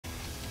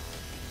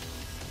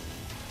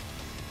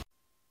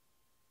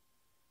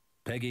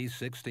Peggy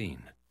 16.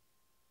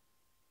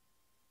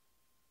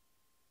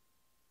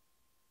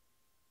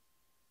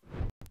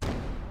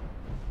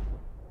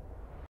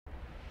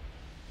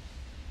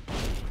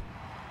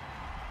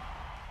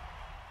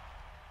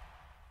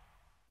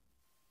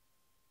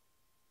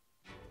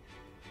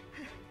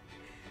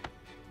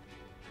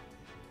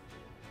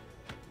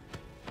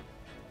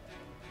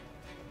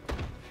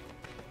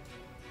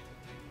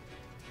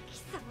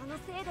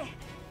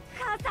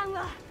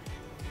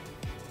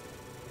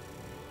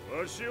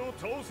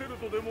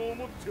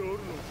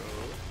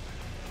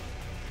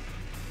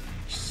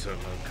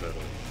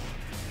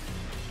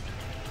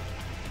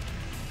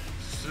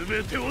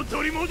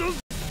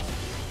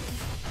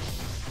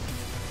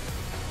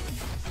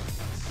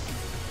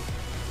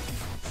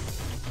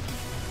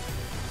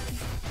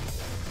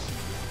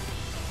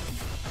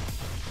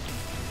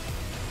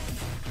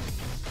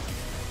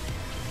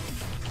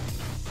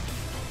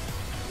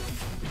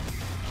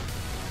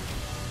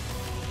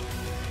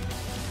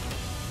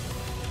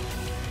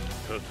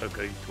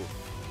戦いと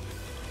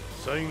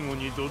最後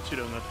にどち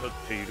らが立っ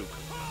ているか、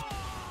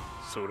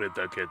それ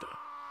だけだ。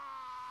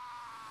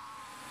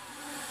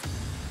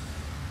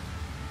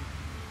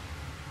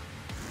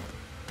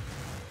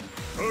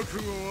覚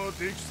悟は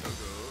できたか？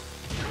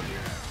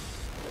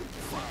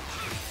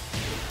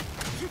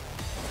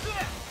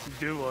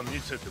では見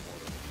せても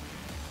らう。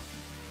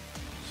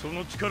そ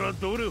の力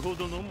どれほ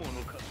どのも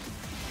のか。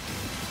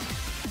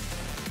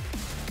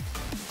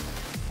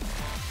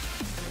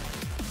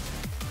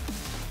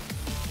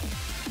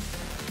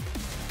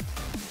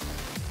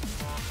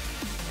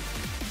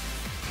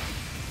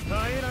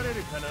耐えられ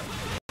るかな。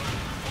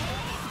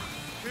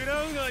食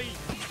らうがいい。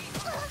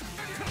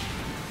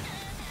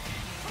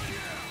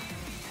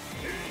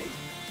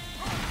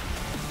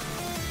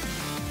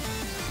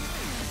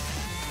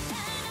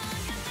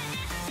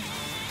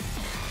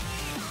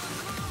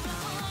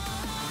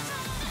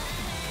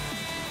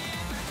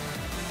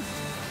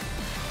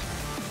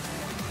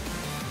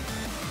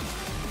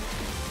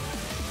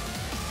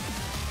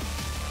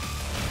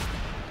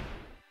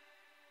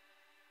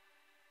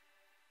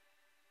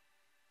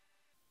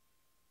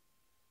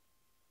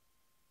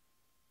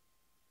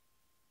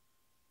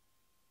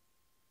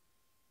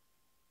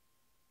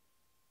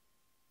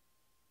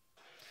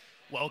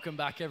Welcome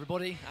back,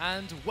 everybody,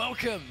 and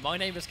welcome! My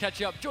name is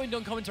Ketchup, joined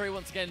on commentary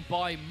once again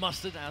by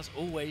Mustard, as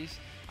always,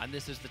 and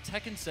this is the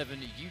Tekken 7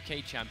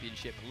 UK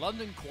Championship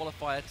London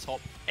Qualifier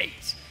Top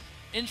 8.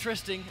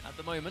 Interesting at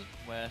the moment,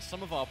 where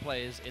some of our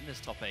players in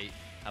this Top 8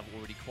 have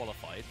already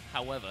qualified.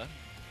 However,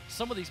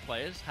 some of these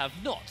players have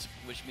not,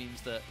 which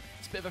means that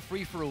it's a bit of a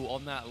free-for-all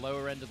on that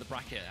lower end of the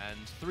bracket, and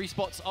 3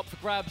 spots up for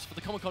grabs for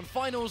the Comic-Con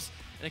Finals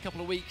in a couple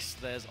of weeks.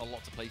 There's a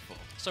lot to play for.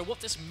 So what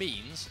this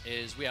means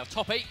is we have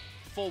Top 8,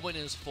 4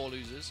 winners, 4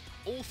 losers.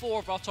 All 4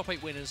 of our top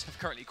 8 winners have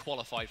currently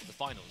qualified for the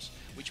finals,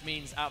 which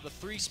means out of the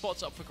 3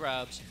 spots up for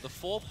grabs, the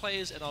 4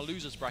 players in our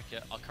losers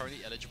bracket are currently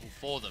eligible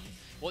for them.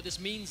 What this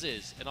means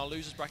is, in our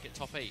losers bracket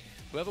top 8,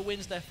 whoever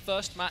wins their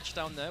first match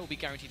down there will be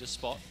guaranteed a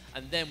spot,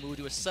 and then we will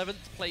do a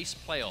 7th place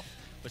playoff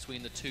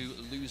between the 2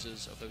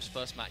 losers of those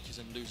first matches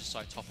in loser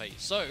side top 8.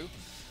 So,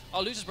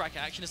 our losers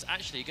bracket action is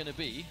actually going to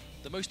be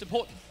the most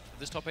important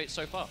this top 8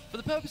 so far. For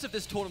the purpose of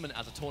this tournament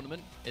as a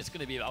tournament, it's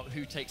going to be about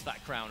who takes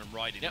that crown and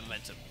riding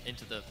momentum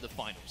into the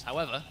finals.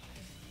 However,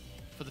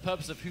 for the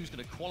purpose of who's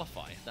going to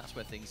qualify, that's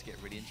where things get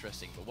really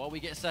interesting. But while we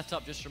get set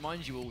up, just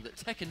remind you all that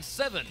Tekken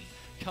 7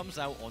 comes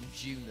out on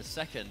June the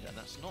 2nd, and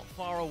that's not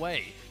far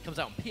away. It comes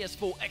out on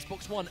PS4,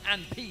 Xbox One,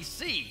 and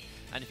PC.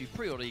 And if you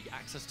pre-order, you get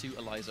access to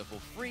Eliza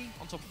for free,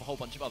 on top of a whole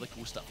bunch of other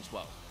cool stuff as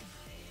well.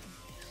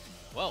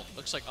 Well,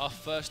 looks like our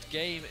first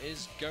game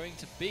is going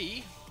to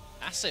be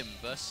Asim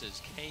versus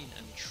Kane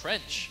and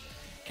Trench.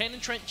 Kane and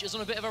Trench is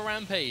on a bit of a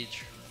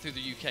rampage through the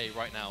UK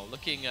right now,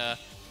 looking,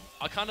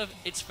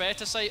 it's fair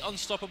to say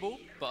unstoppable,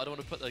 but I don't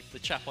want to put the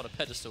chap on a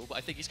pedestal, but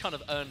I think he's kind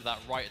of earned that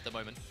right at the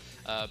moment,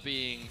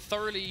 being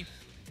thoroughly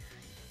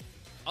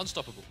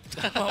unstoppable.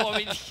 Well, I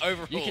mean,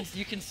 overall.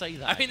 You can say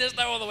that. I mean, there's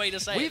no other way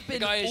to say it. The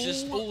guy is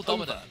just all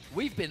dominant.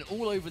 We've been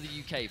all over the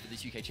UK for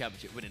this UK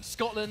Championship. We've been in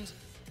Scotland,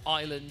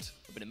 Ireland,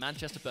 we've been in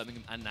Manchester,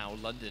 Birmingham, and now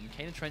London.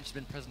 Kane and Trench has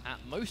been present at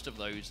most of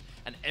those,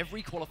 and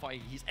every qualifier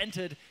he's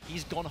entered,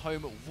 he's gone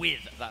home with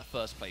that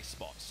first place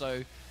spot.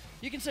 So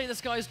you can say this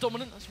guy is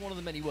dominant. That's one of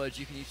the many words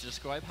you can use to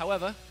describe.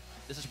 However,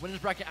 this is winners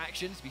bracket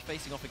action to be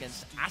facing off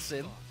against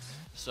Asim.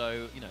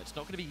 So, you know, it's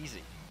not going to be easy.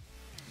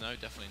 No,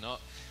 definitely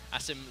not.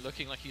 Asim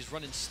looking like he's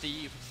running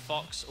Steve,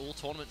 Fox all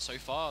tournament so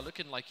far,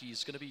 looking like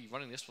he's going to be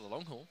running this for the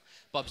long haul.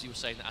 Bubsy was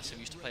saying that Asim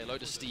used to play a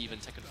load of Steve in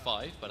Tekken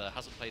 5, but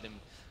hasn't played him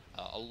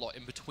a lot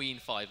in between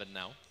 5 and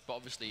now. But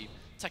obviously,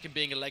 Tekken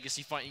being a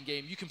legacy fighting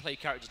game, you can play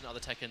characters in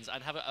other Tekkens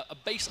and have a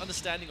base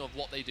understanding of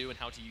what they do and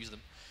how to use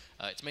them.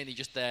 It's mainly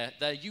just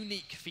their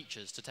unique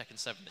features to Tekken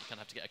 7 that you kind of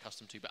have to get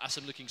accustomed to. But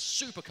Asim looking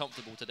super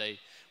comfortable today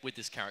with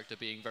this character,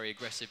 being very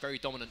aggressive, very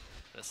dominant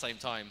at the same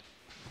time.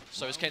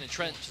 So is Kane and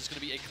Trench. It's going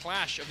to be a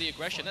clash of the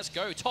aggression. Let's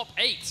go. Top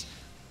 8.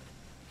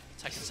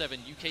 Tekken 7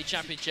 UK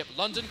Championship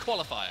London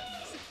Qualifier.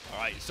 All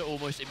right, so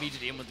almost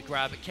immediately in with the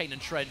grab at Kane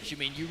and Trench. I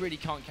mean, you really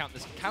can't count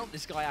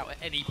this guy out at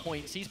any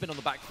points. He's been on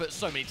the back foot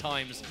so many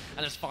times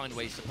and has found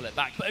ways to pull it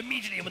back. But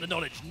immediately in with the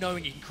knowledge,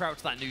 knowing he can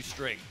crouch that new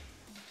string.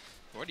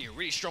 Already a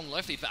really strong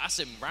life lead for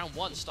Asim. Round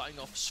 1 starting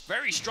off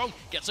very strong.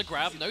 Gets a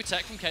grab, no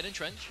tech from Ken and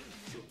Trench.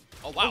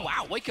 Oh, wow. Oh,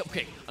 wow, wake-up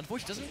kick.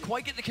 Unfortunately, doesn't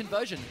quite get the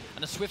conversion.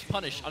 And a swift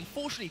punish.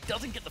 Unfortunately,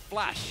 doesn't get the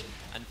flash.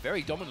 And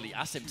very dominantly,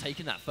 Asim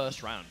taking that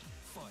first round.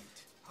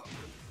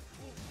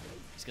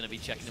 He's going to be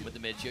checking in with the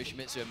mid.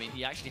 Yoshimitsu, I mean,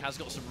 he actually has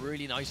got some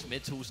really nice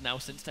mid tools now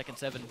since Tekken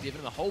 7,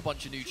 giving him a whole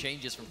bunch of new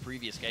changes from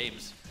previous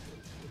games.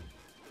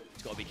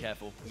 He's got to be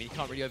careful. I mean, he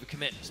can't really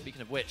overcommit.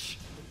 Speaking of which,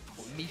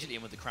 immediately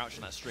in with the crouch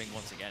on that string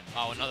once again.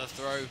 Oh, another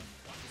throw.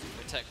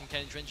 Tech from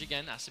Ken and Trench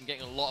again. Asim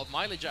getting a lot of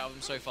mileage out of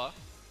him so far.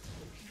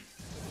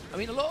 I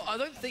mean, I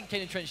don't think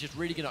Kane and Trench is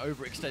really going to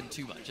overextend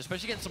too much,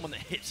 especially against someone that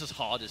hits as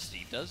hard as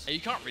Steve does. And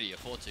you can't really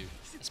afford to,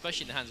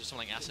 especially in the hands of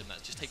someone like Asim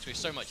that just takes away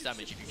so much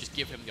damage if you just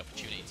give him the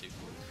opportunity to.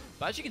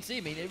 But as you can see,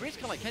 I mean, it is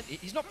kind of like Ken,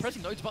 he's not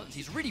pressing those buttons.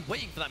 He's really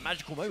waiting for that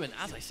magical moment.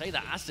 As I say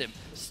that, Asim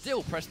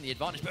still pressing the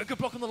advantage, but a good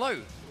block on the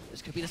low.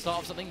 This could be the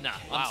start of something. Nah,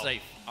 wow.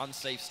 Unsafe.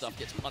 Unsafe stuff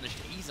gets punished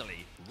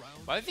easily.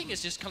 But I think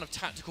it's just kind of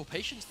tactical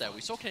patience there.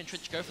 We saw Ken and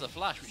Trench go for the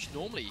flash, which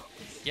normally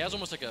he has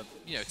almost like a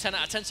 10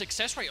 out of 10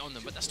 success rate on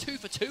them, but that's 2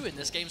 for 2 in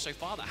this game so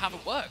far that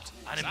haven't worked.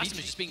 And so Asim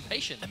is just being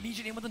patient.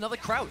 Immediately in with another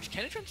crouch.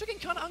 Ken and Trench looking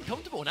kind of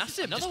uncomfortable, and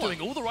Asim just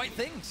doing all the right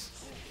things.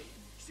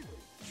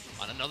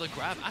 And another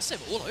grab. Asim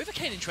all over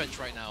Ken and Trench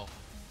right now.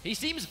 He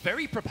seems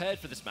very prepared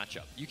for this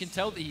matchup. You can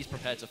tell that he's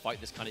prepared to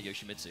fight this kind of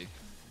Yoshimitsu.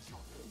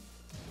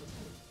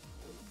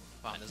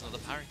 Wow, and there's another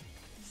parry.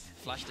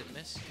 Flash didn't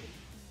miss.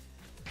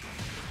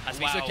 Has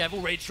to be so careful.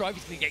 Rage Drive,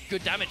 he's going to get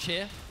good damage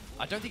here.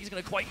 I don't think he's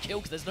going to quite kill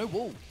because there's no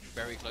wall.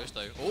 Very close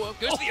though. Oh,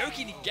 goes to the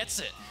Oki and he gets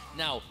it.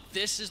 Now,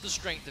 this is the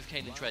strength of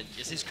Kane and Trench.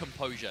 It's his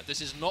composure.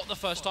 This is not the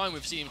first time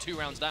we've seen him 2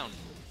 rounds down.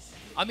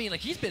 I mean, like,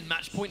 he's been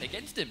match point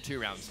against him 2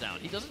 rounds down.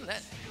 He doesn't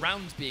let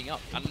rounds being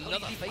up. And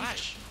another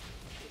flash.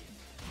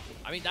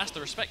 I mean, that's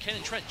the respect. Ken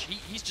and Trench,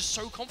 he's just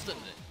so confident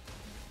in it.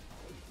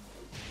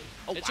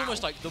 Oh, it's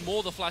almost like the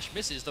more the flash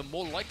misses, the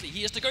more likely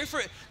he is to go for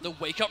it. The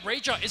wake-up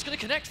Rager is going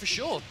to connect for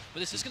sure, but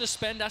this is going to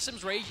spend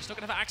Asim's rage. He's not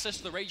going to have access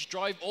to the rage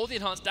drive or the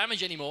enhanced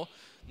damage anymore.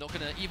 Not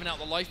going to even out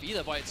the life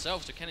either by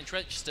itself, so Ken and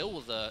Trench still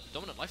with the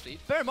dominant life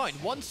lead. Bear in mind,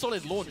 one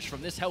solid launch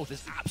from this health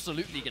is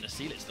absolutely going to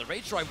seal it. So the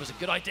rage drive was a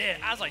good idea.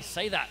 As I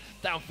say that,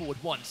 down forward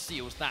 1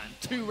 seals that, and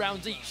 2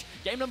 rounds each.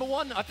 Game number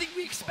 1, I think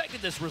we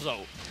expected this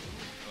result.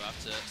 We'll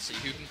have to see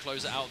who can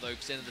close it out, though,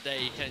 because at the end of the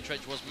day, Ken and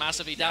Trench was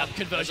massively down.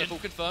 Conversion. Full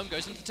confirm,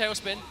 goes into the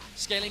tailspin,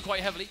 scaling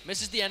quite heavily,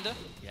 misses the ender.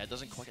 Yeah,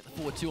 doesn't quite get the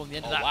forward 2 on the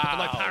end of that, but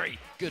the low parry.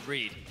 Good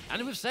read.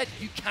 And we've said,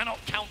 you cannot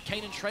count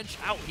Kane and Trench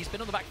out. He's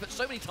been on the back foot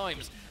so many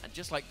times, and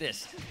just like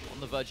this, on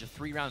the verge of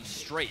 3 rounds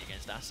straight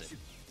against Asim.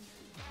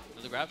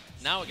 Another grab,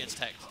 now against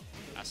Tech.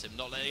 Asim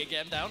not letting it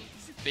get him down.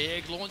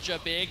 Big launcher,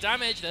 big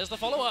damage, there's the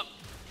follow-up.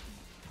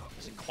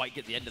 Doesn't quite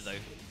get the ender, though.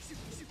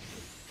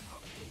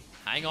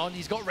 Hang on,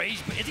 he's got rage,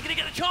 but is he going to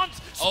get a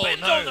chance?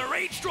 Spins on the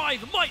rage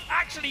drive, might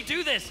actually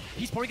do this.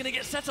 He's probably going to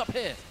get set up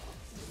here.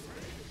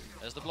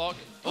 There's the block.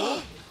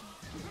 Oh,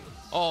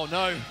 oh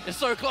no, it's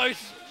so close.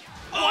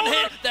 One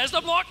hit, there's the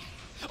block.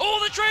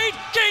 Oh, the trade!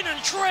 Kane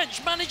and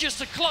Trench manages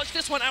to clutch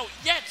this one out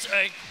yet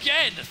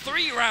again.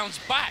 3 rounds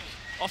back,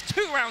 off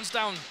 2 rounds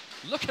down,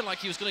 looking like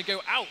he was going to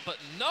go out, but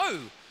no.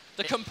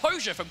 The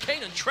composure from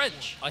Kane and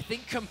Trench. I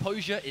think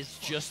composure is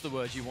just the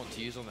word you want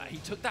to use on that. He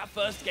took that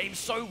first game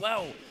so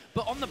well,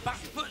 but on the back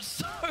foot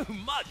so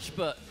much.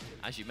 But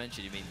as you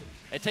mentioned, I mean,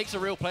 it takes a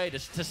real player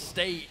to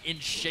stay in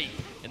shape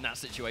in that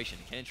situation.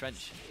 Kane and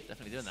Trench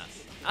definitely doing that.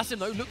 Asim,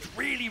 though, looked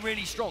really,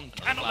 really strong.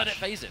 Cannot let it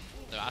phase him.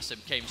 No,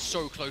 Asim came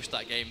so close to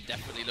that game.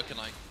 Definitely looking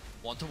like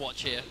one to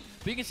watch here.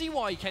 But you can see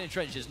why Kane and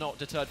Trench is not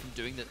deterred from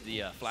doing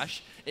the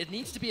flash. It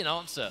needs to be an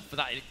answer for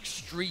that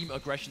extreme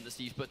aggression that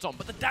Steve puts on.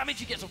 But the damage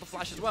he gets off the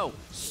flash as well,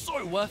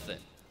 so worth it.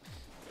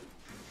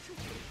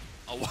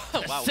 Oh,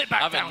 wow. Sit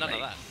back down, none of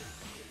that.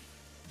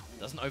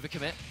 Doesn't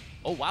overcommit.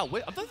 Oh, wow. I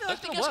don't think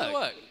that's going to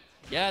work.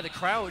 Yeah, the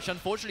crouch,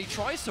 unfortunately,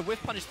 tries to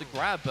whiff punish the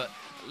grab, but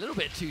a little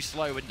bit too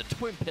slow in the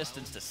twin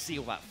pistons to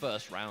seal that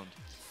first round.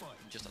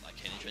 Just like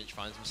Kane and Trench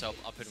finds himself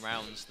up in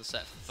rounds the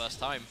set for the first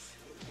time.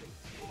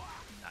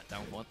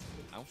 Down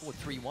forward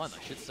 3-1,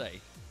 I should say.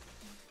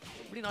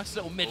 Really nice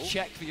little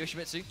mid-check for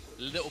Yoshimitsu.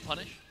 Little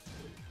punish.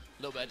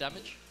 A little bit of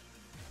damage.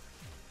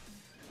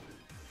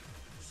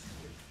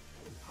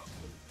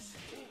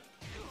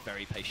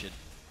 Very patient.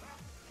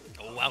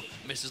 Oh, wow.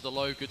 Misses the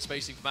low. Good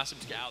spacing from Asim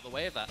to get out of the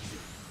way of that.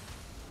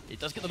 It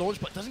does get the launch,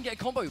 but doesn't get a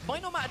combo.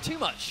 Might not matter too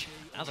much.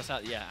 As I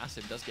said, yeah,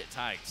 Asim does get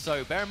tagged.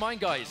 So bear in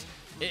mind, guys,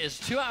 it is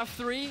 2 out of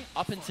 3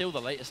 up until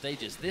the later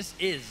stages. This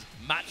is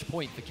match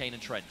point for Kane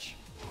and Trench.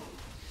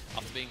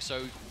 After being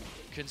so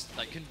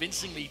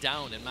convincingly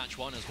down in match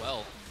 1 as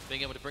well,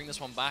 being able to bring this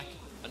one back.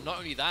 And not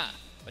only that,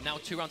 but now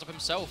 2 rounds up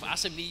himself.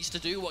 Asim needs to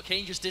do what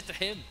Kane just did to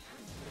him.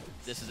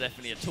 This is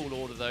definitely a tall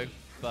order, though.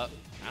 But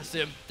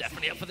Asim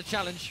definitely up for the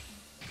challenge.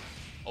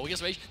 Oh, he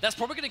gets rage. That's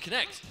probably going to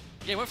connect.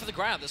 Yeah, he went for the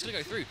grab. That's going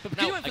to go through. But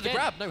because he went for the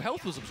grab, no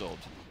health was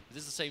absorbed.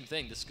 This is the same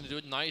thing. This is going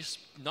to do a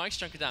nice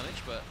chunk of damage,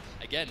 but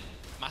again,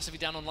 massively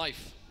down on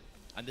life.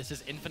 And this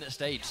is infinite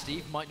stage.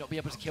 Steve might not be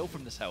able to kill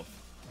from this health.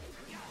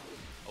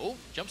 Oh,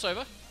 jumps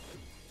over.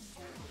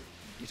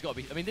 He's got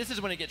to be... I mean, this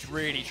is when it gets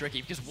really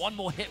tricky, because one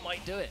more hit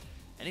might do it.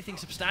 Anything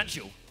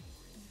substantial.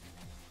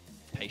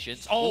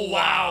 Patience. Oh,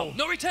 wow!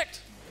 No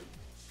retect!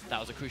 That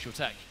was a crucial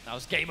tech. That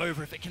was game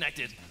over if it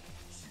connected.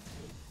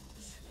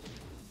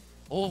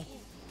 Oh,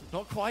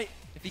 not quite.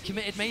 If he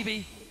committed,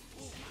 maybe.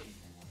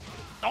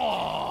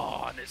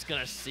 Oh, and it's going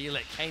to seal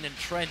it. Kane and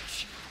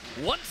Trench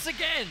once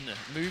again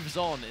moves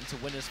on into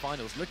winners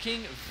finals,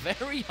 looking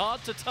very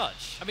hard to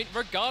touch. I mean,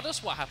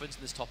 regardless what happens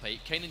in this top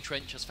 8, Kane and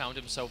Trench has found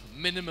himself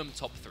minimum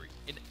top 3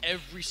 in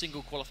every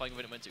single qualifying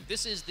event it went to.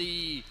 This is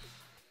the,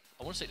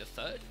 I want to say the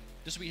third?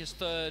 This will be his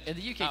third. In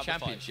the UK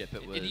Championship,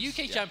 it was. In the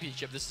UK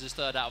Championship, this is his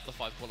third out of the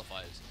 5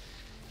 qualifiers.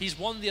 He's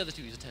won the other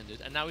 2 he's attended,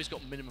 and now he's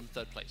got minimum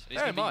 3rd place.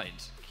 Bear in mind,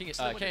 Kane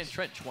and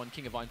Trench won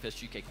King of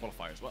Ironfist UK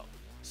qualifier as well.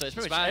 So it's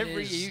pretty much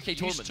every UK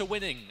tournament. Used to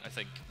winning, I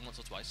think, once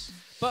or twice.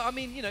 But I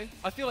mean, you know,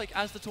 I feel like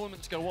as the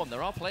tournaments go on,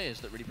 there are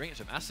players that really bring it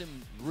to him. Asim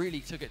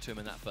really took it to him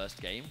in that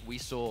first game. We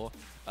saw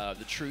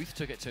the Truth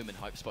took it to him in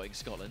Hype Spotting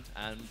Scotland,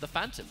 and the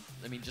Phantom.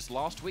 I mean, just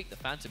last week, the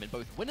Phantom in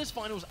both winners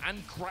finals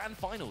and grand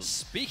finals.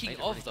 Speaking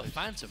of the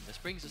Phantom, this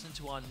brings us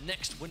into our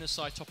next winners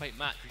side top 8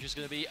 match, which is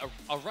going to be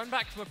a run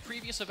back from a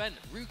previous event,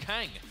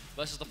 Rukang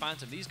versus the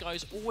Phantom. These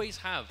guys always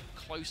have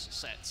close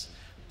sets,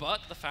 but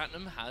the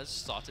Phantom has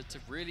started to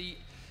really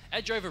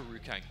edge over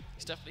Rukang.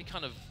 He's definitely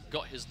kind of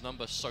got his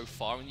number so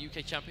far in the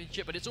UK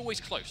Championship, but it's always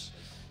close.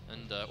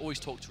 And always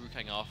talk to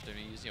Rukang after, and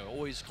he's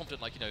always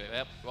confident, like,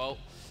 yep, well,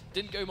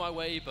 didn't go my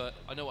way, but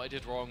I know what I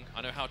did wrong.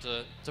 I know how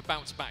to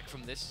bounce back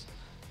from this.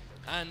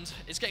 And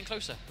it's getting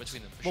closer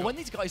between them, for sure. When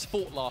these guys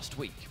fought last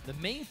week, the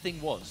main thing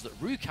was that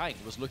Rukang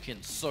was looking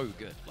so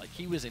good. Like,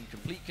 he was in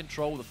complete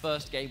control. The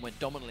first game went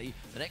dominantly.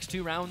 The next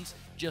 2 rounds,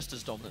 just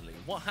as dominantly.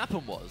 What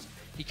happened was,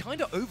 he kind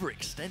of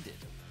overextended.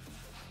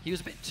 He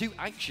was a bit too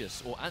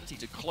anxious or antsy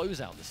to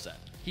close out the set.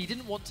 He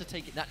didn't want to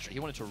take it naturally. He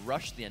wanted to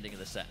rush the ending of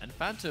the set. And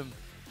Phantom,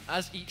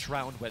 as each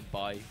round went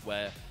by,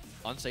 where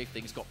unsafe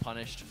things got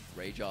punished,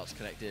 rage arts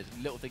connected,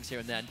 little things here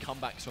and there, and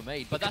comebacks were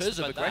made because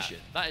of aggression.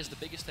 That is the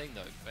biggest thing,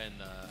 though.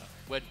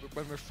 When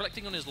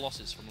reflecting on his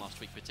losses from last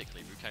week,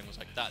 particularly, Rukang was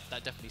like, that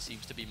definitely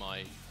seems to be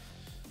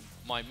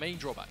my main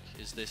drawback,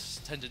 is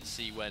this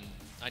tendency when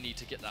I need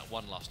to get that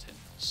one last hit.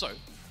 So,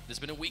 there's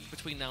been a week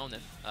between now and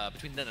then,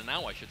 between then and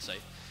now, I should say.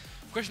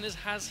 Question is,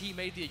 has he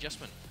made the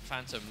adjustment?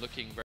 Phantom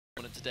looking very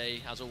dominant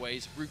today, as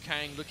always.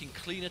 Rukang looking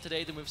cleaner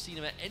today than we've seen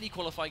him at any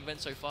qualifying event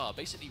so far.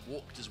 Basically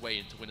walked his way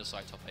into winner's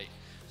side top 8.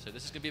 So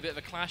this is going to be a bit of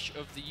a clash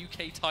of the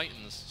UK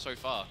Titans so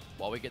far.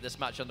 While we get this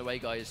match underway,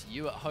 guys,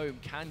 you at home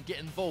can get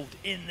involved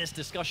in this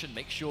discussion.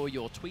 Make sure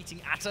you're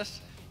tweeting at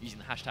us using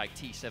the hashtag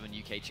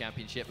T7UK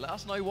Championship. Let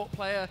us know what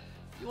player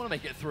you want to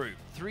make it through.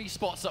 3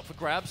 spots up for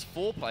grabs,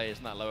 4 players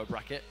in that lower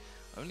bracket.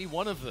 Only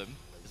one of them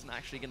isn't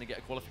actually going to get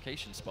a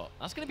qualification spot.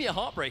 That's going to be a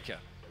heartbreaker.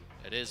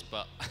 It is,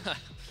 but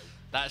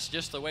that's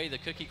just the way the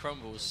cookie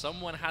crumbles.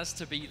 Someone has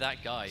to be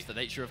that guy. It's the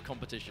nature of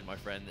competition, my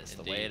friend. It's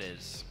the way it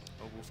is.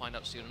 Well, we'll find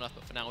out soon enough,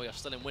 but for now we are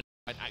still in winning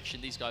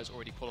action. These guys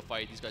already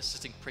qualified. These guys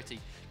sitting pretty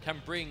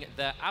can bring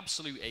their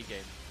absolute A-game.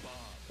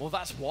 Well,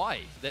 that's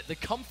why. The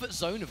comfort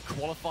zone of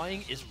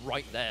qualifying is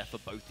right there for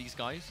both these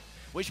guys,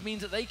 which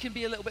means that they can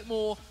be a little bit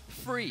more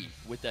free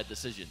with their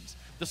decisions.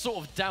 The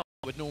sort of doubt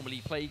would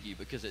normally plague you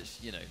because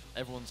it's,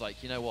 everyone's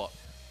like, you know what?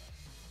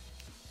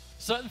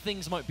 Certain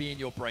things might be in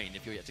your brain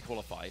if you're yet to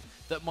qualify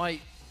that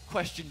might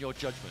question your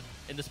judgment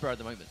in the spur of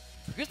the moment.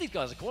 Because these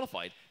guys are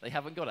qualified, they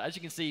haven't got it. As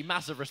you can see,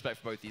 massive respect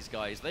for both these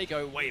guys. They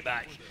go way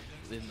back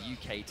in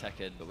UK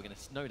Tekken, but we're going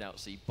to no doubt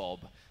see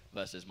Bob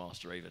versus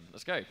Master Raven.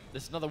 Let's go.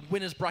 This is another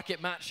winner's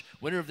bracket match.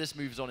 Winner of this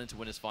moves on into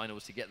winners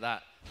finals to get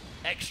that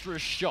extra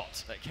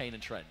shot at Kane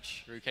and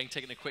Trench. Rukang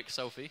taking a quick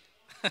selfie.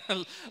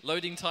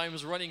 Loading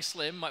times running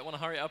slim. Might want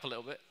to hurry it up a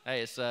little bit.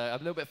 Hey, it's a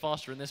little bit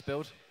faster in this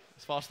build.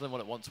 It's faster than what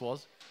it once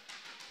was.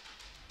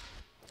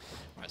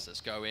 Right, so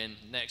let's go in.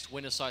 Next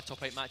winner's side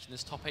top 8 match in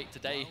this top 8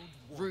 today.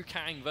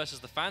 Rukang versus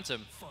the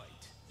Phantom.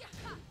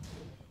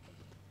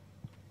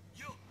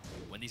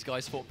 When these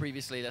guys fought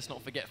previously, let's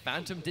not forget,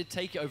 Phantom did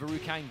take it over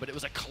Rukang, but it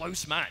was a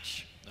close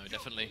match. No,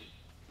 definitely.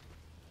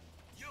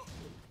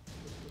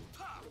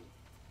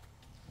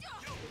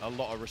 A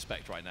lot of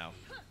respect right now.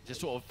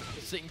 Just sort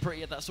of sitting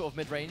pretty at that sort of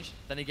mid-range.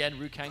 Then again,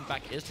 Rukang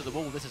back is to the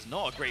wall. This is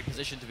not a great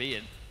position to be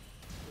in.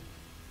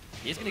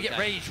 He's going to get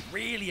rage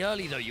really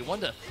early, though. You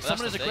wonder,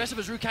 someone as aggressive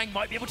as Rukang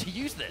might be able to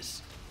use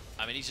this.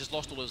 I mean, he's just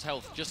lost all his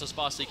health just as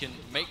fast as he can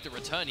make the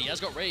return. He has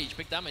got rage,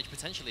 big damage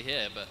potentially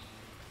here, but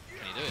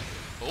can he do it?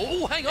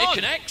 Oh, hang on! It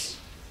connects!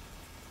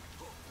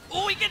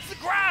 Oh, he gets the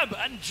grab,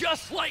 and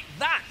just like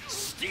that,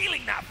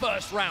 stealing that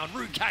first round,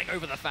 Rukang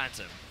over the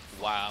Phantom.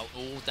 Wow,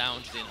 all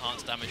down to the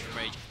enhanced damage from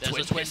rage. There's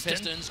a twin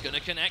pistons, going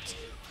to connect.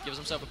 Gives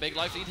himself a big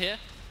life lead here.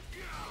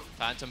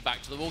 Phantom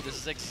back to the wall. This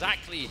is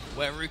exactly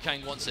where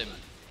Rukang wants him.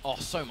 Oh,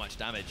 so much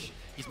damage.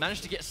 He's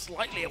managed to get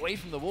slightly away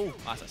from the wall.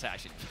 As I say,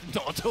 actually,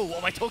 not at all. What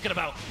am I talking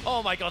about?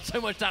 Oh my god, so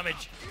much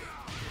damage.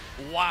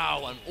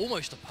 Wow, and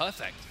almost a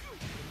perfect.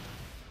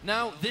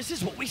 Now, this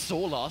is what we saw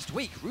last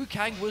week.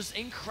 Rukang was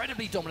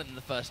incredibly dominant in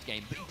the first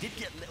game, but he did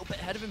get a little bit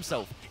ahead of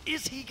himself.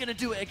 Is he going to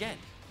do it again?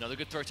 Another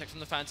good throw tech from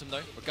the Phantom,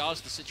 though. Regardless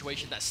of the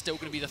situation, that's still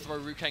going to be the throw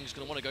Rukang's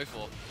going to want to go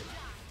for.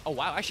 Oh,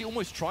 wow. Actually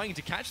almost trying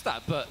to catch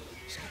that, but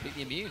it's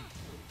completely immune.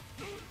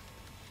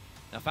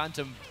 Now,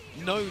 Phantom,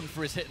 known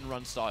for his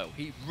hit-and-run style.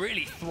 He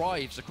really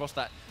thrives across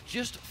that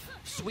just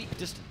sweep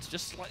distance,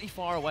 just slightly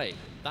far away.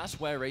 That's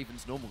where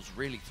Raven's normals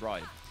really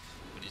thrive.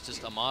 But he's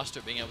just a master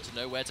at being able to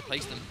know where to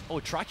place them. Oh,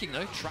 tracking,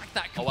 though. Track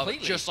that Oh, completely.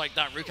 well, just like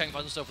that, Rukang finds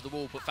himself at the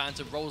wall, but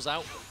Phantom rolls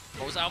out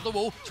of the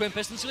wall. Twin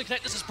Pistons going to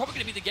connect. This is probably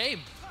going to be the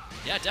game.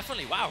 Yeah,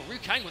 definitely. Wow,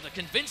 Rukang with a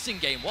convincing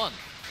game one.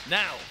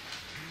 Now,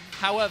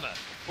 however,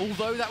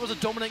 although that was a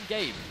dominant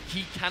game,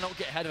 he cannot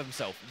get ahead of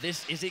himself.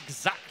 This is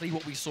exactly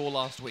what we saw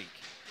last week.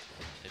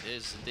 It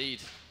is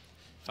indeed.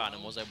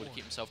 Phantom was able to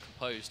keep himself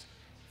composed.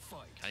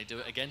 Can he do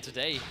it again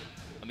today?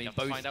 I mean,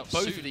 find out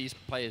both soon. of these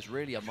players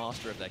really are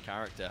master of their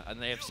character,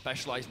 and they have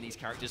specialized in these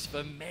characters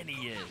for many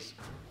years.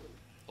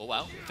 Oh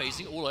wow,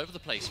 phasing all over the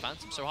place.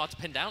 Phantom so hard to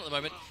pin down at the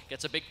moment.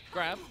 Gets a big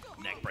grab.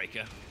 Neck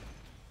breaker.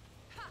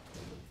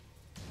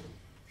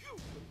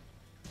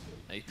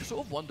 Now, you can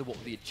sort of wonder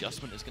what the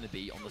adjustment is going to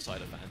be on the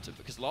side of Phantom,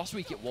 because last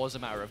week it was a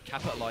matter of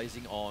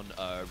capitalizing on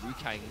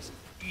Rukang's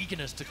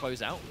eagerness to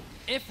close out.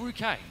 If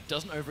Rukang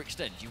doesn't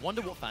overextend, you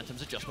wonder what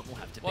Phantom's adjustment will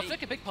have to Well, be. I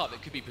think a big part of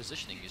it could be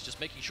positioning, is just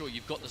making sure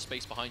you've got the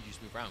space behind you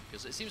to move around,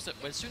 because it seems that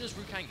as soon as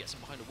Rukang gets him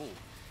behind a wall,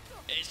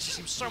 it just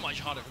seems so much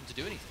harder for him to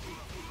do anything.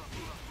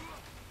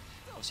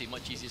 Obviously,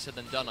 much easier said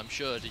than done, I'm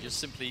sure, to just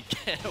simply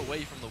get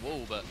away from the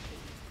wall, but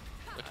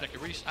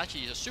looking like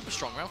actually a super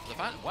strong round for the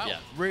Phantom. Wow. Yeah,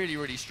 really,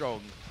 really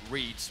strong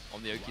reads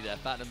on the Oki there.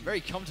 Phantom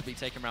very comfortably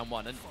taking round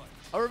one, and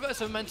a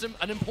reverse of momentum,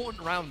 an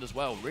important round as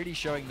well, really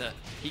showing that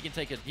he can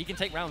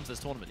take rounds this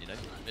tournament. You know,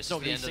 It's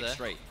not the going end to of be there. 6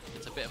 straight.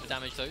 It's a bit of a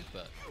damage though,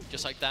 but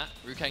just like that,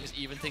 Rukang's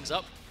even things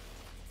up.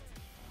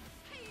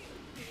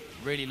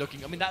 Really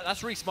looking. I mean,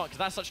 that's really smart, because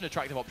that's such an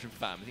attractive option for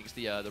Phantom. I think it's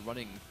the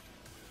running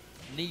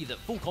knee that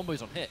full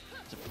combos on hit.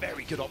 It's a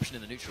very good option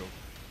in the neutral.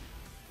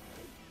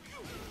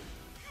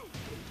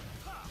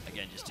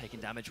 Again, just taking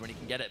damage when he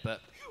can get it,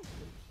 but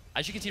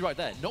as you can see right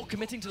there, not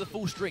committing to the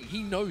full string.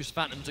 He knows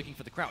Phantom's looking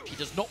for the crouch. He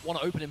does not want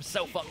to open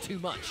himself up too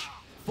much.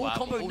 Full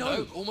combo, oh,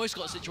 no. Almost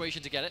got a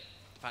situation to get it.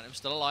 Phantom's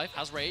still alive,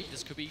 has rage.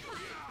 This could be...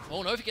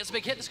 Oh no, if he gets a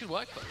big hit, this could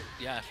work. But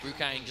yeah,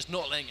 Rukang just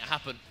not letting it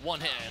happen. One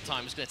hit at a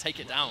time is going to take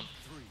it down.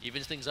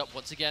 Evens things up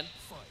once again.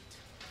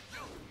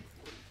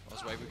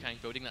 That's why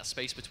Rukang building that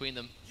space between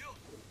them.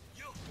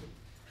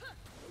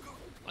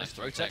 Nice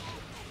throw tech.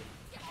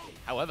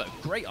 However,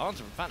 great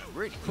answer from Phantom.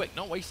 Really quick,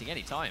 not wasting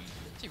any time.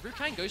 See,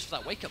 Rukang goes for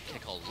that wake-up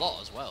kick a lot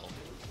as well.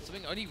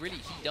 Something only really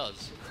he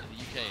does in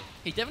the UK.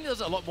 He definitely does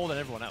it a lot more than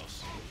everyone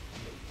else.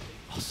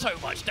 Oh, so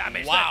much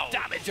damage. Wow.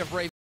 That damage of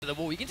Raven to the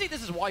wall. You can see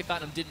this is why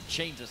Phantom didn't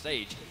change the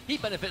stage. He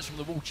benefits from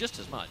the wall just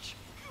as much.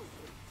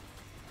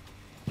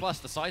 Plus,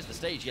 the size of the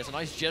stage, he has a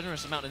nice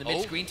generous amount in the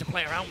mid-screen to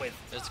play around with.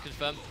 Let's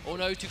confirm. Oh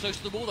no, too close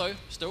to the wall though.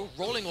 Still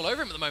rolling all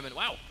over him at the moment.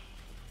 Wow.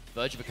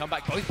 Verge of a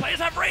comeback. Both players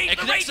have range. It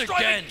The range connects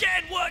drive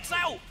again. works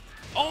out.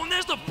 Oh, and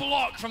there's the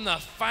block from the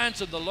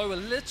Phantom. The low a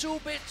little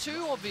bit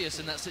too obvious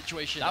in that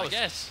situation, I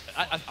guess.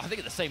 I think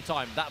at the same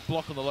time, that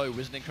block on the low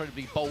was an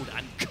incredibly bold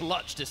and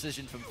clutch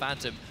decision from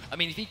Phantom. I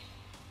mean, if he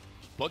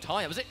blocked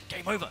higher, was it?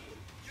 Game over.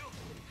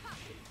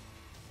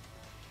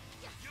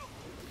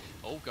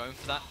 Oh, going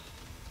for that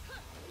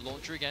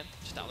launcher again,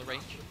 just out of the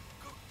range.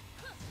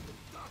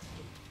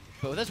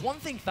 But there's one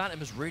thing Phantom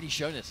has really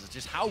shown us, is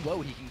just how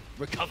well he can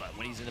recover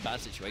when he's in a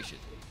bad situation.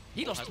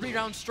 He lost 3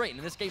 rounds straight, and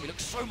in this game he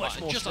looks so much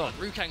more just strong.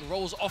 like Rukang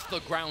rolls off the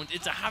ground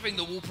into having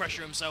the wall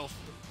pressure himself.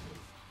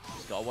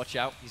 He's got to watch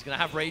out. He's going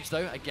to have rage,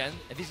 though. Again,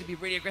 if he's going to be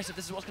really aggressive,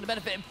 this is what's going to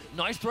benefit him.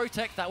 Nice throw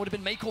tech. That would have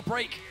been make or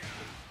break.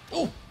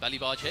 Oh, belly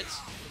barge hits.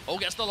 Oh,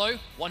 gets the low.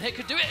 One hit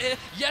could do it here.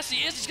 Yes,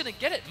 he is. He's going to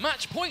get it.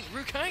 Match point,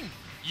 Rukang.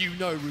 You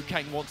know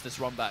Rukang wants this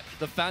run back.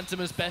 The Phantom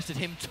has bested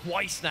him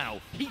twice now.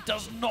 He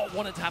does not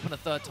want it to happen a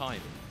third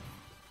time.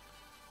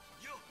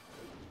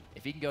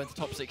 If he can go into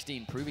top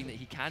 16, proving that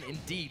he can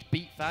indeed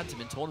beat Phantom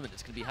in tournament,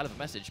 it's going to be a hell of a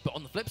message. But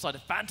on the flip side,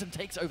 if Phantom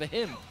takes over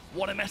him,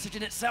 what a message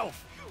in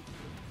itself.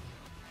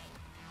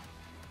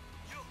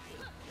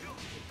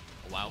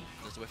 Oh, wow,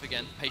 there's the whiff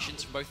again.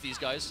 Patience from both these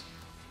guys.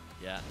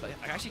 Yeah, but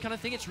I actually kind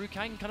of think it's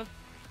Rukang kind of...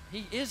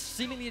 He is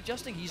seemingly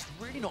adjusting. He's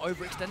really not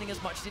overextending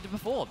as much as he did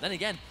before. Then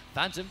again,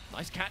 Phantom,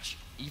 nice catch.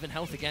 Even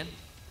health again.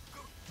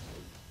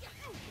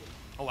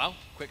 Oh, wow.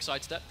 Quick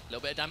sidestep. A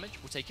little bit of damage.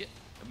 We'll take it.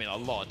 I mean, a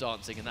lot of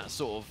dancing in that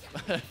sort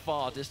of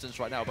far distance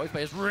right now. Both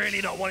players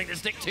really not wanting to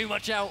stick too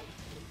much out.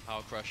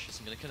 Power Crush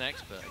isn't going to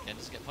connect, but again,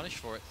 doesn't get punished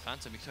for it.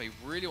 Phantom, he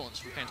really wants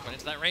Rukang to go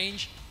into that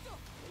range.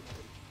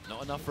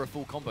 Not enough for a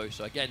full combo,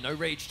 so again, no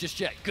rage just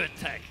yet. Good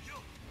tech.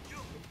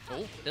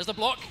 Oh, there's the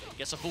block.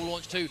 Gets a full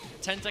launch too.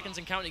 10 seconds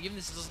and counting, even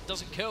this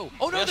doesn't kill.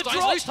 Oh no, the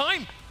drop! Lose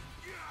time!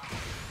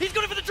 He's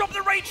gone in for the drop,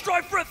 the range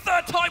drive for a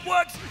third time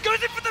works!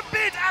 Goes in for the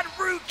mid, and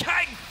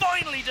Rukang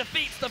finally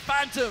defeats the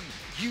Phantom!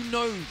 You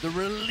know the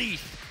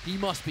relief He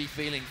must be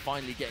feeling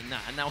finally getting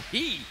that, and now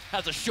he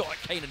has a shot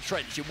at Kane and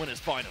Trench in winners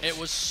finals. It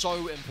was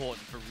so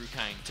important for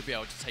Rukang to be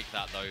able to take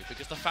that though,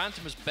 because the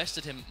Phantom has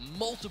bested him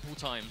multiple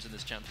times in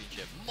this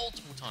championship,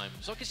 multiple times.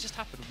 So it's just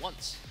happened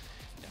once.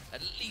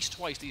 At least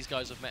twice these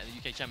guys have met in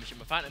the UK Championship,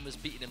 and Phantom has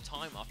beaten him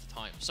time after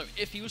time. So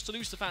if he was to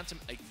lose to Phantom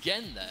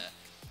again there,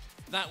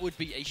 that would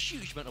be a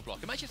huge mental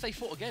block. Imagine if they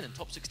fought again in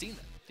top 16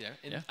 then,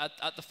 you know,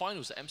 at the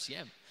finals at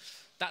MCM.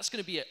 That's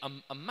going to be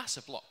a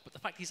massive block, but the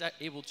fact he's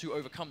able to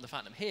overcome the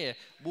Phantom here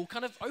will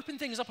kind of open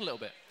things up a little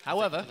bit.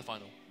 However, for the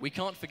final. We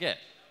can't forget,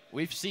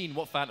 we've seen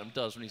what Phantom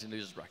does when he's in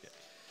losers bracket.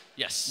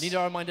 Yes. Need to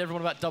remind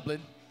everyone about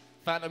Dublin.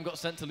 Phantom got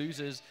sent to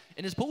losers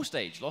in his pool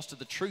stage, lost to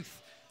the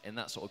Truth in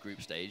that sort of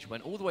group stage,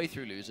 went all the way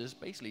through losers,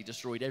 basically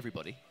destroyed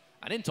everybody.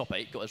 And in top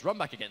 8, got his run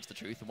back against the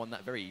Truth and won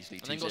that very easily.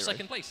 And then got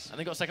second place. And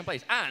then got second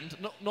place. And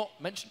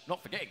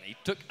not forgetting, he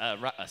took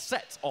a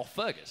set off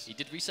Fergus. He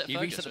did reset Fergus.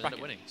 He reset the bracket.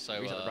 Winning.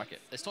 So reset the bracket.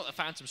 It's not that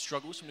Phantom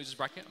struggles from losers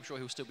bracket. I'm sure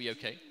he'll still be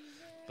okay.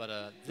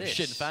 But this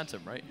Shin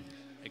Phantom, right?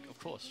 Of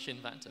course, Shin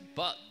Phantom.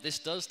 But this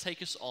does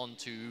take us on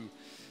to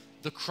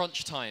the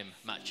crunch time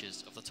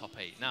matches of the top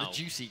 8. Now, the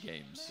juicy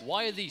games.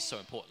 Why are these so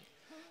important?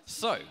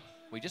 So,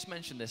 we just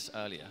mentioned this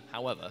earlier.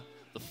 However,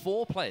 the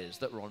 4 players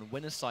that were on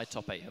winner's side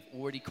top 8 have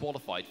already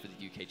qualified for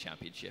the UK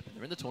Championship, and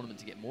they're in the tournament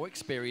to get more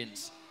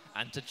experience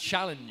and to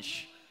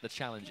challenge the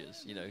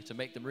challengers, you know, to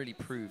make them really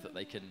prove that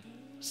they can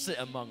sit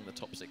among the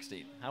top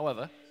 16.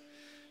 However,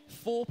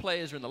 4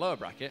 players are in the lower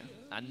bracket,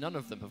 and none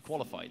of them have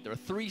qualified. There are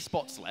 3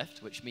 spots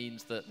left, which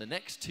means that the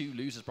next 2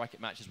 losers bracket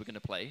matches we're going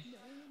to play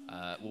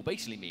will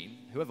basically mean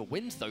whoever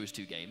wins those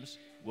 2 games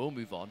will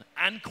move on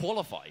and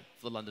qualify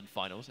for the London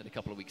finals in a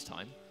couple of weeks'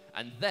 time.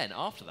 And then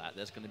after that,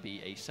 there's going to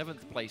be a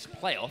 7th place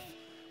playoff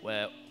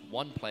where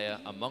 1 player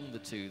among the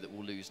 2 that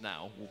will lose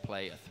now will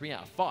play a 3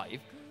 out of 5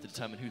 to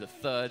determine who the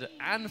 3rd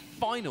and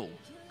final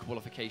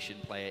qualification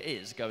player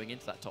is going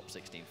into that top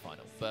 16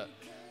 final. But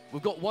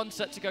we've got 1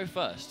 set to go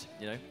first,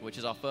 you know, which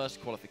is our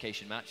first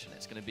qualification match, and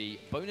it's going to be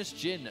Bonus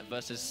Jin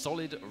versus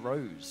Solid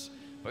Rose.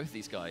 Both of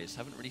these guys,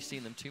 haven't really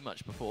seen them too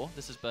much before.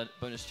 This is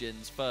Bonus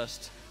Jin's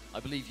first,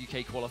 I believe,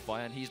 UK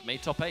qualifier, and he's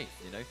made top 8,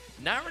 you know.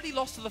 Narrowly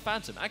lost to the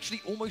Phantom,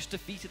 actually almost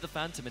defeated the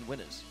Phantom in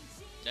winners.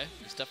 Yeah,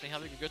 he's definitely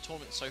having a good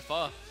tournament so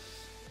far.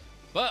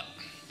 But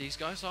these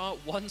guys are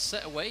 1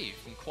 set away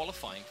from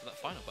qualifying for that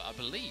final. But I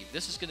believe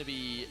this is going to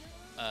be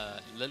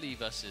Lily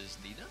versus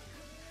Nina.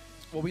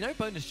 Well, we know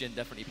Bonus Jin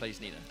definitely plays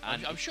Nina.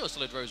 And I'm sure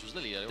Solid Rose was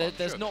Lily.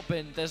 There's not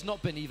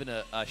been even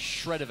a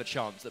shred of a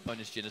chance that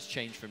Bonus Jin has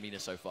changed from Nina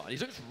so far. And he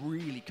looks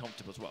really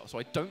comfortable as well. So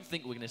I don't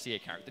think we're going to see a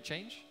character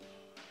change.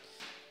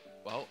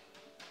 Well,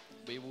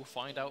 we will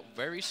find out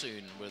very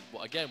soon with,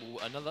 again,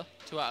 another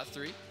 2 out of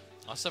 3.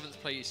 Our 7th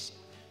place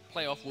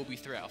playoff will be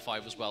 3 out of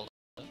 5 as well.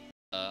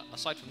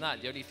 Aside from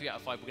that, the only 3 out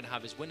of 5 we're going to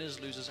have is winners,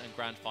 losers, and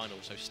grand final.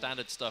 So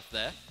standard stuff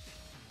there.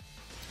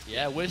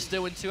 Yeah, we're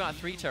still in 2 out of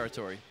 3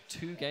 territory.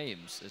 2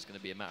 games is going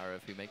to be a matter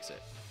of who makes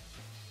it.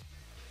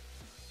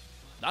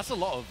 That's a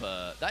lot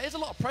of, that is a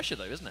lot of pressure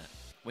though, isn't it?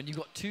 When you've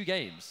got 2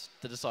 games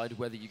to decide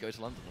whether you go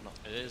to London or not.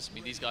 It is. I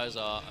mean, these guys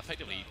are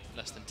effectively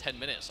less than 10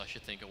 minutes, I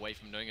should think, away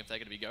from knowing if they're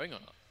going to be going or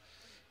not.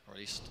 Or at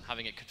least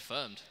having it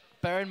confirmed.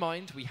 Bear in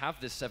mind, we have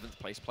this 7th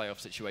place playoff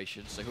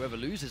situation, so whoever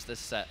loses this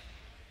set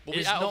will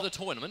be out of the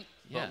tournament,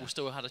 but will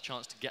still have a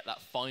chance to get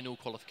that final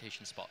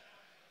qualification spot.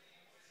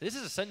 This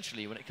is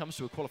essentially, when it comes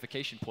to a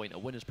qualification point, a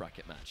winner's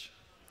bracket match.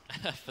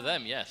 For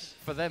them, yes.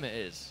 For them, it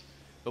is.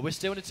 But we're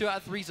still in a 2 out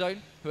of 3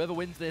 zone. Whoever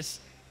wins this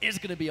is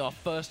going to be our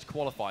first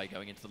qualifier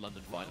going into the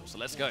London final. So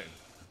let's go.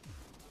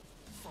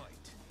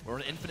 We're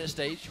on an infinite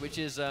stage, which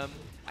is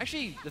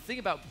actually the thing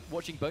about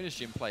watching Bonus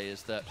Jin play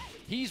is that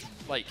he's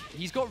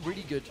got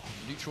really good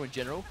neutral in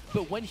general,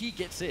 but when he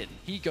gets in,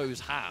 he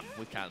goes ham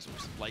with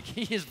cancels. Like,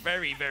 he is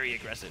very, very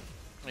aggressive.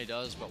 He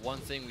does, but one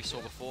thing we saw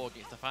before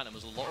against the Phantom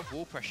was a lot of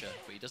wall pressure,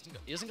 but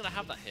he isn't going to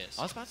have that here.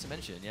 So. I was about to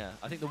mention, yeah.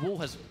 I think the wall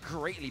has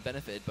greatly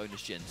benefited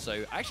Bonus Jin,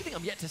 so I actually think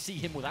I'm yet to see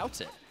him without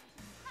it.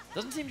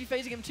 Doesn't seem to be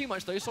phasing him too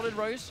much though. Solid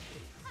Rose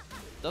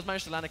does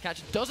manage to land a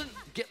catch. Doesn't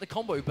get the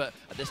combo, but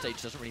at this stage,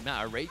 it doesn't really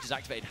matter. Rage is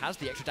activated, has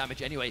the extra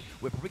damage anyway.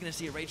 We're probably going to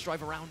see a Rage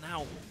drive around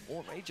now,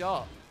 or Rage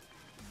art.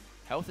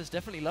 Health is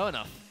definitely low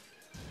enough.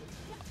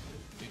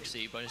 You can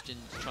see Bonus Jin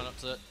trying not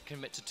to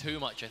commit to too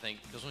much, I think.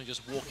 Doesn't want to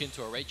just walk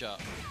into a Rage art.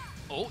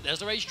 Oh, there's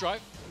the Rage drive.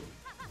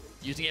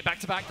 Using it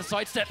back-to-back, the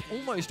sidestep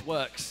almost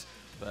works,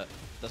 but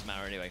doesn't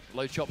matter anyway.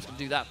 Low chops can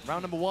do that.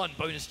 Round number 1,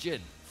 Bonus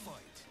Jin.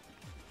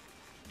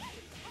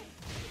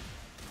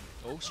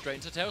 Oh, straight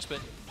into tailspin.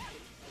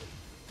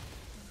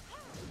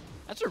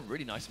 That's a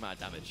really nice amount of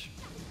damage.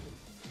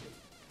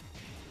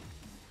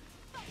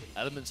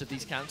 Elements of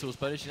these cancels,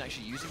 Bonus Jin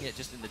actually using it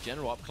just in the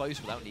general up close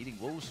without needing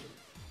walls.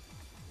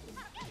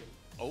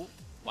 Oh,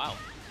 wow.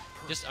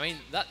 I mean,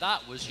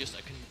 that was just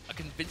a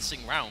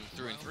convincing round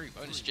through and through.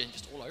 Bonus Jin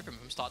just all over him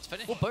from start to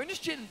finish. Well, Bonus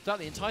Jin throughout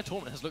the entire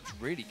tournament has looked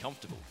really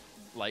comfortable.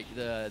 Like,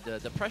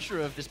 the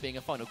pressure of this being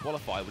a final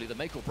qualifier will either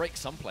make or break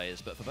some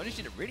players, but for Bonus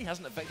Jin, it really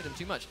hasn't affected him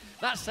too much.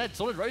 That said,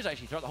 Solid Rose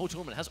actually throughout the whole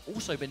tournament has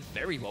also been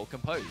very well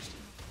composed.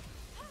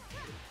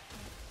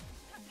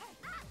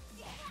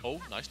 Oh,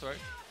 nice throw.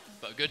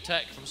 But a good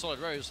tech from Solid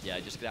Rose. Yeah,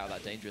 just get out of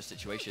that dangerous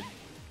situation.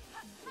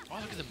 Oh,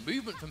 look at the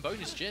movement from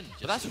Bonus Jin.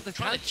 But that's what they're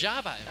trying to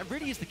jab at him. That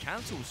really is the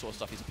cancel sort of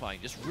stuff he's applying,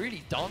 just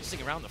really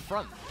dancing around the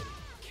front.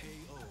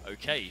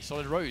 Okay,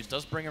 Solid Rose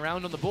does bring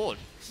around on the board.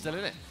 Still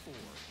in it.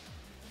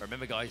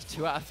 Remember, guys,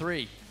 2 out of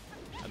 3.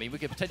 I mean, we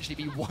could potentially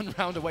be 1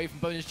 round away from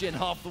Bonus Jin,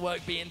 half the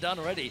work being done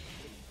already.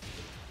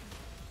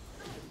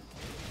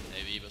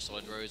 Maybe, but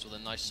Solid Rose with a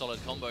nice solid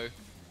combo.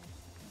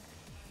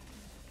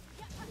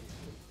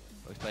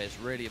 Both players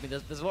really, I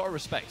mean, there's a lot of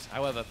respect.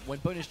 However, when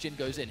Bonus Jin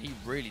goes in, he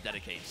really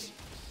dedicates.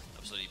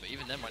 Absolutely, but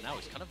even then right now,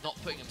 he's kind of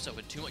not putting himself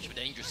in too much of a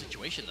dangerous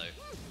situation, though.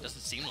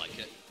 Doesn't seem like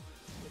it.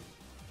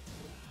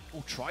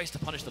 Oh, tries to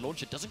punish the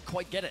launcher, doesn't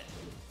quite get it.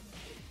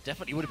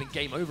 Definitely would have been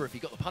game over if he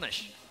got the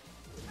punish.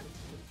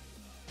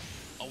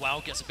 Oh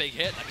wow, gets a big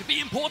hit. That could be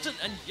important,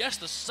 and yes,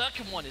 the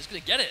second one is going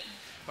to get it.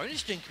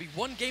 Bonus Jin could be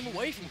 1 game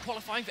away from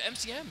qualifying for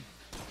MCM.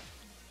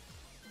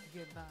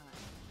 Goodbye.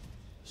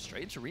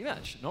 Straight into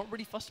rematch. Not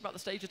really fussed about the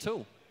stage at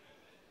all.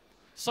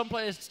 Some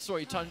players,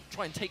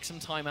 try and take some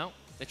time out.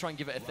 They try and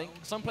give it a think.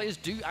 Some players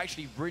do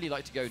actually really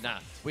like to go, nah,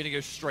 we're going to go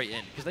straight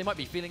in. Because they might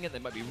be feeling it, they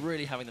might be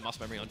really having the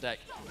muscle memory on deck,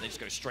 and they just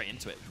go straight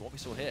into it, which is what we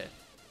saw here.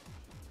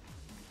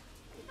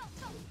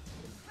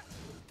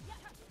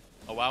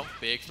 Oh wow,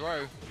 big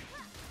throw.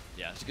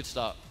 Yeah, it's a good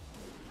start.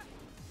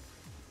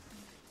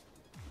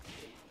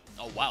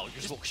 Oh wow,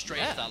 just walk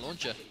straight into that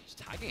launcher. Just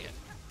tagging it.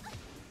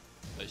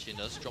 Bonus Jin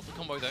does drop the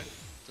combo though.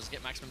 Doesn't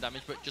get maximum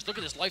damage, but just look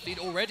at this life lead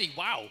already.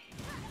 Wow.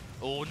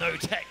 Oh, no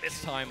tech this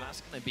time.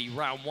 That's going to be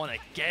round 1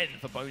 again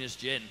for Bonus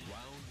Jin.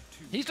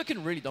 He's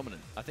looking really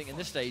dominant. I think in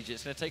this stage,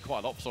 it's going to take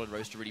quite a lot for Solid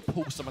Rose to really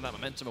pull some of that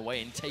momentum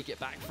away and take it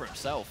back for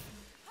himself.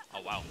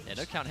 Oh, wow. Yeah,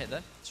 no count hit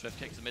there. Swift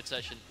kick to the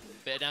midsection.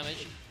 Bit of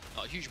damage.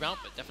 Not a huge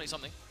amount, but definitely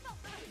something.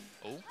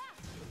 Oh.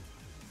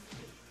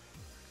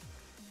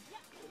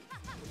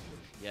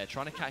 Yeah,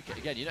 trying to catch it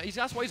again. You know,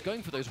 that's why he's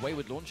going for those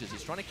wayward launches.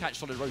 He's trying to catch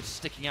Solid Rose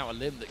sticking out a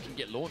limb that can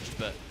get launched,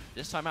 but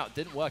this time out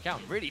didn't work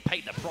out. Really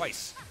paid the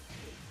price.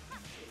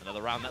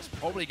 Another round, that's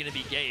probably going to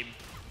be game.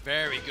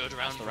 Very good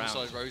round from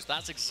Solid Rose.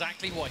 That's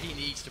exactly what he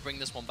needs to bring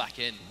this one back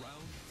in.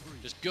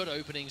 Just good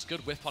openings, good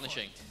whiff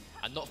punishing,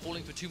 and not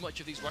falling for too much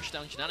of these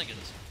rushdown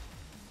shenanigans.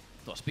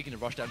 Well, speaking of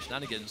rushdown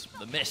shenanigans,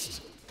 the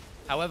mist.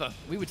 However,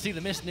 we would see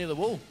the mist near the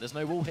wall. There's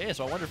no wall here,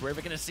 so I wonder if we're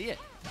ever going to see it.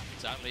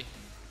 Exactly.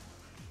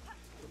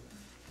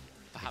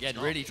 Perhaps Again,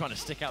 not. really trying to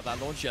stick out that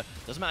launcher.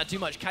 Doesn't matter too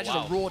much. Catches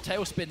a raw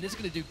tailspin. This is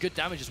going to do good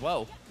damage as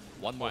well.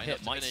 One more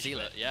hit might seal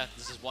it. Yeah,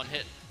 this is 1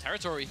 hit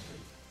territory.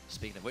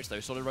 Speaking of which, though,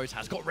 Solid Rose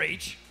has got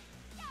rage.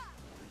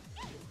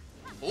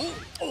 Ooh.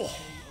 Oh,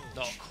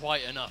 not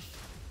quite enough.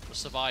 Was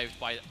survived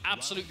by an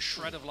absolute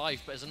shred of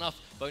life, but is enough.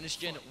 Bonus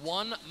Jin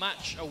 1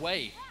 match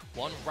away.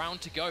 1 round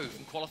to go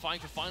from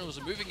qualifying for finals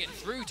and moving it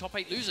through top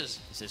 8 losers.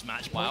 This is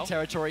match point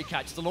territory.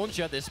 Catches the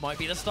launcher. This might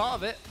be the start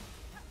of it.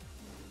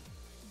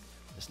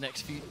 This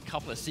next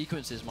couple of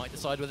sequences might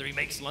decide whether he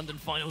makes London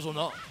finals or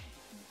not.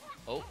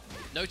 Oh,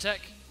 no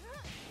tech.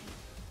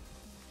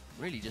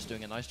 Really just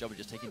doing a nice job of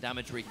just taking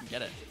damage where he can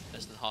get it.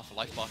 Less than half a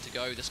life bar to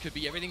go. This could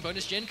be everything.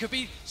 Bonus Jin could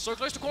be so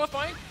close to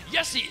qualifying.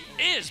 Yes, he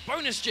is.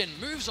 Bonus Jin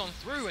moves on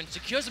through and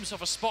secures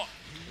himself a spot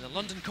in the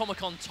London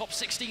Comic-Con top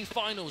 16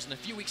 finals in a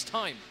few weeks'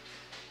 time.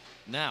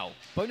 Now,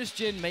 Bonus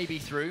Jin may be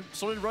through.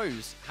 Solid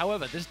Rose.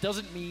 However, this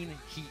doesn't mean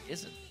he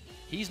isn't.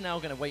 He's now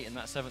going to wait in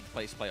that 7th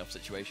place playoff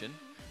situation,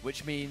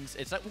 which means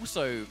it's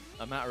also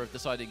a matter of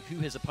deciding who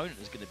his opponent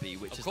is going to be,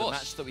 which is the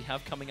match that we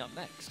have coming up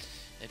next.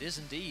 It is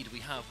indeed. We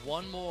have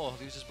 1 more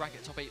losers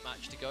bracket top 8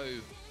 match to go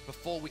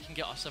before we can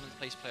get our 7th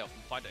place playoff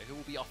and find out who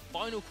will be our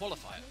final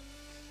qualifier.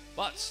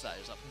 But that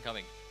is up and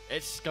coming.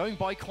 It's going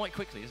by quite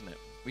quickly, isn't it?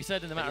 We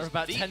said in the matter of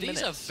about 10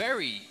 minutes. These are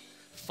very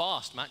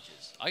fast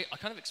matches. I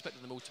kind of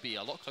expected them all to be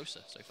a lot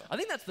closer so far. I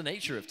think that's the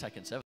nature of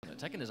Tekken 7.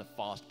 Tekken is a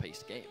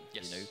fast-paced game.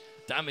 Yes. You know,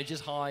 damage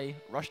is high,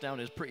 rushdown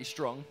is pretty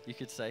strong, you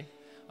could say.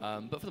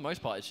 But for the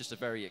most part, it's just a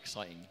very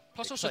exciting.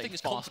 Plus, also, I think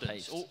it's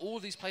confidence. All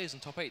of these players in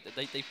top 8,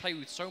 they play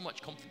with so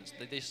much confidence.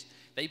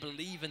 They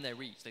believe in their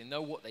reads. They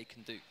know what they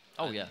can do.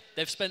 Oh, yeah.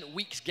 They've spent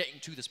weeks getting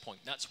to this point.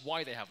 That's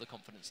why they have the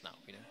confidence now.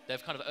 You know,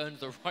 they've kind of earned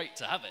the right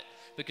to have it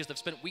because they've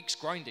spent weeks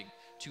grinding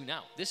to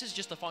now. This is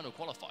just the final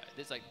qualifier.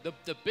 It's like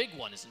the big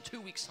one is in 2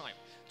 weeks' time,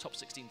 top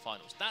 16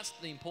 finals. That's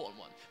the important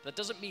one. But that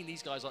doesn't mean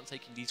these guys aren't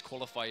taking these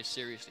qualifiers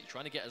seriously,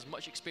 trying to get as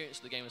much experience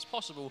in the game as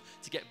possible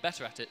to get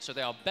better at it so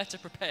they are better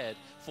prepared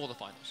for the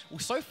finals. Well,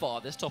 so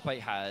far, this top 8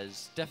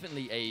 has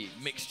definitely a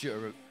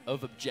mixture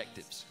of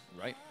objectives,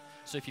 right?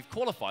 So if you've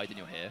qualified and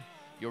you're here,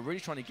 you're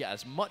really trying to get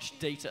as much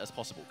data as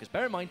possible. Because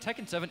bear in mind,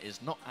 Tekken 7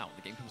 is not out.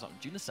 The game comes out on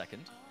June the 2nd,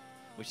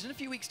 which is in a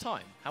few weeks'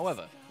 time.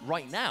 However,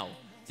 right now,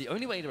 the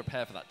only way to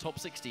prepare for that top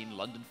 16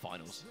 London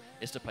finals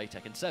is to play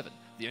Tekken 7.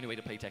 The only way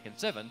to play Tekken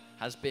 7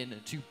 has been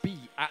to be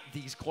at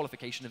these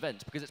qualification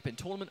events because it's been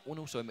tournament and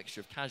also a mixture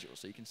of casual.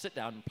 So you can sit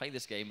down and play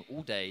this game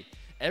all day,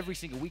 every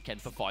single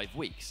weekend for 5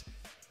 weeks.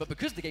 But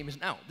because the game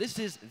isn't out, this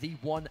is the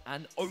one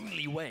and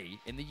only way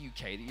in the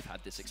UK that you've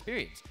had this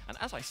experience. And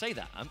as I say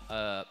that,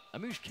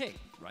 Amuj King,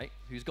 right,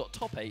 who's got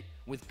top 8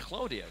 with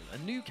Claudio, a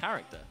new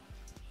character.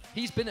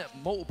 He's been at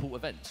multiple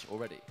events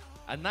already.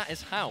 And that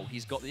is how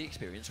he's got the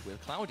experience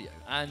with Claudio.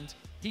 And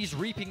he's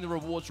reaping the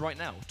rewards right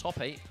now. Top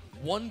 8,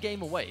 1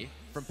 game away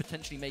from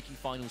potentially making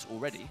finals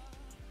already.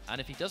 And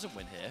if he doesn't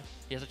win here,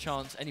 he has a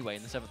chance anyway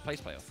in the 7th place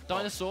playoff.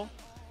 Dinosaur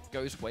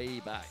goes way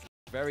back.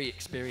 Very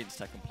experienced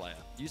Tekken player.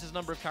 Uses a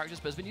number of characters,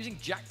 but has been using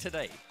Jack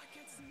today.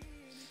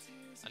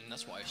 And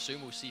that's what I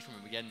assume we'll see from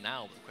him again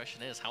now. But the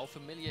question is, how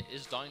familiar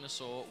is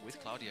Dinosaur with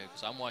Claudio?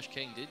 Because Amwash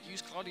King did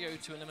use Claudio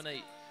to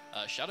eliminate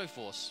Shadow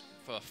Force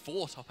for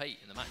 4 top 8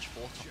 in the match,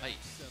 4 top 8.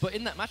 But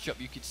in that matchup,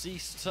 you could see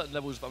certain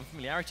levels of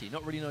unfamiliarity,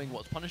 not really knowing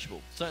what's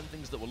punishable. Certain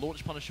things that were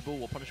launch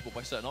punishable or punishable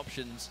by certain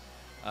options,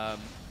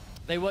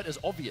 they weren't as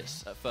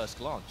obvious at first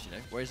glance, you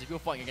know? Whereas if you're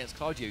fighting against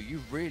Claudio,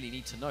 you really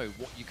need to know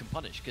what you can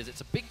punish, because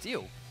it's a big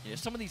deal. You know,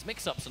 some of these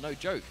mix-ups are no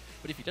joke,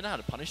 but if you don't know how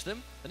to punish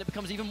them, then it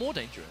becomes even more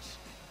dangerous.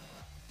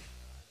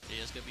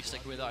 He is going to be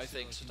sticking with it, I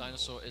think, so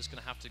Dinosaur is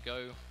going to have to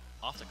go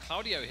after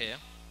Claudio here,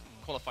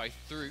 qualify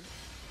through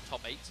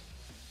top 8.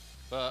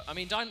 But, I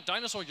mean,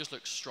 Dinosaur just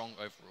looks strong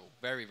overall.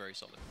 Very, very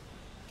solid.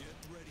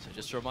 So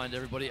just to remind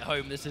everybody at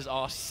home, this is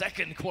our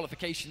 2nd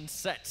qualification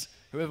set.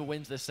 Whoever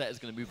wins this set is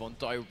going to move on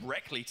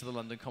directly to the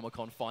London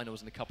Comic-Con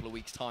finals in a couple of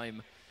weeks'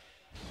 time.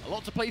 A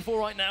lot to play for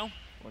right now.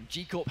 We're on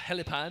G-Corp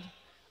Helipad.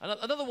 And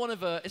another one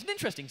of it's an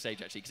interesting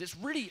stage, actually, because it's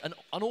really an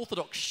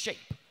unorthodox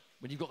shape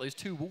when you've got those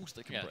 2 walls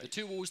that can break. The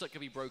 2 walls that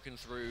can be broken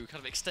through kind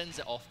of extends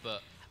it off,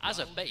 but as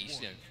a base,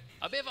 you know,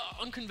 a bit of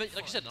an like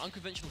you said, an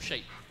unconventional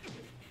shape.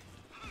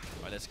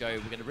 All right, let's go.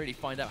 We're going to really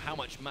find out how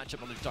much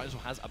matchup knowledge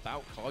Dinosaur has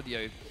about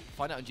Claudio.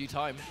 Find out in due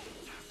time.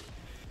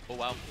 Oh,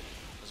 wow.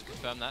 Doesn't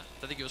confirm that. I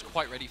don't think he was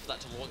quite ready for that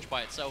to launch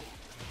by itself.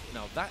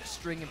 Now, that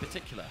string in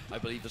particular, I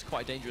believe, is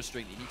quite a dangerous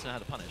string that you need to know how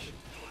to punish.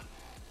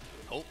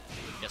 Oh,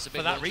 yes, a big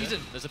For that launcher.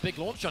 reason, there's a big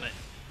launch on it.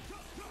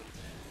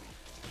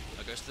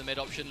 Now goes to the mid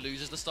option,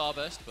 loses the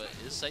starburst, but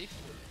is safe.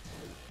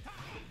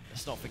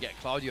 Let's not forget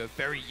Claudio, a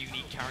very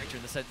unique character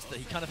in the sense that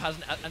he kind of has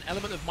an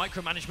element of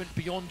micromanagement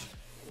beyond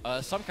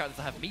some characters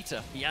that have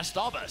meter. He has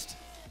starburst.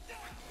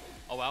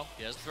 Oh wow,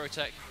 he has the throw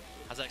tech.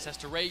 Has access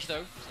to rage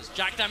though. Says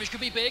Jack damage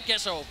could be big.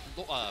 Gets a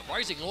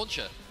rising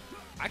launcher.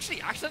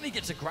 Actually, accidentally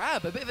gets a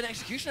grab. A bit of an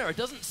execution error.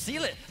 Doesn't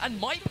seal it and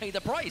might pay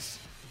the price.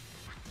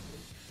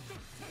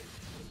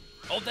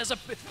 Oh, that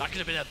could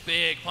have been a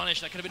big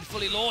punish. That could have been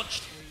fully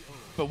launched.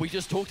 But we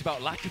just talked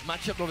about lack of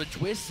matchup knowledge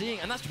we're seeing,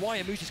 and that's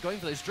why Amushi's going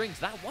for those strings.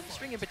 That one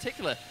string in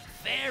particular,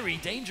 very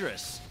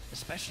dangerous,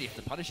 especially if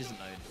the punish isn't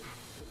known.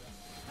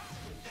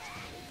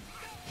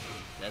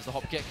 There's the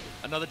hop kick,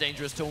 another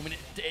dangerous tool. I mean,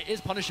 it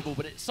is punishable,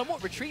 but it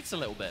somewhat retreats a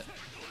little bit.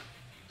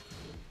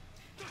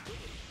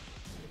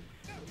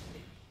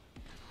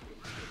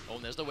 Oh,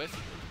 and there's the whiff.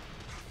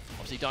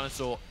 Obviously,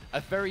 Dinosaur, a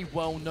very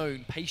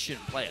well-known, patient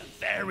player,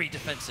 very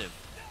defensive.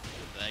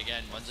 There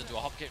again, runs into a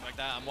hop kick like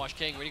that. Amwash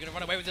King really going to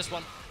run away with this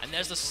one. And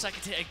there's the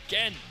second hit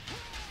again.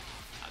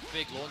 That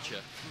big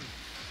launcher.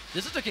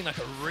 This is looking like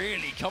a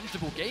really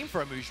comfortable game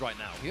for Amush right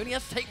now. He only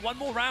has to take 1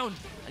 more round,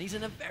 and he's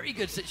in a very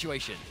good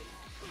situation.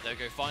 There we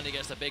go, finally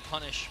gets the big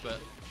punish, but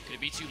could it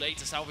be too late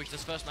to salvage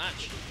this first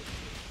match?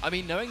 I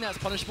mean, knowing that's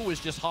punishable is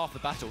just half the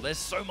battle. There's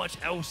so much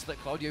else that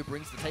Claudio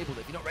brings to the table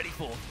that if you're not ready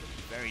for,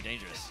 very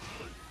dangerous.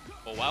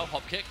 Oh wow,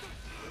 hop kick,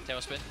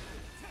 tailspin.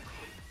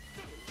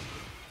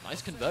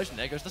 Nice conversion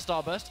there, goes the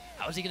starburst.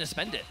 How is he going to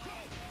spend it?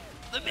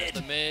 The mid!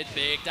 The mid,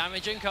 big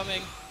damage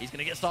incoming. He's going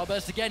to get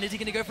starburst again. Is he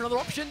going to go for another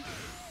option?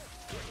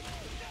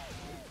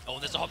 Oh,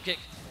 there's a hop kick.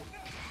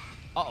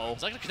 Uh-oh.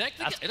 Is that going to connect?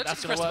 That's It looks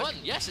like gonna press the work. button.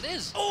 Yes, it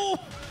is. Oh!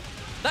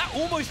 That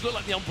almost looked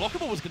like the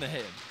unblockable was going to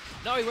hit him.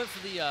 No, he went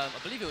for the, I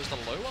believe it was the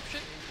low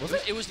option. Was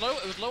it? It was low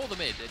or the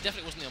mid. It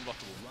definitely wasn't the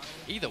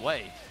unblockable. Either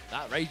way,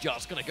 that Rage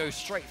Art's going to go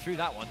straight through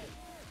that one.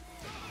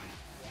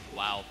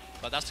 Wow.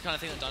 But that's the kind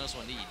of thing that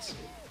Dinosaur needs.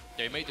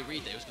 Yeah, he made the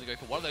read that he was going to go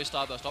for one of those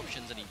starburst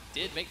options, and he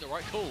did make the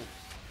right call.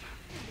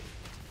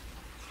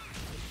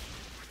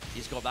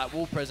 He's got that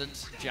wall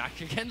presence.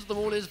 Jack against the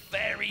wall is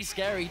very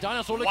scary.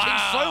 Dinosaur looking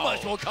so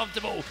much more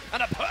comfortable.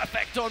 And a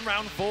perfect on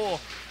round 4.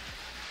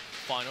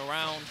 Final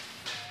round.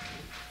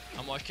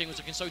 Amwash King was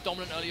looking so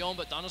dominant early on,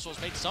 but Dinosaur's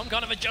made some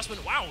kind of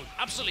adjustment. Wow,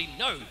 absolutely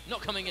no,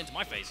 not coming into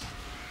my face.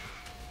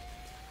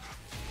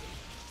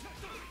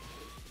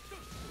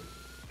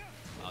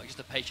 Oh, just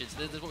the patience.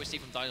 This is what we see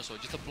from Dinosaur,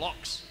 just the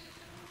blocks.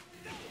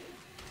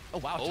 Oh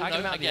wow, Oh, tagging no,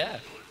 him out in the again. air.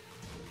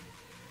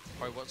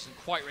 Probably wasn't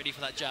quite ready for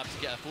that jab to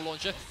get a full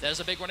launcher. There's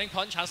a big running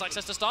punch, has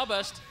access to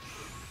Starburst.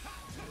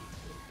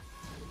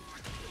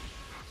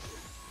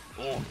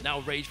 Oh, now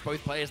rage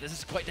both players. This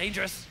is quite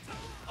dangerous.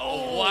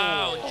 Oh,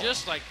 wow,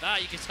 just like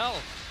that, you can tell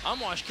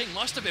Amwash King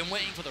must have been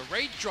waiting for the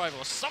rage drive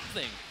or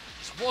something.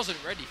 Just wasn't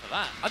ready for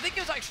that. I think it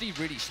was actually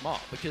really smart,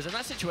 because in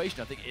that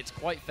situation, I think it's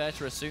quite fair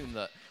to assume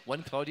that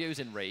when Claudio's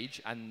in rage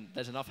and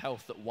there's enough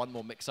health that one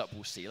more mix-up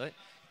will seal it,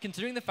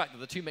 considering the fact that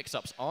the 2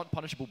 mix-ups aren't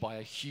punishable by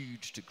a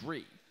huge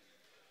degree,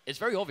 it's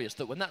very obvious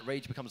that when that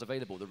rage becomes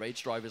available, the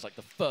rage drive is like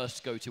the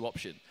first go-to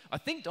option. I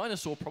think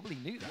Dinosaur probably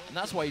knew that, and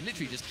that's why he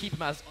literally just keep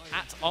him as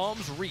at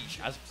arm's reach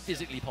as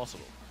physically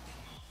possible.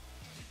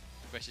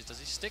 The question is, does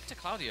he stick to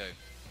Claudio?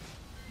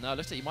 No,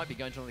 looks like he might be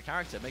going to another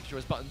character, make sure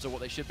his buttons are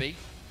what they should be.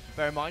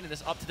 Bear in mind, in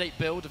this up-to-date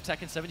build of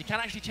Tekken 7, you can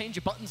actually change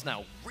your buttons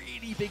now.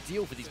 Really big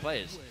deal for these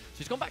players. So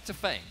he's gone back to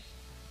Feng.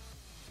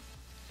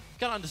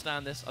 Can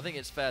understand this. I think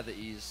it's fair that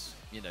he's,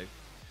 you know,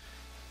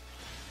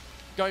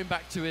 going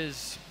back to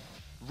his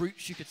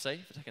roots, you could say,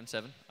 for Tekken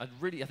 7. I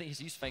think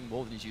he's used Feng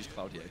more than he's used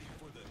Claudio.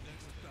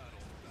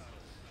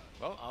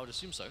 Well, I would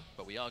assume so,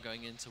 but we are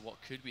going into what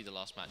could be the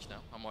last match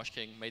now. Amwash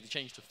King made the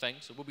change to Feng,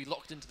 so we'll be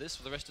locked into this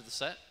for the rest of the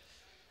set.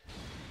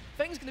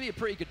 Feng's going to be a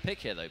pretty good pick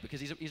here, though, because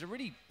he's a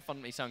really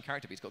fundamentally sound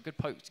character, but he's got good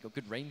pokes, he's got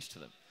good range to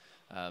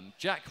them.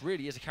 Jack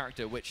really is a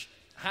character which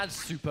has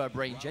superb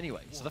range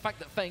anyway, so the fact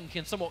that Feng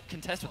can somewhat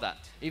contest with that,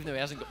 even though he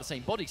hasn't got the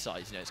same body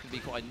size, you know, it's going to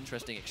be quite an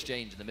interesting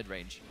exchange in the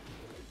mid-range.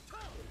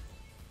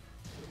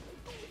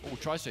 Oh,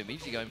 tries to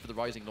immediately go in for the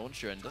rising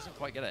launcher and doesn't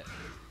quite get it.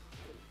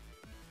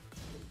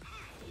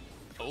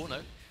 Oh no,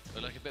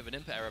 looked like a bit of an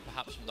input error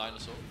perhaps from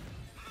Dinosaur.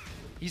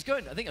 He's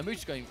going, I think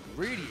Amu's going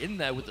really in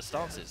there with the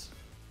stances.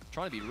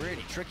 Trying to be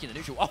really tricky in the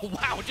neutral. Oh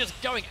wow, just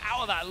going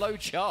out of that low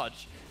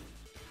charge.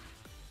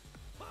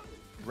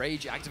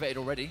 Rage activated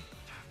already.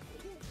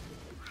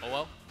 Oh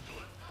well.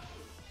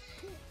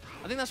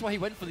 I think that's why he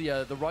went for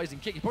the rising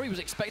kick. He probably was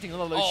expecting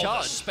another low Oh,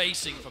 charge. the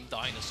spacing from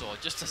Dinosaur,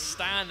 just to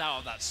stand out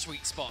of that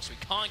sweet spot so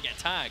he can't get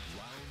tagged.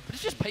 But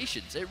it's just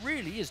patience. It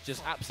really is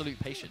just absolute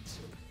patience.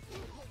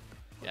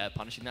 Yeah,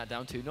 punishing that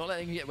down too. Not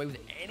letting him get away with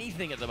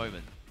anything at the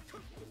moment.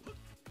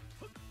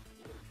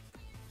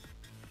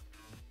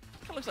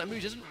 Kind of looks like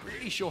Mooj isn't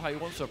really sure how he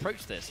wants to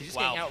approach this. He's just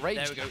getting outraged.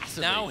 There we go.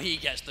 Absolutely. Now he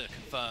gets to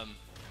confirm.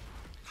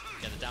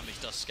 Yeah, the damage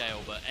does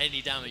scale, but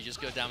any damage is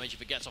good damage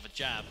if it gets off a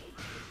jab.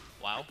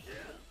 Wow.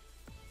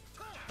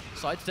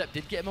 Sidestep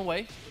did get him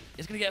away.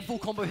 He's going to get a full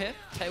combo here.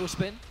 Tail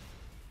spin.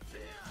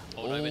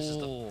 Oh no, misses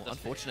the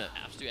unfortunate.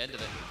 absolute end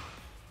of it.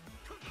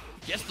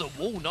 Gets the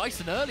wall nice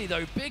and early,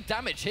 though. Big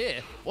damage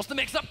here. What's the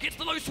mix-up? Gets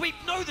the low sweep.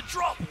 No, the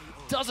drop.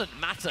 Doesn't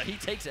matter. He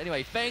takes it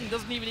anyway. Feng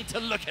doesn't even need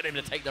to look at him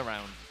to take the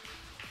round.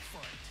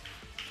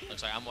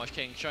 Looks like Amwash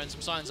King showing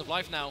some signs of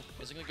life now.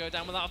 Isn't going to go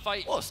down without a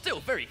fight. Well, still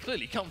very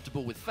clearly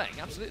comfortable with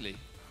Feng. Absolutely.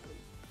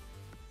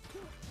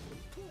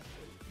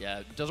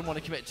 Yeah, doesn't want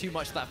to commit too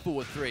much to that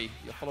forward three.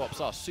 Your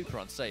follow-ups are super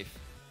unsafe.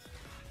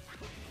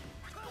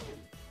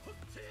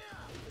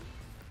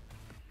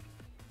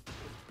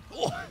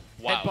 Oh,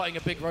 wow. Headbutting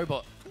a big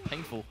robot.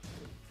 Painful.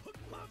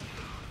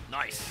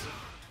 Nice.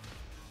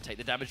 Take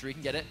the damage where you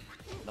can get it.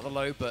 Another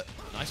low, but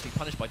nicely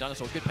punished by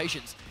Dinosaur. Good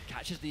patience.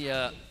 Catches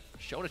the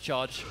shoulder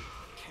charge.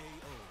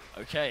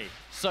 Okay,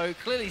 so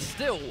clearly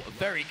still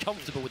very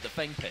comfortable with the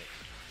Feng pick.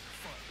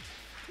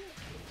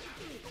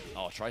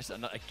 Oh, tries to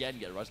again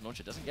get a rising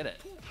launcher. Doesn't get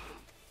it.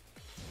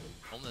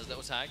 Oh, there's a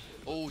little tag.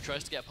 Oh,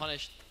 tries to get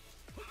punished.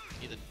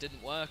 Either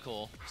didn't work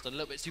or just a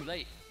little bit too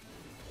late.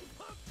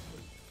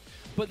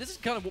 But this is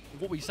kind of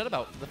what we said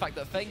about the fact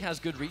that Feng has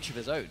good reach of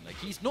his own. Like,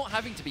 he's not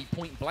having to be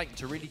point blank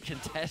to really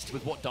contest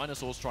with what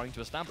Dinosaur's trying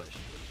to establish.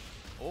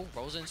 Oh,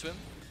 rolls into him.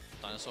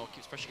 Dinosaur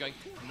keeps pressure going.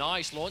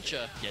 Nice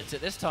launcher. Gets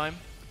it this time.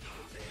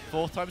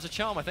 Fourth time's a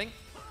charm, I think.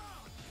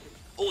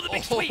 Oh, the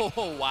big sweep!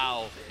 Oh,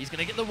 wow. He's going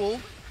to get the wall.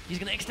 He's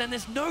going to extend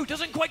this. No,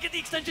 doesn't quite get the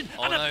extension.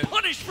 Oh, and no. a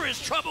punish for his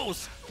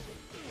troubles.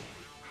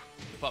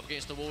 Put up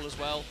against the wall as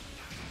well.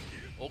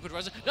 Awkward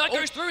resin. No, it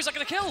goes through. Is that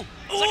going to kill?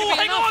 Oh,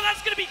 hang on.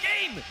 That's going to be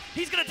game.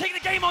 He's going to take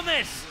the game on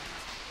this.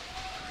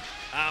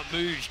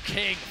 Mooj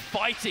King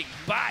fighting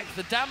back.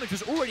 The damage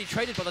was already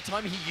traded by the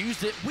time he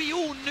used it. We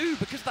all knew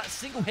because that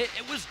single hit,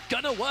 it was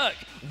going to work.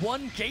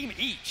 One game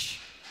each.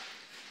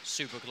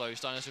 Super close.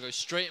 Dinosaur goes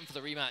straight in for the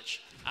rematch.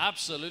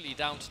 Absolutely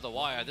down to the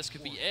wire. This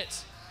could be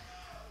it.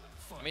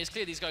 I mean, it's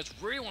clear these guys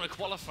really want to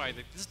qualify.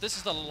 This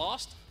is the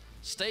last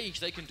stage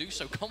they can do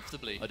so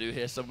comfortably. I do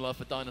hear some love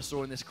for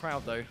Dinosaur in this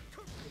crowd, though.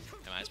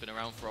 Yeah, man, it's been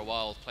around for a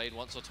while. Played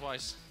once or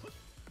twice.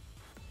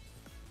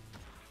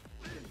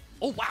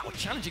 Oh, wow.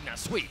 Challenging that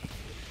sweep.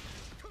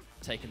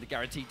 Taking the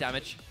guaranteed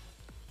damage.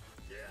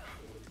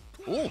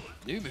 Oh,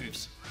 new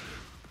moves.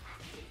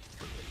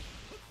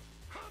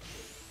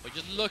 But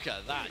just look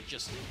at that.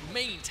 Just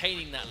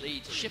maintaining that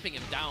lead. Shipping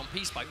him down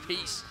piece by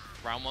piece.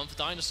 Round one for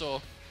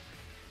Dinosaur.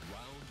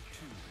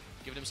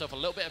 Giving himself a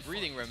little bit of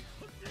breathing room.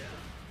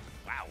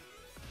 Wow.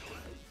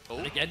 Oh.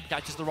 And again,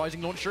 catches the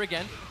rising launcher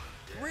again.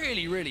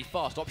 Really, really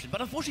fast option,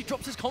 but unfortunately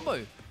drops his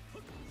combo.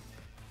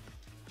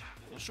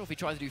 Not sure if he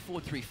tried to do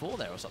forward 3-4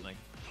 there or something.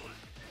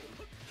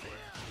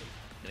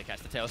 Gonna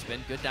catch the tailspin,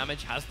 good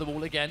damage, has the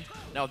wall again.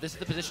 Now this is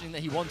the positioning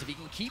that he wants. If he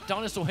can keep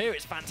Dinosaur here,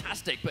 it's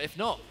fantastic, but if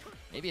not,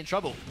 maybe in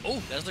trouble.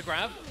 Oh, there's the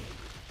grab.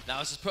 Now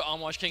this has put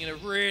Amwash King in a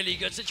really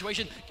good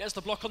situation. Gets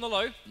the block on the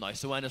low.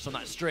 Nice awareness on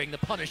that string. The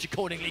punish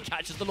accordingly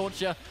catches the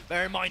launcher.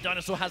 Bear in mind,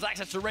 Dinosaur has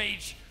access to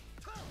rage.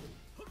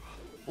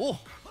 Oh.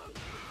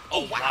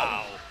 Oh,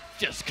 wow.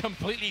 Just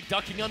completely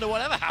ducking under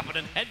whatever happened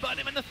and headbutting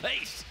him in the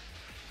face.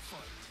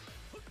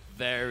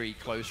 Very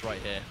close right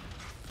here.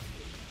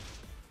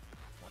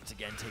 Once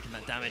again, taking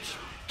that damage.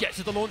 Gets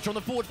to the launcher on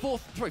the forward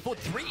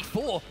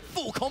 3-4.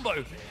 Full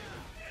combo.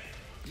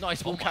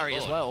 Nice wall carry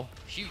as well.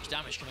 Huge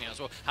damage coming out as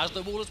well. Has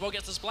the wall as well,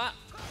 gets the splat.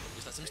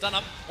 Just lets him stand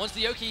up. Wants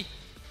the Yoki.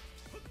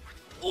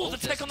 Oh, the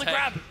tech on the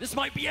grab. This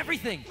might be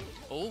everything.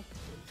 Oh.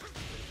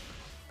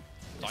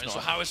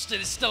 Dinosaur Howard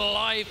is still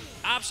alive,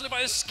 absolutely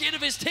by the skin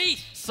of his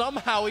teeth.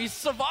 Somehow he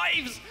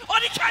survives. Oh,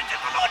 and he catches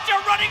the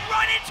launcher, running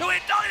right into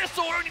it.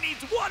 Dinosaur only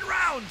needs 1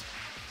 round.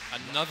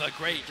 Another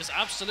great, just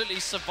absolutely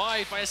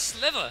survived by a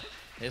sliver.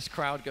 This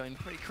crowd going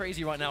pretty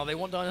crazy right now. They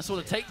want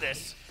Dinosaur to take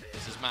this.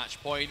 This is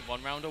match point,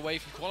 1 round away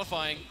from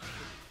qualifying.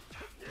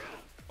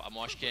 But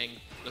Amosh King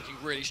looking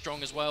really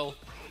strong as well.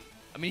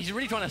 I mean, he's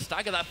really trying to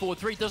stagger that forward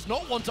 3. Does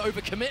not want to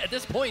overcommit at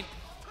this point.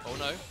 Oh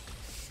no.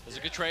 There's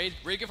a good trade.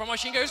 Really good from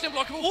Amosh King. Goes to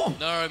unblockable. Oh.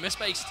 No,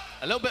 misspaced.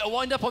 A little bit of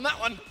wind up on that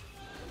one.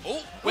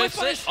 Oh,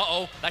 whiffs it.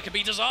 Uh-oh, that could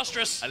be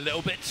disastrous. A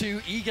little bit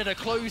too eager to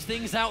close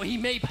things out. He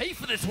may pay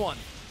for this one.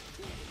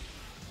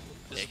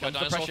 This is where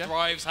Dinosaur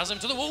thrives, has him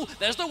to the wall.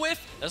 There's the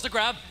whiff, there's the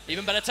grab.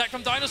 Even better tech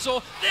from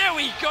Dinosaur. There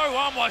we go,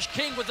 Armwash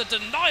King with the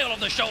denial on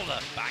the shoulder.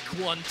 Back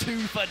 1-2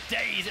 for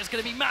days. It's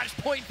going to be match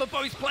point for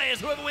both players.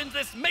 Whoever wins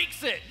this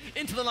makes it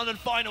into the London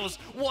finals.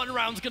 1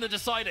 round's going to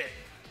decide it.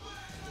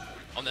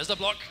 And there's the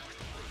block.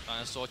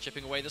 Dinosaur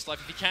chipping away this life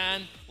if he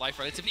can. Life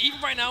relatively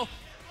even right now.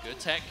 Good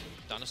tech.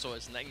 Dinosaur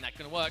is letting that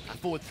going to work. That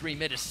forward 3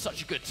 mid is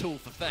such a good tool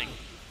for Feng.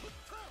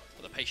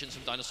 For the patience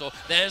from Dinosaur.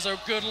 There's a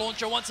good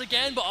launcher once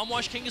again, but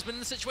Armwash King has been in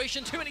the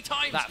situation too many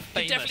times. That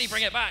Can definitely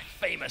bring it back.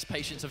 Famous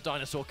patience of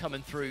Dinosaur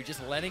coming through,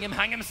 just letting him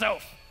hang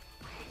himself.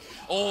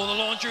 Oh, the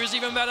launcher is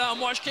even better.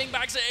 Armwash King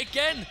backs it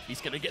again.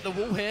 He's going to get the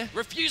wall here.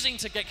 Refusing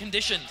to get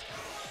conditioned.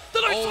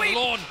 The low sweep!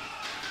 Lawn.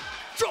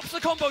 Drops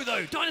the combo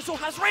though. Dinosaur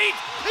has read.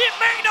 It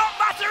may not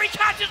matter. He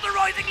catches the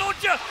rising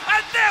launcher.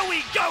 And there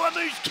we go.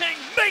 Amosh King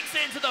makes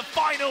it into the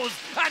finals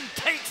and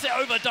takes it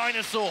over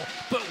Dinosaur.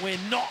 But we're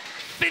not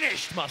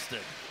finished,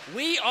 Mustard.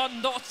 We are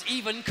not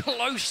even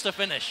close to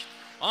finish.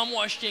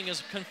 Armwash King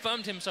has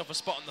confirmed himself a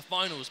spot in the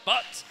finals,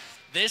 but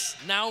this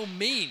now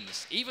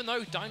means, even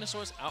though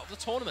Dinosaur is out of the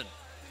tournament,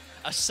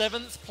 a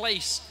 7th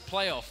place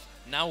playoff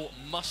now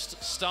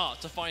must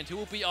start to find who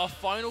will be our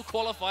final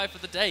qualifier for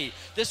the day.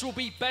 This will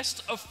be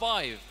best of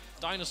 5.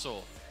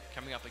 Dinosaur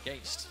coming up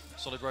against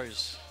Solid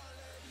Rose.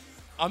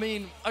 I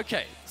mean,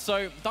 okay,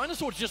 so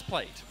Dinosaur just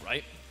played,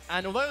 right?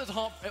 And although it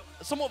was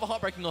somewhat of a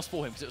heartbreaking loss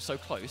for him because it was so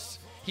close,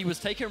 he was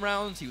taking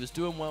rounds, he was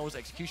doing well, his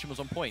execution was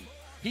on point.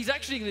 He's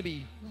actually going to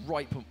be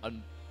ripe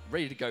and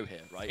ready to go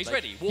here, right? He's like,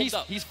 ready, warmed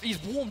up.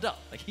 He's warmed up,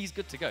 like he's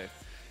good to go.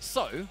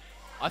 So,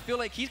 I feel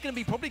like he's going to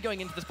be probably going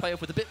into this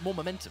playoff with a bit more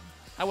momentum.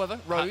 However,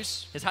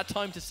 Rose has had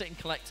time to sit and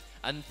collect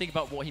and think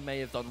about what he may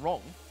have done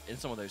wrong in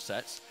some of those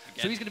sets.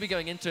 Again. So he's going to be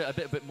going into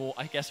it a bit more,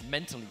 I guess,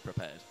 mentally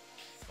prepared.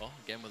 Well,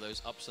 again, with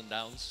those ups and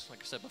downs, like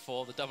I said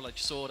before, the double-edged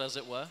sword, as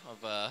it were,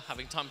 of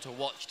having time to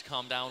watch, to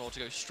calm down, or to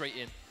go straight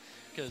in.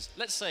 Because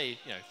let's say,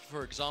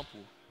 for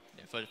example,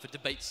 for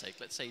debate's sake,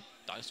 let's say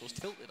Dinosaur's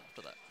tilted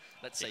after that.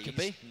 Let's say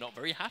he's not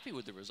very happy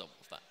with the result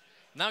of that.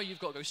 Now you've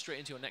got to go straight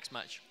into your next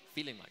match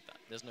feeling like that.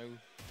 There's no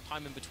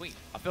time in between.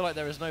 I feel like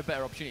there is no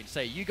better opportunity to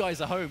say, you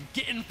guys are home,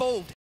 get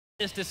involved in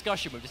this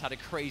discussion. We've just had a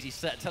crazy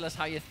set. Tell us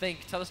how you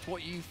think. Tell us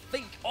what you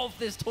think of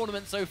this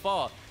tournament so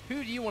far.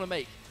 Who do you want to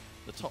make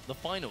the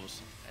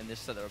finals in this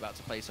set that we're about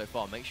to play so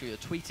far? Make sure you're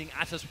tweeting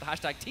at us with the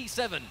hashtag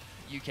T7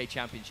 UK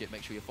Championship.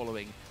 Make sure you're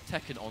following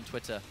Tekken on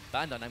Twitter,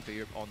 Bandai Namco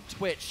Europe on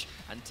Twitch,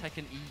 and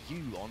Tekken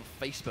EU on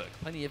Facebook.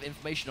 Plenty of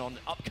information on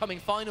upcoming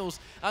finals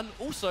and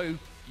also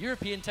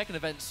European Tekken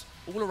events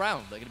all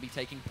around. They're going to be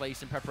taking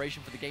place in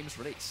preparation for the game's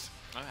release.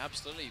 Oh,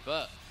 absolutely.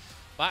 But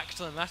back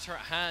to the matter at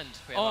hand.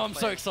 Oh, I'm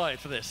so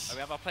excited for this. We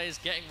have our players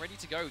getting ready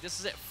to go. This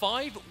is it.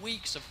 5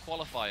 weeks of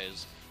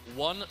qualifiers.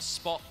 1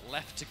 spot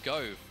left to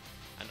go.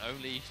 And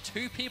only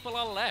 2 people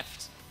are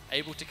left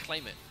able to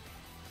claim it.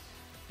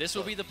 This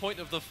will be the point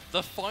of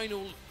the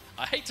final,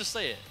 I hate to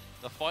say it,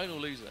 the final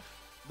loser.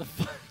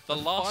 The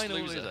last final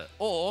loser.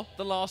 Or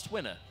the last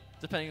winner,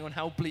 depending on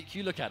how bleak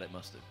you look at it,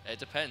 Mustard. It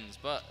depends,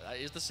 but that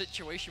is the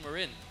situation we're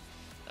in.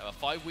 There are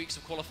 5 weeks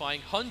of qualifying,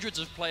 hundreds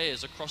of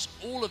players across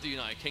all of the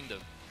United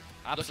Kingdom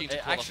looking to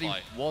qualify. It actually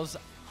was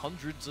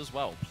hundreds as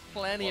well.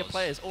 Plenty of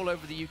players all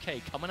over the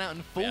UK coming out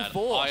in full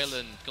force.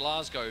 Ireland,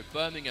 Glasgow,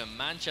 Birmingham,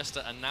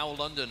 Manchester, and now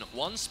London.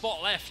 1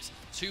 spot left.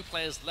 2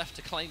 players left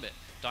to claim it.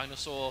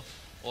 Dinosaur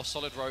or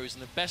Solid Rose in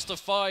the best of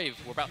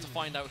 5. We're about to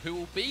find out who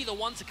will be the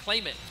one to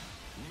claim it.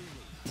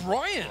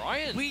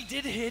 Brian. We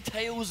did hear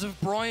tales of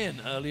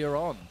Brian earlier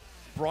on.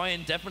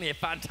 Brian, definitely a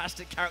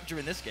fantastic character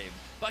in this game.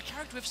 But a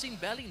character we've seen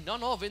barely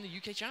none of in the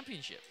UK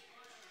Championship.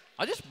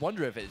 I just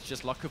wonder if it's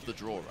just luck of the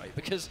draw, right?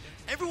 Because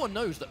everyone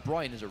knows that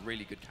Brian is a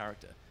really good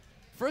character.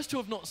 For us to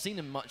have not seen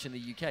him much in the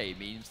UK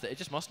means that it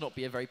just must not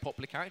be a very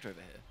popular character over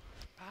here.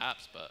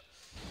 Perhaps, but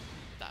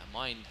that in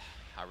mind,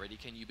 how ready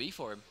can you be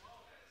for him?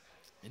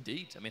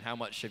 Indeed. I mean, how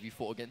much have you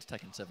fought against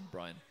Tekken 7,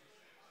 Brian?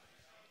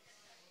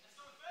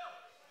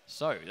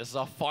 So, this is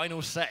our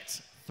final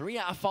set. 3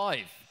 out of 5.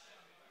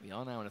 We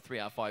are now in a 3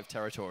 out of 5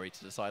 territory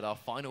to decide our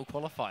final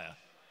qualifier.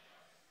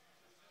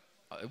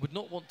 I would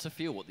not want to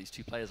feel what these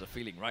 2 players are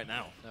feeling right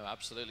now. No,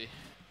 absolutely.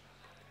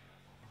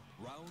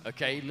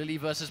 Okay, Lily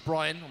versus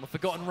Brian on the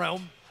Forgotten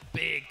Realm.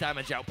 Big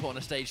damage output on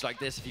a stage like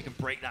this if you can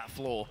break that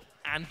floor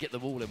and get the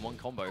wall in 1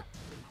 combo.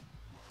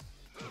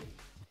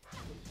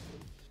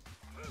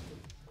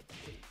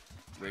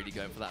 Really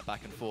going for that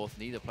back and forth.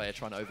 Neither player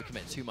trying to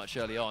overcommit too much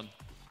early on.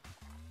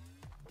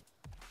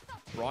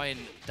 Brian,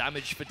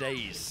 damage for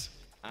days.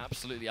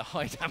 Absolutely a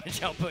high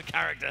damage output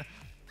character.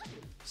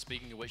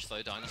 Speaking of which,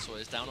 though, Dinosaur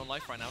is down on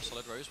life right now.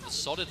 Solid Rose with a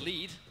solid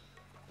lead.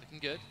 Looking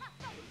good.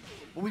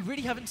 Well, we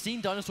really haven't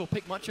seen Dinosaur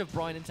pick much of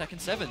Brian in Tekken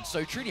 7,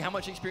 so truly, how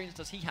much experience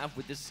does he have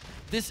with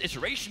this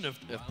iteration of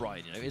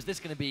Brian? You know, is this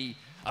going to be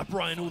a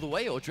Brian all the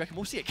way, or do you reckon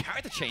we'll see a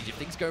character change if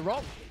things go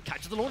wrong?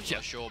 Catch the launcher.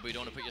 Not sure, but you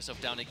don't want to put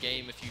yourself down a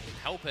game if you can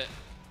help it.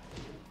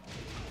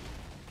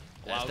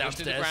 Wow, Down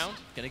to the ground.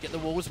 Going to get the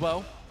wall as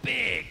well.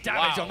 Big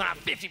damage on that,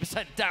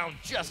 50% down,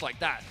 just like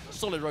that.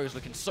 Solid Rose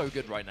looking so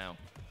good right now.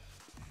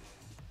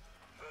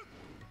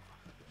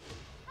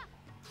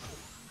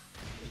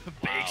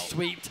 Big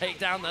sweep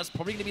takedown, that's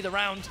probably going to be the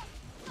round.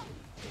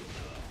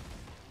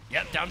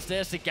 Yep,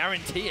 downstairs to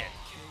guarantee it.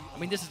 I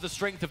mean, this is the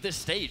strength of this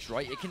stage,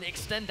 right? It can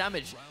extend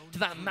damage to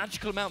that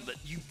magical amount that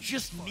you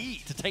just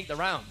need to take the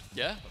round.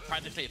 Yeah,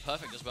 practically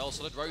perfect as well.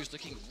 Solid Rose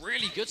looking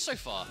really good so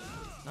far.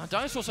 Now,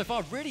 Dinosaur so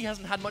far really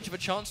hasn't had much of a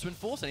chance to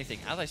enforce anything.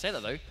 As I say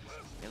that, though,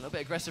 a little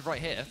bit aggressive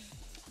right here.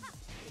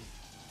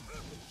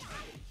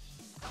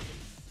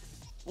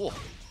 Oh,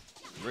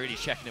 really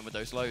checking in with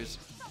those lows.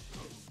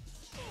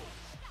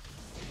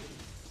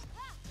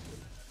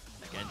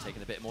 Again,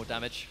 taking a bit more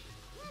damage.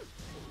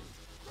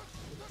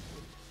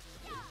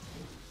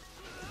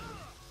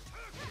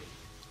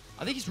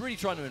 I think he's really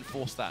trying to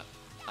enforce that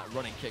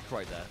running kick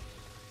right there.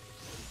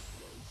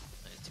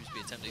 It seems to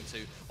be attempting to.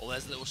 Oh,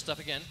 there's the little step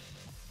again.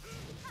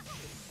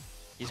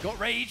 He's got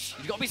rage.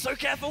 He's got to be so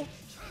careful.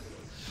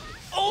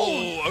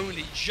 Oh,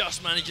 only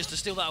just manages to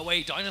steal that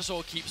away.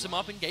 Dinosaur keeps him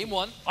up in game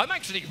one. I'm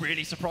actually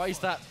really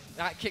surprised that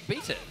that kick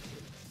beat it.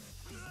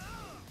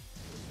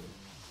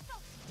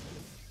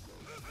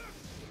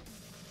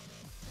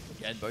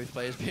 Again, both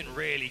players being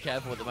really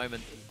careful at the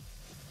moment.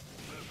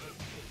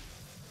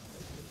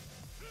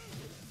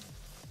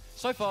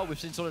 So far, we've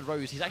seen Solid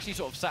Rose. He's actually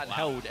sort of sat and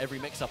held every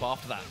mix-up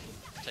after that.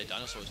 I'd say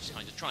Dinosaur is just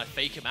kind of trying to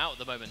fake him out at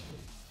the moment.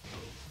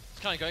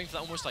 He's kind of going for that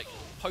almost like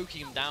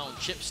poking him down,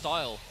 chip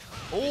style.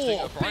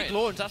 Oh, big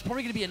launch. That's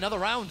probably going to be another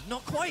round.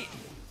 Not quite.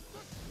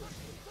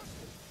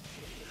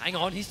 Hang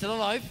on, he's still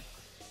alive.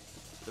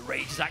 The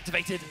rage is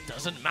activated.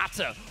 Doesn't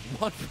matter.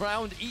 One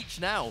round each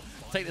now.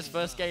 Take this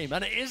first game,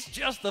 and it is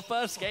just the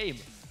first game.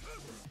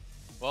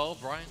 Well,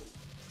 Brian,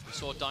 we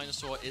saw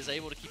Dinosaur is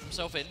able to keep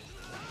himself in.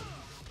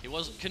 He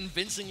was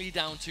convincingly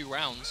down 2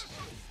 rounds.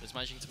 He's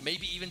managing to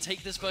maybe even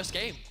take this first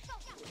game.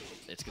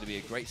 It's going to be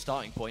a great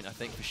starting point, I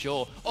think, for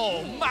sure.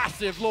 Oh,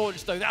 massive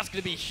launch, though. That's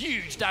going to be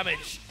huge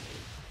damage.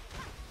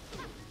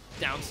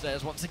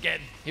 Downstairs once again.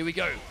 Here we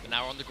go. But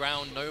now on the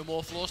ground, no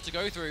more floors to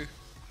go through.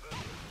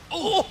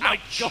 Oh, my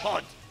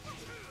God.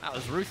 That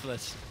was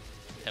ruthless.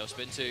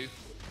 Tailspin 2.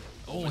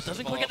 Oh, it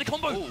doesn't quite get the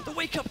combo. Ooh. The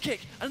wake-up kick.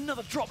 And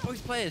another drop,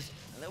 both players.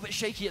 A little bit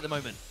shaky at the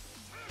moment.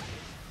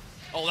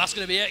 Oh, that's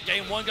going to be it.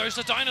 Game 1 goes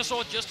to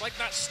Dinosaur, just like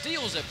that,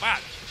 steals it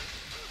back.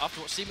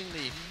 After what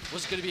seemingly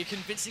was going to be a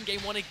convincing Game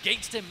 1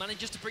 against him,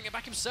 manages to bring it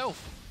back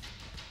himself.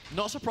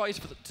 Not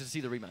surprised to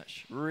see the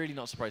rematch. Really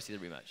not surprised to see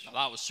the rematch. Oh,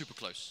 that was super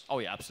close. Oh,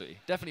 yeah, absolutely.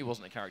 Definitely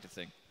wasn't a character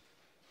thing.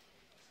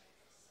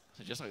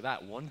 So just like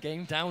that, 1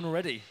 game down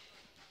already.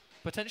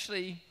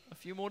 Potentially a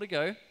few more to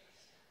go.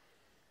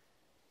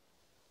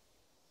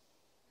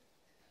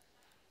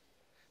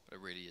 But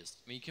it really is.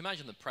 I mean, you can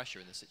imagine the pressure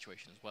in this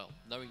situation as well,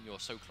 knowing you're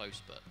so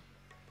close, but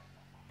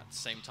at the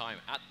same time,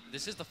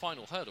 this is the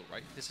final hurdle,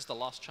 right? This is the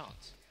last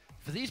chance.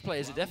 For these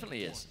players, it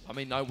definitely is. I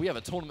mean, we have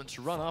a tournament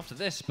to run after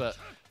this, but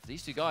for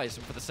these 2 guys,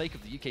 and for the sake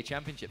of the UK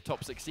Championship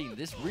top 16,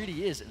 this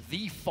really is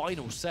the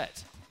final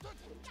set.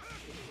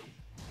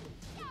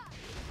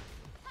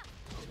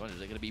 Is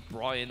it going to be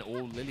Brian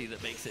or Lily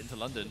that makes it into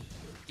London?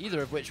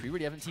 Either of which, we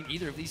really haven't seen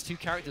either of these 2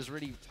 characters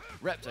really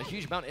repped a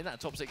huge amount in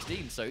that top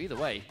 16, so either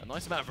way, a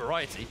nice amount of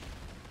variety.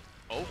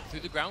 Oh,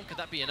 through the ground, could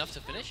that be enough to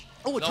finish?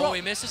 Oh, a no, drop.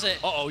 He misses it.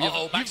 Uh-oh,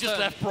 you've just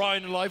left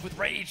Brian alive with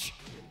rage.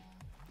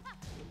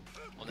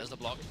 Oh, there's the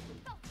block.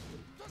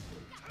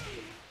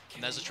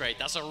 And there's a trade.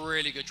 That's a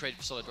really good trade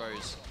for Solid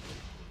Rose.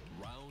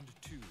 Round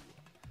 2.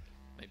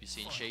 Maybe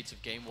seeing shades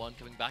of Game 1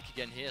 coming back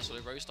again here.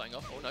 Solid Rose starting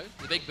off. Oh no,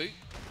 the big boot.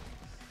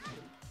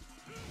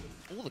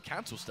 All the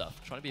cancel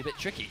stuff, trying to be a bit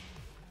tricky.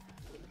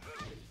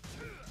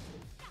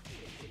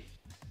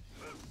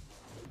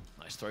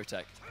 Nice throw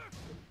tech.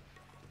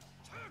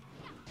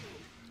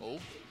 Oh,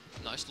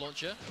 nice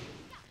launcher.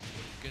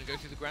 Gonna go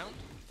through the ground.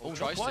 Oh,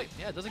 not quite.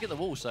 Yeah, it doesn't get the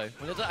wall, so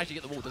when it doesn't actually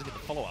get the wall, it doesn't get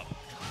the follow-up.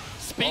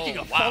 Speaking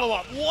of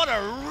follow-up, what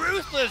a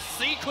ruthless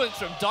sequence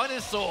from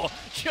Dinosaur.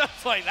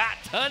 Just like that,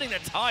 turning the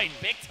tide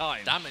big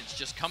time. Damage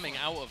just coming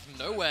out of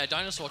nowhere.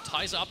 Dinosaur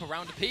ties it up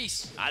around a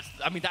piece.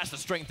 I mean, that's the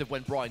strength of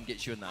when Brian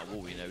gets you in that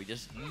wall, you know. He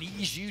just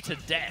knees you to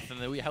death and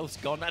the health's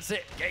gone. That's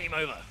it. Game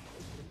over.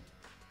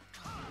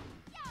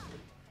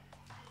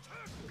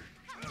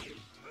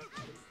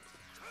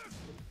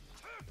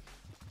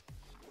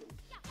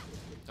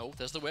 Oh,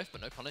 there's the whiff,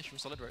 but no punish from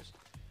Solid Rose.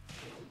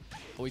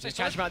 Oh, he's going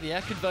to catch him out of the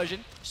air. Conversion.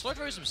 Solid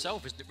Rose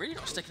himself is really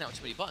not sticking out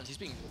too many buttons. He's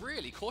being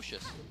really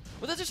cautious.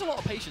 Well, there's just a lot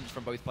of patience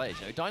from both players.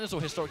 You know, Dinosaur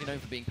historically known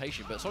for being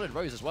patient, but Solid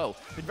Rose as well.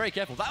 Been very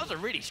careful. That was a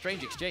really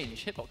strange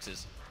exchange.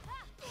 Hitboxes.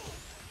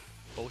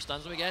 Ball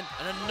stands him again,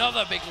 and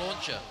another big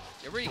launcher.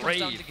 It really comes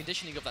down to the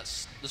conditioning of the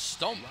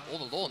stomp or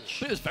the launch.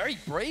 But it was very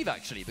brave,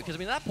 actually, because, I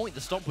mean, at that point,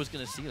 the stomp was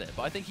going to seal it.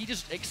 But I think he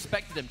just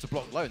expected him to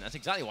block low, and that's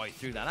exactly why he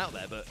threw that out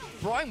there. But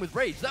Brian with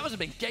Rage, that would have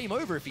been game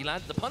over if he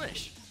landed the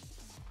punish.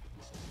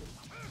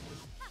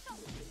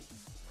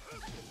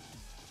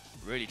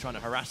 Really trying to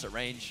harass at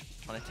range,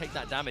 trying to take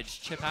that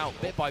damage, chip out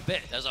bit by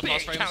bit. There's a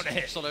big plus counter frames.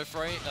 hit. Solid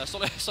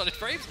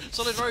frames.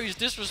 Solid Rose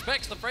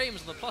disrespects the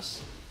frames and the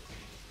plus.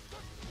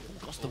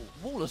 Across the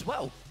wall as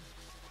well.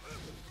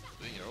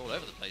 Doing it all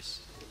over the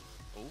place.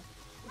 Oh,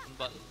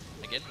 but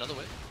again, another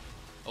whip.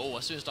 Oh,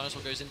 as soon as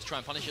Dinosaur goes in to try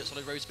and punish it,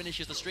 Solid Rose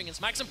finishes the string and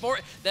smacks him for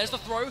it. There's the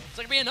throw. Is that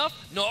going to be enough?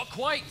 Not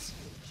quite.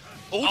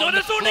 Oh,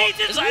 Dinosaur needs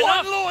it! Is that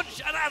enough? One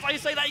launch! And as I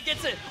say that, he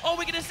gets it. Oh,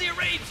 we're going to see a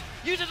rage.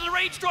 Use it as a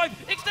rage drive.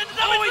 Extended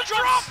damage. Oh, he the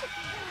drop!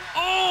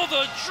 Oh,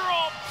 the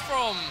drop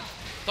from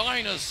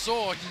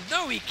Dinosaur.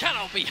 No, he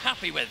cannot be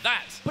happy with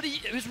that. But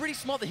it was really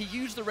smart that he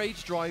used the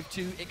rage drive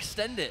to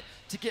extend it,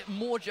 to get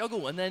more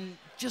juggle, and then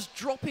just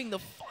dropping the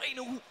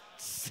final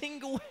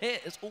single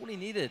hit is all he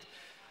needed.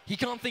 He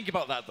can't think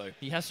about that, though.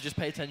 He has to just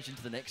pay attention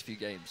to the next few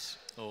games.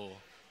 Oh,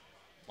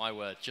 my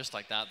word. Just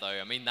like that, though.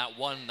 I mean, that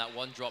one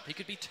drop, he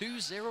could be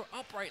 2-0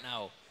 up right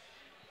now.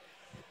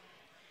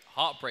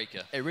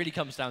 Heartbreaker. It really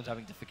comes down to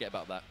having to forget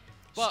about that.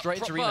 But Straight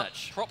into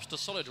rematch. Props to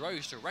Solid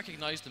Rose to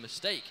recognize the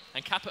mistake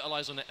and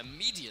capitalize on it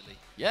immediately.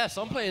 Yeah,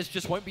 some players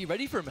just won't be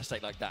ready for a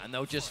mistake like that, and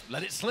they'll just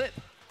let it slip.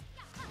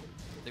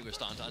 I think we're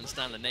starting to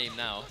understand the name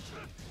now.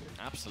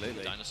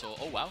 Absolutely. Dinosaur.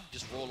 Oh, wow.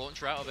 Just raw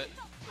launcher out of it.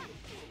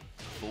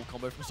 Full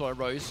combo from Solid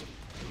Rose.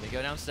 They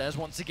go downstairs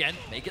once again.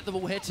 They get the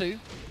ball here too.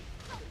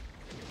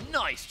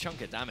 Nice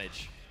chunk of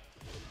damage.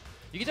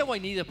 You can tell why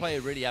neither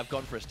player really have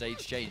gone for a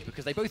stage change,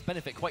 because they both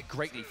benefit quite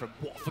greatly from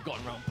what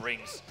Forgotten Realm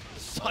brings.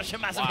 Such a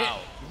massive hit.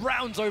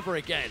 Rounds over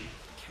again.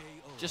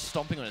 Just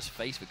stomping on his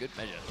face for good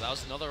measure. Well, that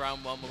was another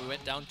round one where we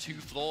went down 2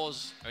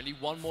 floors. Only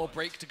one more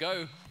break to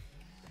go.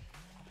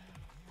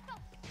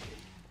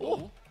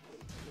 Oh.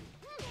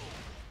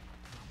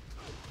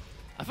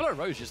 I feel like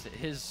Rose, just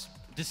his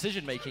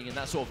decision-making in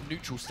that sort of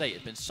neutral state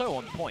has been so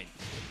on point.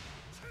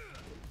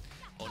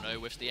 Oh no,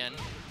 whiffs the end.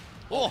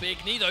 Oh,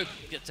 big knee though.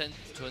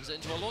 Turns it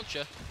into a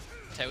launcher.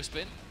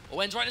 Tailspin.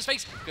 Oh, ends right in his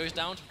face. Goes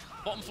down to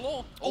bottom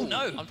floor. Oh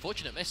no.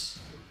 Unfortunate miss.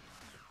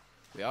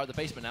 We are at the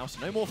basement now, so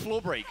no more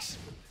floor breaks.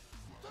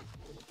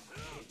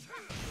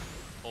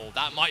 Oh,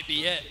 that might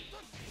be it.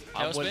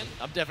 Tailspin.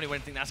 I'm definitely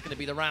going to think that's going to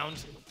be the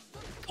round.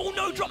 Oh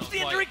no, drops the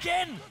ender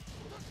again.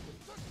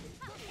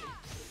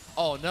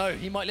 Oh no,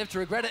 he might live to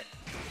regret it.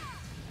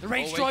 The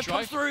rage drive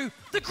comes through.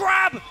 The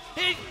grab!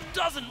 He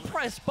doesn't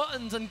press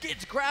buttons and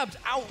gets grabbed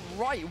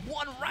outright.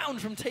 One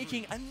round from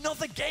taking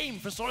another game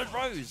for Solid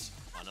Rose.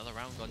 Another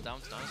round gone down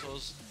to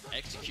Dinosaur's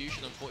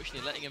execution,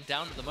 unfortunately letting him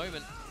down at the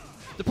moment.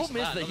 The problem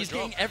is that he's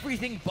getting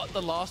everything but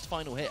the last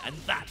final hit, and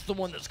that's the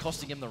one that's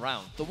costing him the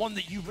round. The one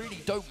that you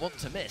really don't want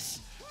to miss.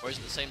 Whereas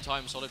at the same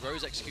time, Solid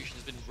Rose execution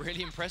has been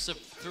really impressive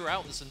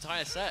throughout this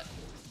entire set.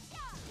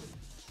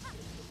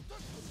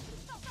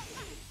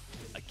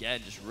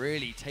 Again, just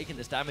really taking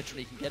this damage when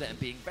he can get it and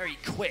being very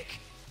quick.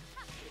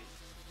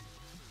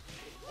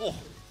 Oh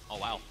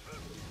wow.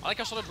 I like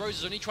how Solid Rose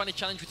is only trying to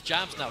challenge with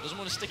jabs now. Doesn't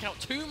want to stick out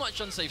too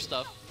much unsafe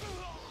stuff.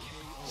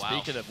 Wow.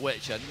 Speaking of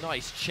which, a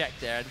nice check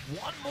there. And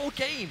one more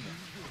game.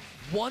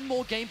 One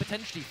more game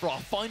potentially for our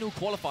final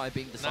qualifier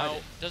being decided.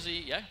 Now, does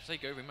he, say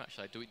go rematch.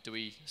 Like, do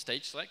we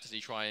stage select? Does he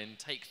try and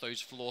take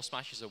those floor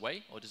smashes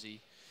away? Or does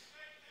he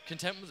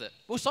content with it?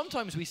 Well,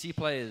 sometimes we see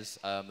players,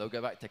 they'll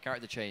go back to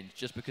character change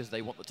just because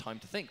they want the time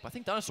to think. But I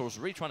think Dinosaur's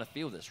really trying to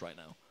feel this right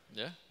now.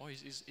 Yeah, well,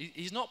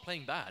 he's not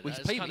playing bad. Well,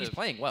 he's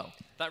playing well.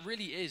 That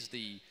really is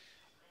the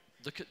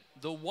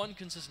one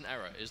consistent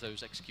error is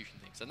those execution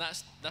things. And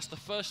that's the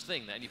first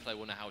thing that any player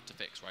will know how to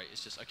fix, right?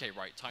 It's just, okay,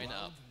 right, tighten it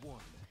up.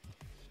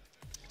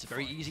 It's a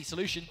very easy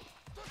solution.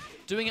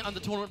 Doing it under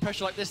tournament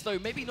pressure like this, though,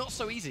 maybe not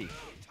so easy.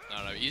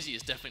 No, easy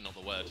is definitely not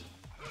the word.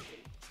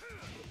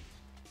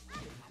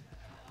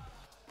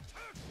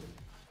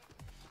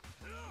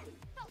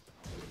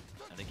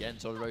 And again,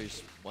 Solid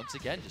Rose, once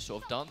again, just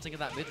sort of dancing in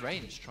that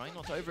mid-range, trying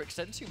not to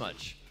overextend too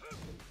much.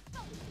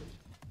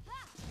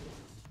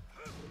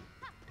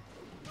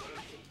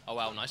 Oh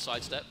wow, nice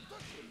sidestep.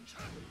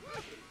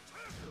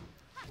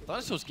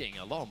 Dinosaur's getting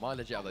a lot of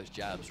mileage out of those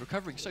jabs,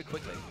 recovering so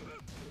quickly.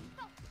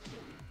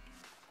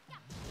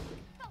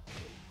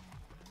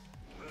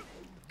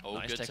 Oh,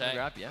 nice good tech tech. on the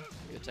grab, yeah.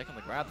 Good tech on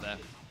the grab there.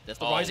 There's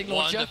the rising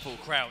launcher. Wonderful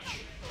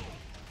crouch.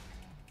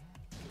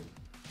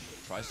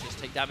 Tries to just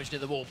take damage near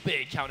the wall.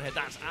 Big counter hit.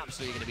 That's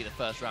absolutely going to be the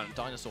first round.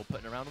 Dinosaur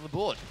putting around on the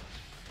board.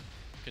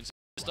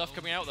 Stuff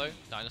coming out though.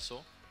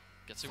 Dinosaur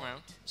gets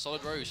around.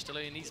 Solid Rose still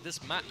only needs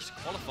this match to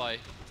qualify.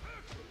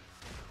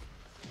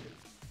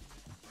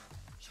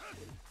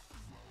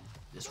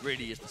 This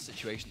really is the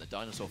situation that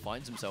Dinosaur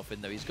finds himself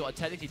in, though. He's got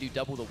to technically do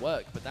double the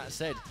work, but that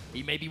said,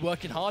 he may be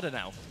working harder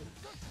now.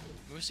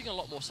 We're seeing a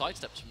lot more side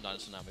steps from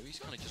Dinosaur now. Maybe he's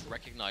kind of just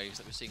recognized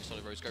that we're seeing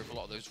Solid Rose go for a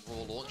lot of those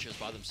raw launchers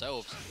by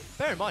themselves.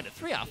 Bear in mind, at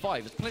 3 out of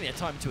 5, there's plenty of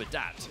time to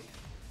adapt.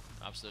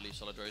 Absolutely,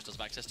 Solid Rose does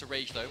have access to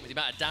Rage, though. With the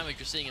amount of damage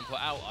you're seeing him put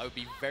out, I would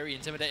be very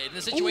intimidated in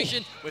the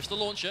situation with the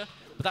launcher.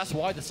 But that's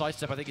why the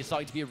sidestep, I think, is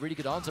starting to be a really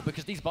good answer,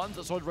 because these buttons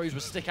that Solid Rose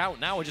would stick out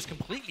now are just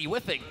completely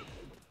whiffing.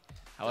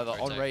 However,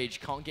 on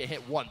Rage, can't get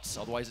hit once,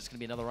 otherwise it's going to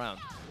be another round.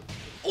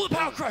 Oh, the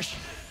Power Crush!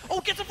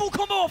 Oh, gets a full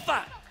combo off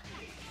that!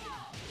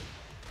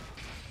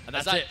 And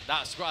that's it.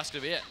 That's going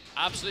to be it.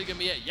 Absolutely going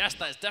to be it. Yes,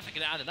 that is definitely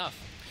going to add enough.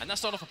 And that's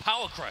starting off a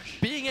Power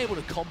Crush. Being able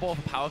to combo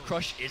off a Power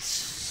Crush is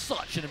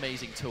such an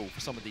amazing tool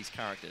for some of these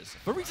characters.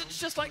 For reasons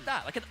just like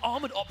that, like an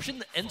armored option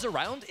that ends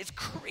around, it's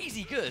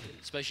crazy good.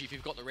 Especially if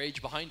you've got the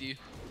Rage behind you.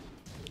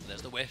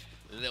 There's the whiff,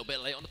 a little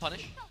bit late on the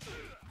punish.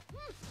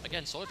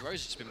 Again, Solid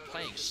Rose has been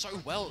playing so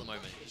well at the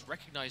moment. He's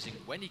recognizing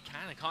when he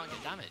can and can't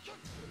get damage.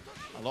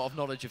 A lot of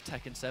knowledge of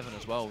Tekken 7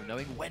 as well,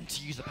 knowing when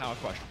to use the Power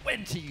Crush,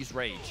 when to use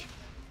Rage.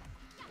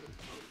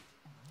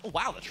 Oh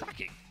wow, the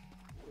tracking.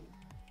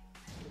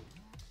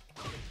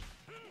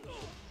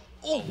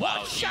 Oh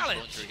wow,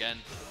 challenge! Again.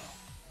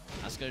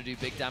 That's going to do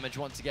big damage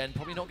once again.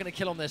 Probably not going to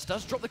kill on this.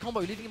 Does drop the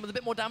combo, leaving him with a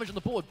bit more damage on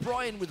the board.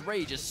 Brian with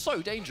Rage is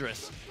so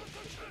dangerous.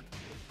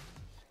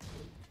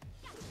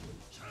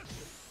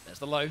 There's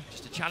the low,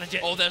 just to challenge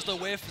it. Oh, there's the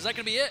whiff. Is that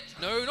going to be it?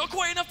 No, not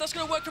quite enough. That's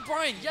going to work for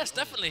Brian. Yes,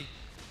 definitely.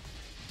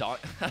 I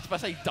was about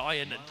to say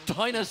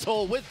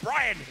Dinosaur with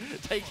Brian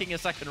taking a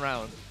second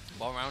round.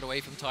 1 round away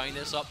from tying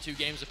this up, 2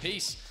 games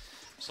apiece.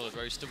 Solid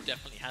Rose still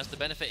definitely has the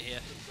benefit here.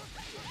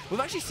 We've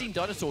actually seen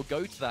Dinosaur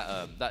go to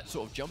that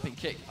sort of jumping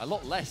kick a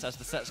lot less as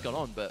the set's gone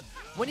on, but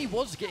when he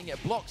was getting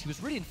it blocked, he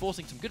was really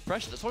enforcing some good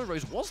pressure that Solid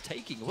Rose was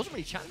taking. He wasn't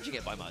really challenging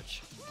it by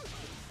much.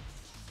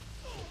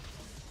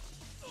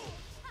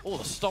 All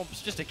the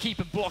stomps just to keep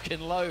him blocking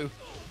low.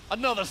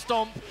 Another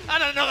stomp,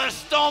 and another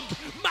stomp!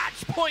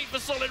 Match point for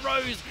Solid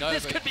Rose! No,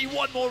 this could be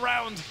one more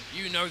round!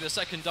 You know the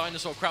second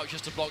Dinosaur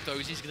crouches to block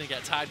those, he's going to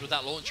get tagged with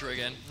that launcher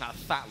again. That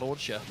fat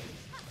launcher.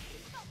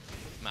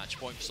 Match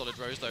point for Solid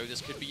Rose, though.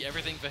 This could be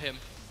everything for him.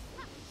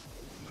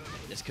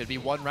 This could be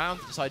one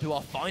round to decide who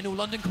our final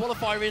London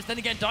qualifier is. Then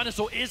again,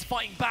 Dinosaur is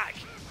fighting back.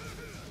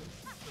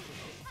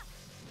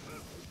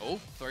 Oh,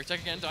 throw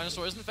tech again.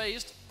 Dinosaur isn't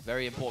phased.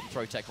 Very important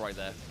throw tech right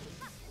there.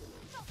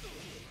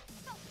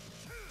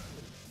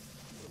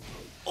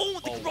 Oh,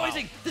 the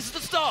rising! Wow. This is the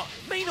start!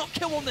 May not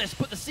kill on this,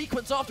 but the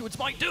sequence afterwards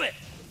might do it!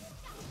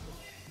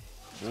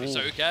 Be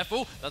so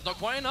careful. That's not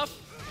quite enough.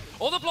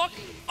 Oh, the block!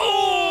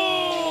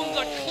 Oh!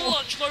 The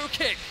clutch low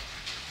kick!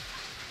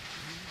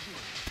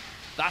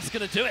 That's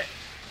going to do it.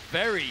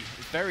 Very,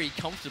 very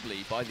comfortably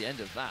by the end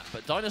of that.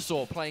 But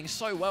Dinosaur playing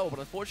so well, but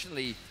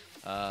unfortunately,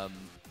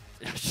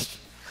 just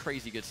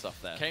crazy good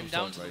stuff there. Came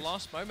down to the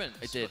last moment.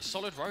 It did. But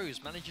Solid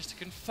Rose manages to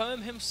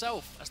confirm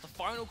himself as the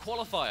final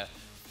qualifier.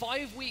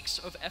 5 weeks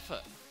of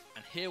effort,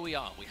 and here we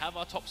are. We have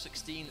our top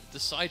 16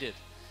 decided.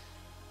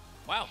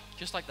 Wow,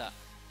 just like that.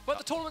 But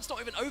the tournament's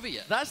not even over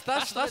yet. That's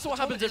what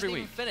happens every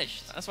week.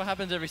 Finished. That's what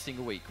happens every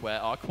single week, where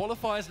our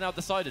qualifier is now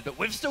decided, but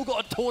we've still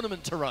got a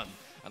tournament to run.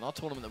 And our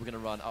tournament that we're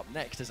going to run up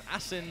next is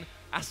Asim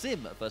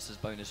versus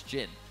Bonus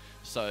Jin.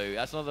 So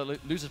that's another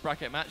losers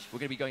bracket match. We're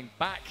going to be going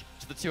back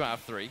to the 2 out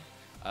of 3.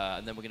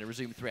 And then we're going to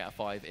resume 3 out of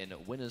 5 in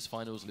winners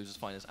finals, losers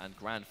finals, and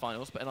grand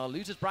finals. But in our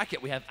losers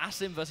bracket, we have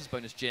Asim versus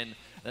Bonus Jin. And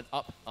then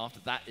up after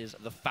that is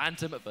the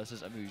Phantom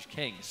versus Amuj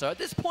King. So at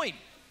this point,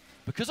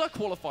 because our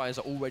qualifiers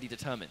are already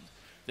determined,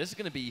 this is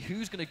going to be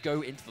who's going to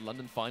go into the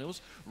London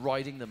finals,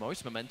 riding the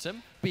most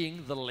momentum,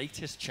 being the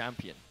latest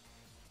champion.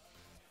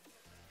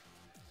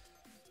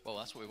 Well,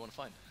 that's what we want to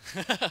find.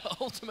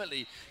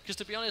 Ultimately, because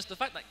to be honest, the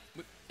fact that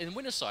in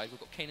winners side, we've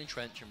got Kane and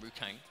Trench and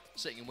Rukang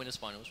sitting in winners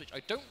finals, which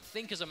I don't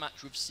think is a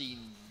match we've seen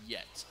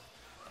yet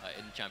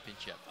in the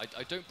championship.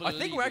 I don't believe. I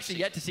think we're actually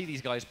yet to see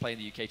these guys play in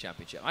the UK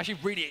championship. I'm actually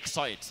really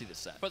excited to see this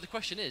set. But the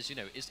question is, you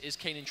know, is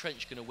Kane and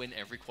Trench going to win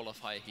every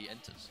qualifier he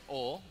enters,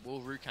 or will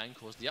Rukang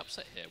cause the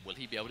upset here? Will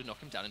he be able to knock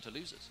him down into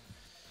losers?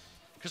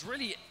 Because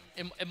really,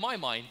 in my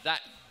mind,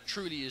 that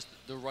truly is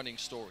the running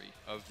story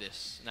of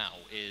this now.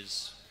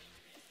 Is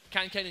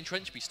can Kane and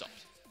Trench be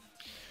stopped?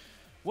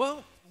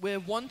 Well, we're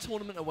one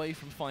tournament away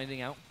from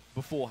finding out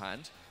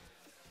beforehand.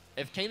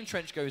 If Kane and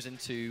Trench goes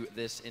into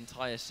this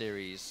entire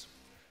series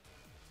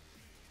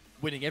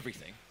winning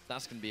everything,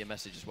 that's going to be a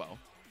message as well.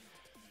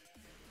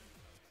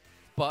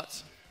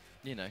 But,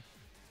 you know,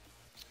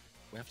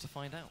 we have to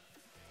find out.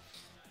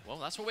 Well,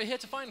 that's what we're here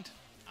to find.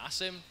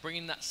 Asim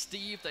bringing that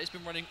Steve that he's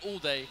been running all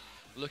day,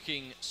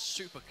 looking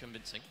super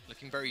convincing,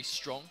 looking very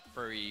strong,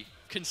 very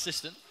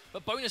consistent.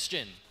 But Bonus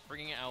Jin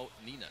bringing out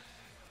Nina.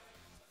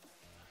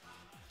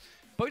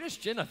 Bonus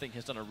Jin, I think,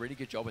 has done a really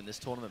good job in this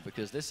tournament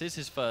because this is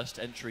his first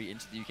entry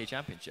into the UK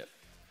Championship.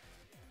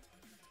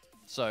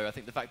 So I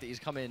think the fact that he's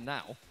come in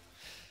now,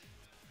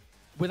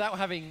 without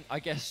having, I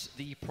guess,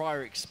 the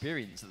prior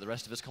experience that the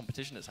rest of his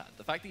competition has had,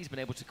 the fact that he's been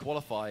able to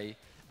qualify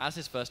as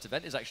his first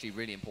event is actually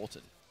really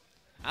important.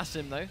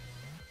 Asim, though,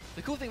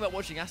 The cool thing about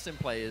watching Asim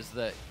play is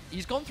that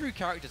he's gone through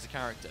character to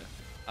character,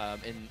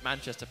 in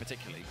Manchester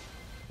particularly,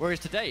 whereas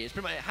today it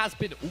has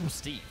been all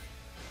Steve,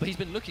 but he's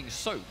been looking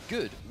so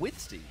good with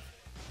Steve.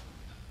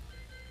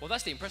 Well,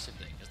 that's the impressive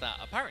thing, is that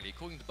apparently,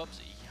 according to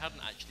Bubsy, he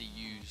hadn't actually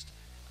used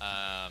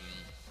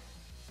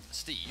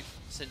Steve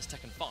since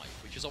Tekken 5,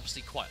 which is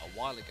obviously quite a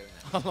while ago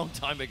now. A long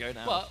time ago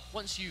now. But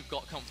once you've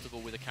got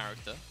comfortable with a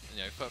character,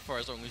 you know, for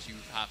as long as you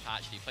have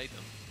actually played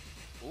them.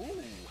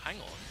 Ooh, hang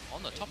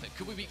on the topic,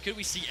 could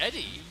we see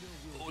Eddie?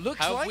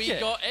 Looks have like we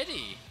it. got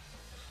Eddie?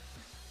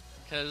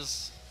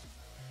 Because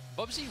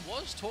Bubsy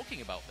was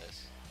talking about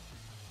this.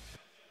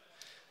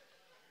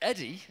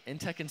 Eddie in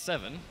Tekken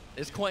 7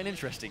 is quite an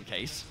interesting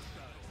case.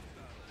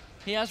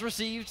 He has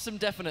received some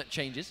definite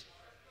changes.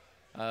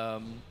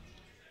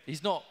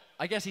 He's not,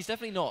 I guess he's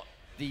definitely not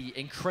the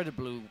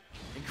incredible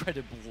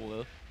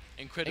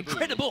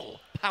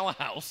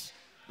powerhouse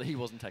that he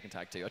was in Tekken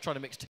Tag 2. I tried to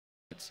mix two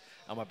words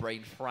and my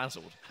brain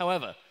frazzled.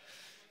 However,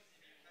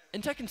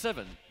 in Tekken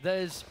 7,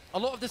 there's a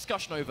lot of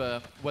discussion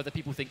over whether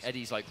people think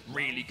Eddie's like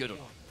really good or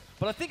not.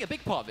 But I think a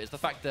big part of it is the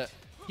fact that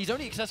he's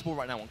only accessible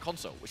right now on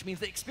console, which means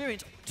the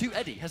experience to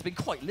Eddie has been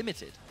quite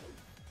limited.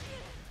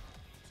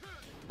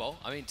 Well,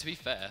 I mean, to be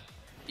fair,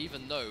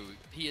 even though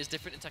he is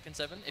different in Tekken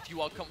 7, if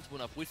you are comfortable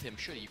enough with him,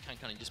 surely you can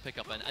kind of just pick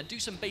up and do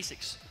some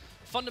basics,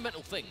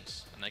 fundamental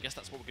things. And I guess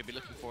that's what we're going to be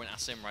looking for in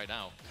Asim right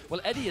now.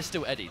 Well, Eddie is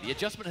still Eddie. The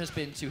adjustment has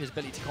been to his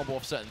ability to combo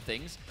off certain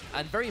things,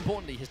 and very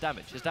importantly, his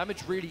damage. His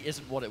damage really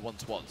isn't what it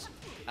once was.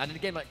 And in a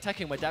game like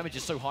Tekken, where damage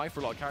is so high for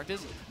a lot of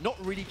characters, not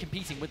really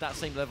competing with that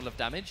same level of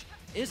damage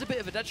is a bit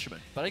of a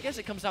detriment. But I guess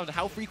it comes down to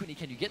how frequently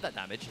can you get that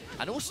damage,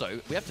 and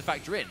also, we have to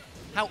factor in,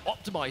 how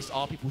optimized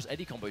are people's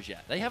Eddie combos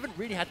yet? They haven't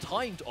really had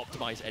time to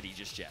optimize Eddie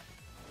just yet.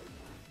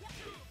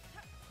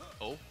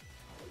 Oh,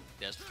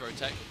 there's the throw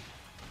tech.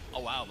 Oh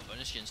wow, the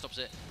bonus gen stops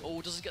it.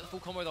 Oh, doesn't get the full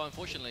combo though,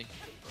 unfortunately.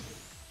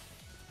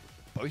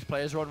 Both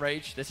players are on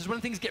rage. This is when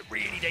things get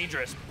really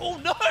dangerous. Oh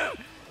no!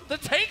 The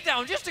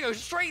takedown just to go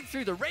straight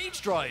through the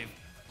rage drive.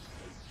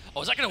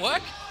 Oh, is that going to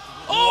work?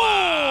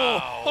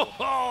 Oh! Wow.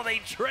 Oh, they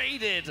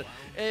traded.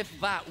 If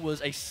that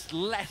was a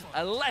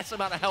less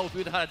amount of health, we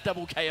would have had a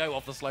double KO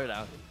off the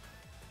slowdown.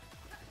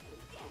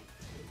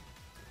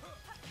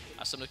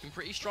 Asim looking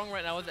pretty strong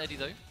right now with Eddie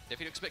though.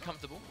 Definitely looks a bit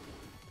comfortable.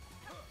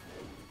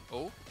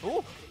 Oh.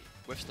 Oh!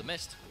 Whiffs the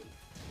mist.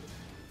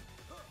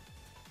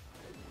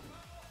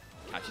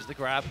 Catches the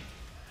grab.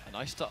 A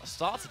nice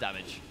start to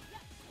damage.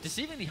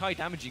 Deceivingly high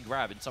damaging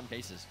grab in some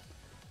cases.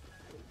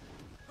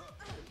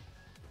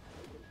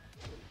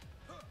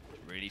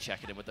 Really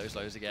checking in with those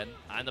lows again.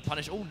 And the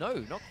punish. Oh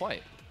no, not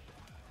quite.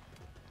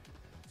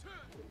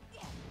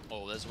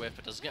 Oh, there's a whiff,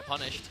 but doesn't get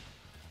punished.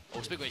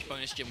 Oh, Big Witch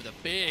bonus gym with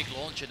a big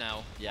launcher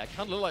now. Yeah, it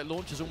kind of look like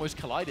launchers almost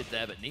collided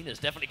there, but Nina's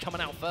definitely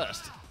coming out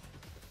first.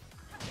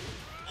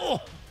 Oh!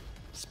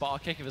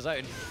 Spark kick of his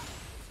own.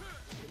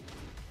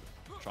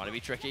 Trying to be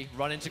tricky.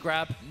 Run into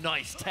grab.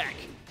 Nice tech.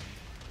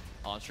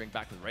 Answering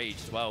back with rage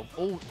as well.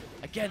 Oh,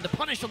 again, the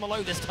punish on the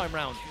low this time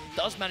round.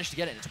 Does manage to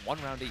get it. It's 1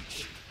 round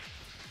each.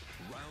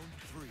 Round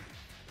 3.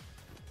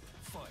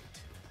 Fight.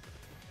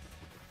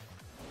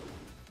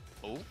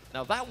 Oh,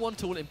 now that one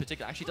tool in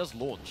particular actually does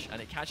launch,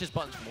 and it catches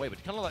buttons from away,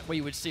 but kind of like where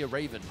you would see a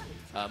Raven,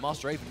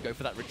 Master Raven go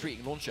for that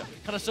retreating launcher.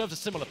 Kind of serves a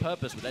similar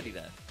purpose with Eddie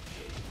there.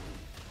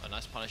 A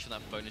nice punish from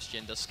that bonus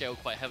gen. Does scale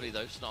quite heavily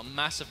though. It's not a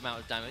massive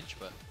amount of damage,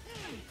 but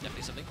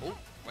definitely something. Oh,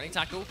 running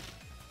tackle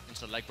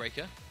into the leg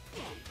breaker.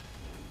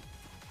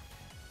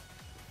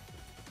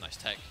 Nice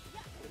tech.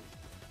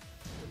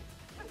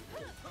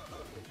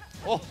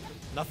 Oh,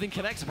 nothing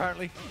connects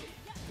apparently.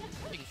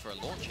 Looking for a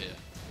launch here.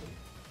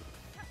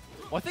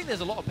 Well, I think there's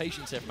a lot of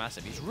patience here from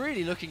Asim. He's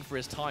really looking for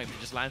his time to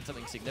just land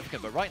something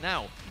significant, but right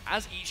now,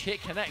 as each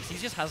hit connects, he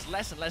just has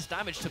less and less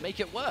damage to make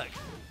it work.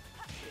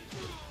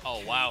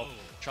 Oh wow.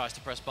 Tries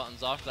to press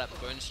buttons after that, but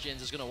bonus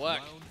gens is going to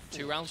work.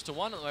 2 rounds to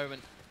 1 at the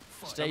moment.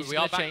 Stage We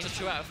are back change. to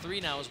 2 out of 3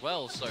 now as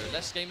well, so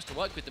less games to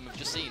work with than we've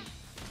just seen.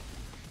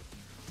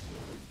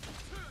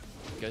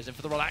 Goes in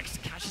for the relax,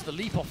 catches the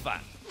leap off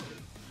that.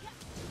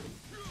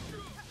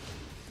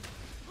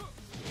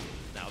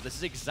 Now this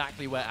is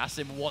exactly where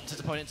Asim wants his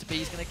opponent to be.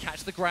 He's going to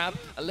catch the grab.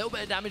 A little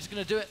bit of damage is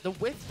going to do it. The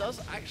whiff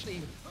does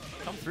actually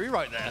come through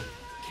right there.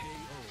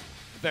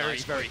 Very,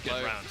 Nice very quick good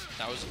blow. round.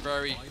 That was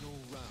very Final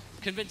round.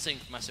 convincing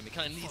from Asim. He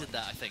kind of needed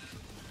that, I think.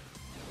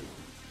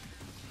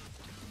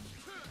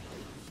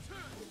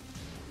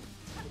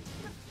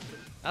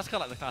 That's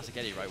kind of like the classic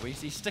Eddie, right? Where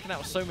he's sticking out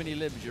with so many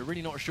limbs, you're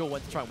really not sure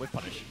when to try and whiff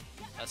punish.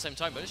 At the same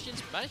time, bonus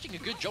gen's managing a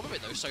good job of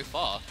it though so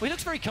far. Well, he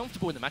looks very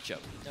comfortable in the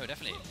matchup. No,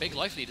 definitely. Big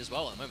life lead as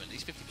well at the moment, at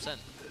least 50%.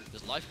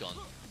 There's life gone.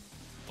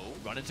 Oh,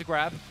 run into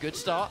grab. Good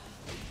start.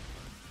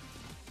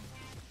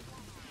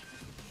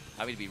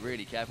 Having to be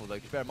really careful though,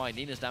 because bear in mind,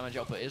 Nina's damage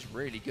output is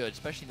really good,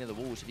 especially near the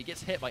walls. If he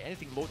gets hit by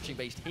anything launching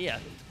based here,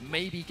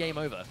 maybe game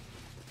over.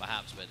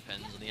 Perhaps, but it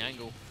depends on the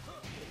angle.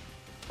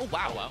 Oh,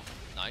 wow. Oh, wow.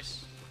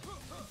 Nice.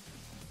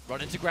 Run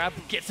into grab,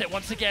 gets it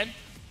once again.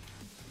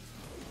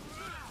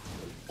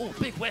 Oh,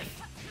 big whiff.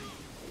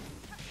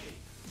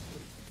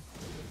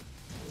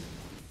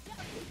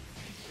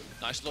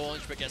 Nice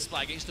launch, but gets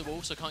splat against the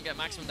wall, so can't get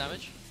maximum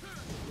damage.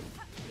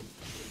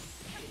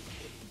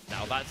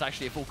 Now that's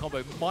actually a full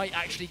combo. Might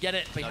actually get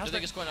it, but I he don't has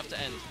think it's quite enough to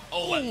end.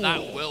 Oh, and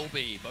that will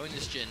be.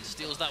 Bonus Jin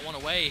steals that one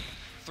away.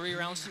 3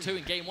 rounds to 2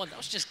 in game 1. That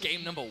was just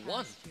game number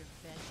 1.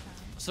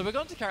 So we're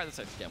going to character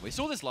sets again. We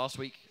saw this last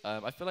week.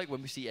 I feel like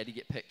when we see Eddie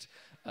get picked,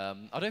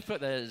 I don't feel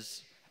like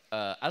there's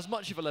as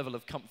much of a level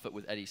of comfort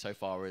with Eddie so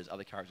far as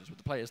other characters with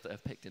the players that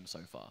have picked him so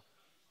far.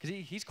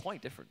 Because he's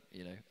quite different,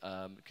 you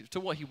know, to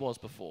what he was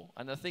before.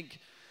 And I think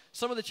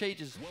some of the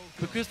changes,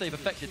 because they've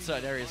affected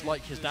certain areas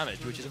like his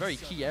damage, which is a very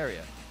key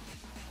area,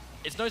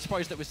 it's no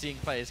surprise that we're seeing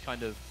players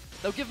kind of,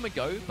 they'll give him a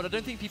go, but I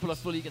don't think people are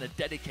fully going to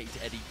dedicate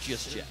to Eddie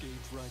just yet.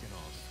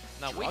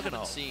 Now, we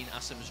haven't seen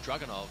Asim's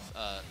Dragunov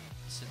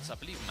since, I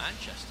believe,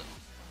 Manchester.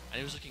 And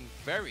he was looking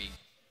very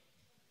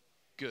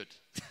good.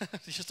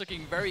 He's just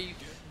looking very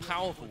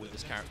powerful with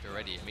this character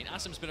already. I mean,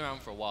 Asim's been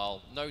around for a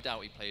while. No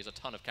doubt he plays a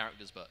ton of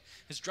characters, but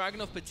his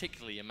Dragunov,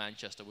 particularly in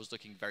Manchester, was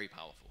looking very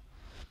powerful.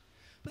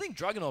 I think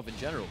Dragunov in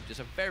general, just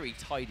a very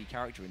tidy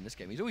character in this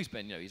game. He's always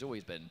been, you know, he's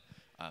always been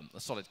a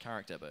solid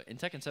character, but in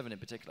Tekken 7 in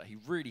particular, he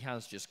really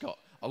has just got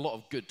a lot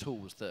of good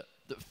tools that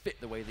fit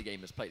the way the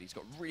game is played. He's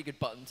got really good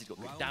buttons, he's got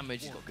good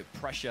damage, he's got good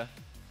pressure.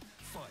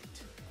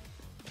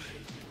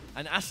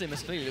 And Asim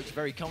has clearly looks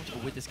very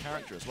comfortable with this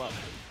character as well.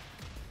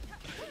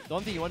 The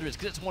one thing you wonder is,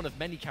 because it's one of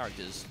many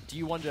characters, do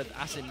you wonder that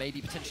Asim may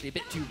be potentially a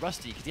bit too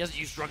rusty because he hasn't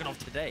used Dragunov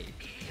today?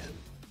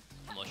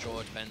 I'm not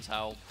sure, it depends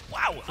how...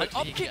 Wow, an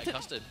up he kick! can get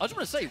custard. I just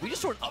want to say, we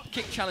just saw an up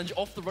kick challenge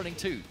off the running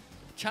 2.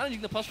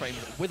 Challenging the plus frame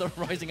with a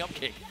rising up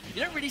kick.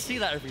 You don't really see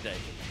that every day.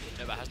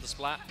 Yeah, but has the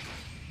splat.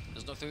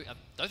 There's nothing. I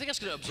don't think that's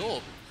going to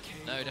absorb.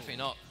 No, definitely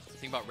not. The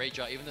thing about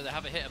Rager, even though they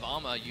have a hit of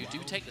armor, you do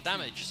take the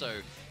damage. So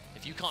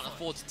if you can't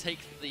afford to take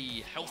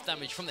the health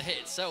damage from the hit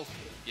itself,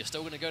 you're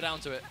still going to go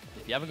down to it.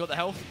 If you haven't got the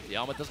health, the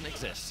armor doesn't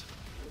exist.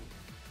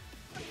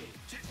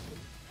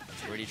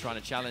 Really trying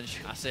to challenge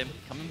Asim,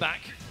 coming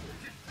back.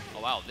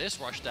 Oh wow,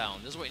 this rush down.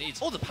 This is what he needs.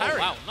 Oh, the parry. Oh,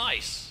 wow,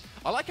 nice.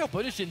 I like how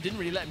Bonus Jin didn't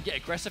really let him get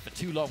aggressive for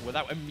too long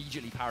without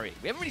immediately parrying.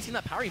 We haven't really seen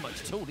that parry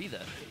much at all either.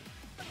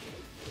 I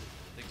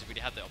think he's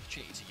really had the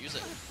opportunity to use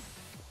it.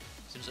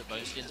 Seems like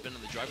Bonus Jin's been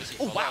in the driver's seat.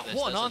 Oh for wow, this.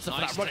 what an That's answer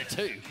for nice that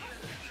running 2.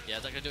 Yeah,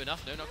 is that going to do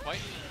enough? No, not quite.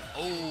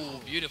 Oh,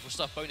 beautiful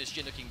stuff. Bonus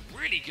Jin looking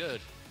really good.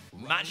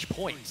 Match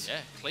point. Yeah,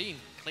 clean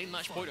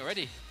match point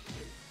already.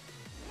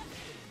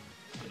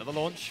 Another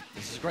launch.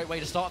 This is a great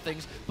way to start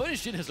things.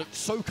 Bonus Jin has looked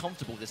so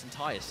comfortable this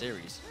entire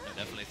series. No,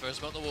 definitely throws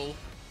about the wall.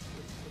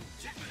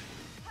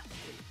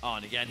 Oh,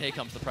 and again, here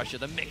comes the pressure.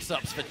 The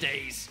mix-ups for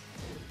days.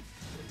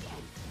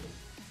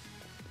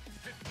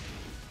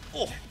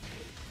 Oh.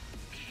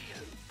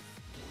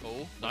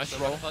 Oh, nice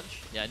roll.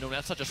 Punch. Yeah, no,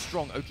 that's such a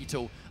strong Oki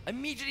tool.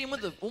 Immediately in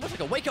with the, almost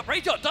like a wake-up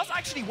rage up. Does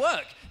actually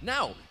work.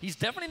 Now, he's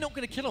definitely not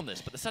going to kill on this,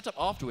 but the setup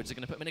afterwards is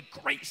going to put him in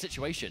a great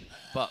situation.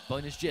 But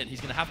Bonus Jin, he's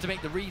going to have to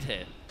make the read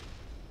here.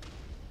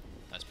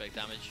 That's big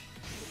damage.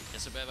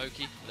 Gets a bit of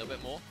Oki, a little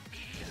bit more.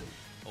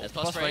 Oh, There's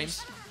plus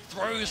frames.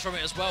 Throws from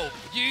it as well.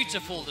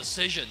 Beautiful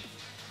decision.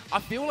 I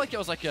feel like it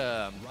was like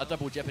a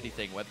double Jeopardy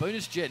thing where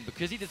Bonus Jin,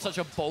 because he did such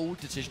a bold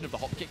decision of the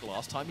hop kick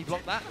last time he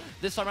blocked that,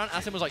 this time around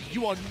Asim was like,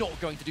 you are not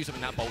going to do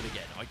something that bold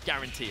again. I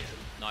guarantee it.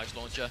 Nice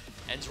launcher.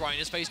 Ends right in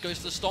his face, goes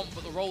for the stomp,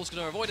 but the roll's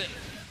going to avoid it.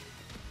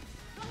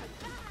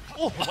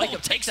 Oh, wake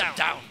up, takes him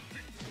down.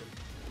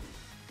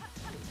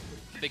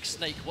 Big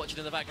snake watching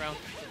in the background.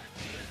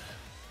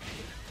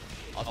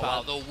 Oh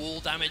wow, the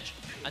wall damage.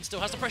 And still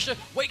has the pressure.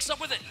 Wakes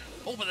up with it.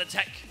 Oh, but the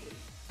tech.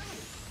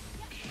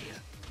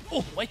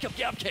 Oh, wake up,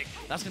 get up kick.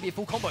 That's going to be a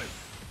full combo.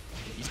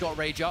 He's got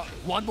rage up.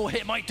 One more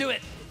hit might do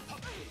it.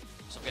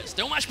 So get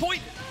still match point.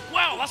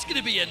 Wow, that's going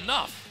to be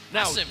enough.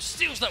 Now, Asim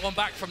steals that one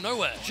back from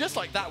nowhere. Just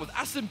like that, with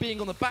Asim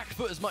being on the back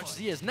foot as much as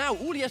he is, now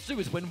all he has to do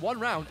is win one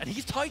round, and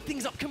he's tied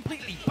things up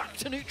completely back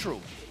to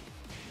neutral.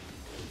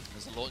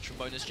 There's the launch from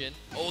Bonus Jin.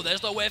 Oh,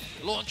 there's the whiff.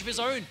 Launch of his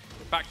own.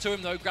 Back to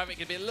him, though. Gravity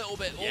can be a little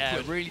bit awkward.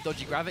 Yeah, really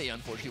dodgy gravity,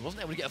 unfortunately.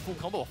 Wasn't able to get a full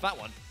combo off that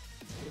one.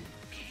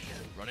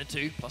 Run in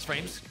 2, plus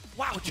frames.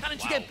 Wow,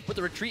 challenge again with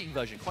the retreating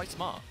version. Quite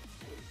smart.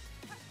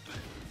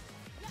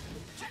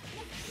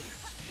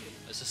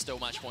 This is still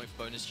match point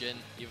for Bonus Jin.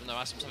 Even though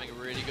Asim's having a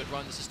really good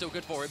run, this is still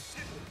good for him.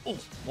 Oh,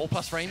 more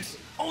plus frames.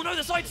 Oh no,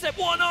 the sidestep.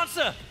 What an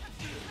answer!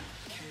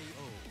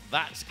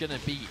 That's going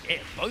to be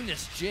it.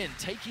 Bonus Jin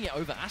taking it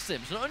over Asim.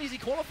 So not only is he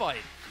qualified,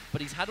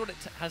 but he's had what it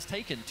has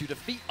taken to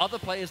defeat other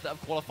players that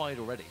have qualified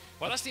already.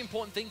 Well, that's the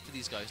important thing for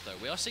these guys, though.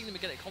 We are seeing them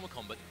again at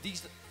Comic-Con, but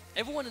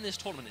everyone in this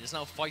tournament is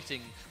now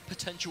fighting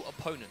potential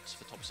opponents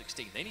for top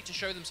 16. They need to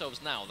show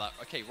themselves now that,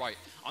 okay, right,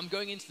 I'm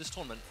going into this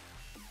tournament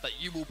that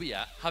you will be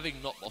at,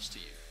 having not lost to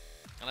you.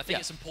 And I think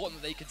it's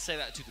important that they can say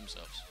that to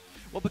themselves.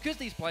 Well, because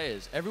these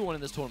players, everyone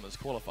in this tournament is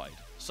qualified,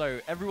 so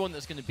everyone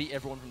that's going to beat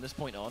everyone from this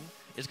point on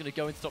is going to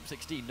go into top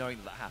 16 knowing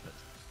that that happened.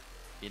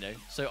 You know?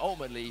 So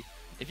ultimately,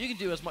 if you can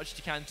do as much as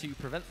you can to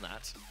prevent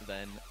that,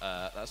 then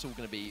that's all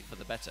going to be for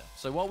the better.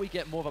 So while we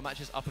get more of our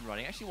matches up and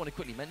running, I actually want to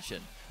quickly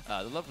mention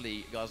the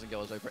lovely guys and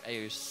girls over at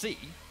AOC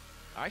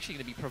are actually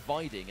going to be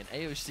providing an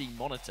AOC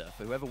monitor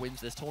for whoever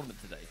wins this tournament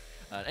today.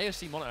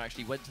 AOC monitor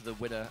actually went to the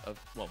winner of,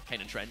 well,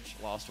 Kane and Trench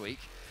last week.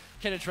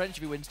 Kane and Trench,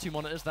 if he wins 2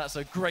 monitors, that's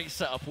a great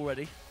setup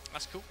already.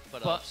 That's cool.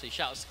 But obviously,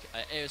 shout out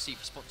to AOC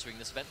for sponsoring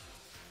this event.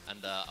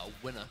 And a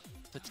winner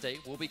for today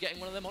will be getting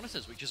one of their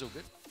monitors, which is all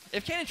good.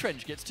 If Kane and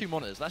Trench gets 2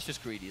 monitors, that's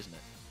just greedy, isn't it?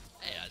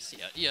 Yeah, I see.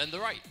 He earned the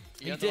right.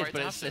 He earned did, the right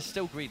but to it's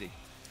still greedy.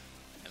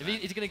 If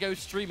he's going to go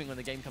streaming when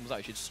the game comes out,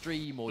 he should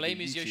stream or blame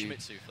do his YouTube.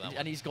 Yoshimitsu for that one.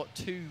 And he's got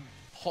 2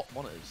 hot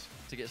monitors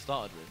to get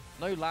started with.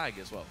 No lag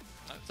as well.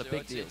 No, it's a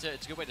big deal.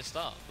 It's a good way to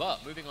start.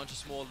 But moving on to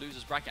some more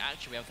losers bracket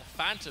action, we have the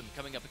Phantom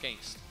coming up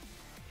against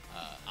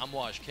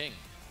Amouage King,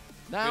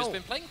 Now, who's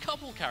been playing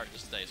couple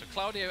characters today. So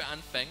Claudio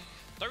and Feng.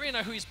 Don't really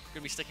know who he's going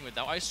to be sticking with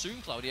now. I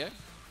assume Claudio,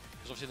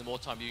 because obviously the more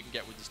time you can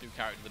get with this new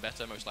character, the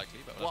better, most likely.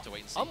 But we'll have to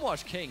wait and see.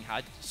 Amouage King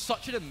had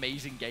such an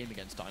amazing game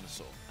against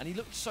Dinosaur, and he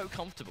looked so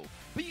comfortable.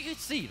 But you could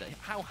see that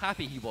how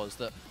happy he was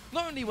that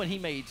not only when he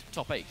made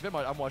top 8,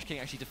 remember Amouage King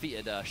actually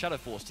defeated Shadow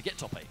Force to get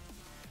top 8.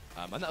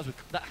 And that was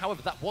with,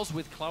 however, that was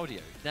with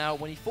Claudio. Now,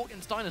 when he fought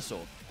against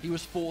Dinosaur, he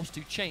was forced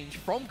to change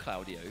from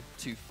Claudio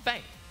to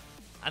Feng.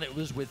 And it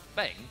was with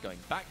Feng, going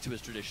back to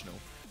his traditional,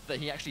 that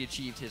he actually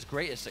achieved his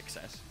greatest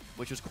success,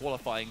 which was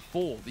qualifying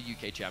for the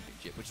UK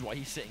Championship, which is why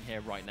he's sitting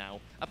here right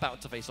now,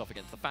 about to face off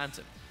against the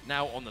Phantom.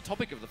 Now, on the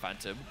topic of the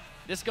Phantom,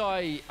 this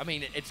guy, I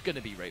mean, it's going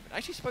to be Raven. I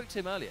actually spoke to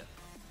him earlier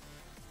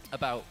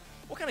about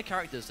what kind of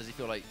characters does he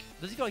feel like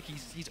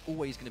he's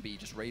always going to be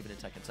just Raven in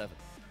Tekken 7,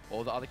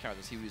 or the other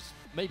characters he was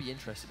maybe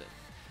interested in.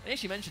 And he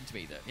actually mentioned to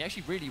me that he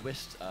actually really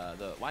wished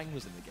that Wang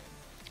was in the game.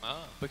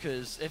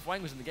 Because if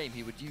Wang was in the game,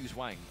 he would use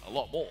Wang a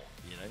lot more,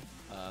 you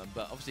know.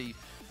 But obviously,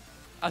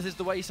 as is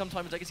the way,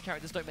 sometimes legacy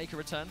characters don't make a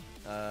return.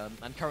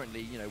 And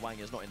currently, you know, Wang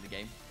is not in the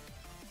game.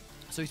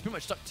 So he's pretty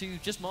much stuck to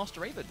just Master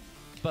Raven.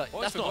 But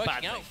well, that's not a bad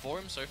working out thing for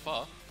him so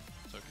far.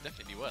 So it could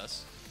definitely be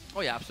worse. Oh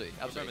yeah, absolutely.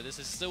 Remember, this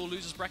is still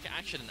losers bracket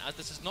action, and as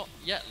this is not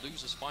yet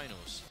losers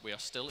finals, we are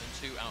still in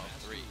 2 out of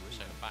 3.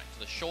 So back to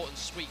the short and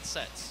sweet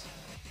sets.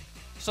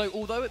 So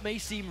although it may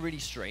seem really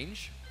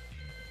strange,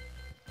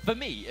 for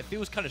me, it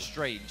feels kind of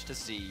strange to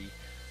see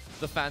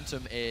the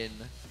Phantom in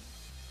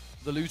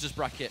the losers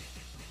bracket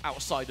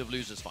outside of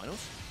losers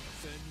finals.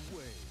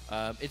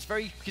 It's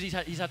very, because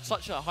he's had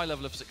such a high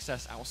level of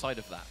success outside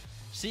of that.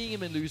 Seeing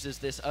him in losers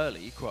this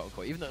early, quote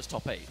unquote, even though it's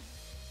top 8,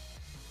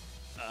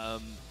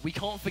 we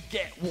can't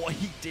forget what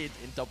he did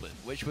in Dublin,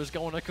 which was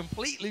go on a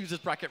complete losers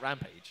bracket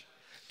rampage,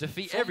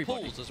 defeat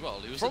everybody. Pools as well.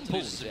 He was from into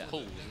pools, in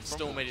pools, and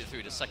still made it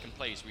through to 2nd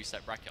place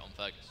reset bracket on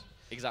Fergus.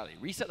 Exactly.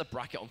 Reset the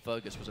bracket on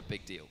Fergus was a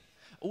big deal.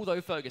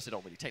 Although Fergus did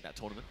not really take that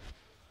tournament,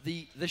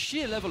 the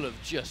sheer level of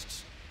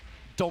just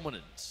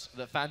dominance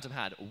that Phantom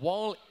had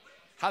while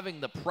having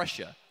the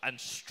pressure and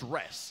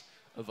stress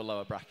of a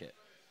lower bracket.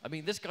 I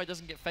mean, this guy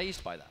doesn't get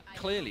phased by that.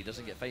 Clearly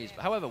doesn't get phased.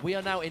 However, we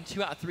are now in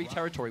 2 out of 3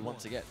 territory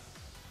once again.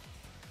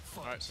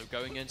 Alright, so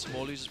going into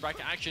more losers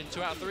bracket action,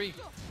 2 out of 3.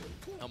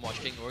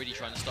 Amouage King already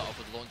trying to start off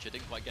with the launcher,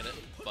 didn't quite get it,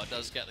 but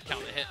does get the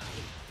counter hit.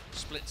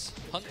 Splits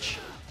punch.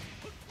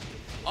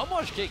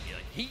 Amouage King,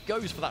 he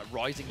goes for that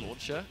rising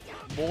launcher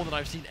more than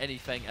I've seen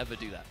anything ever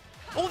do that.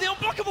 Oh, the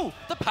unblockable!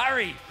 The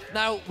parry!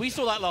 Now, we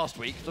saw that last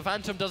week. The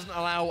Phantom doesn't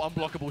allow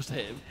unblockables to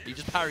hit him. He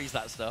just parries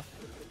that stuff.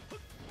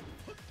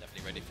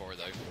 Definitely ready for it,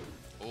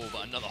 though. Oh,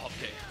 but another hop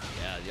kick.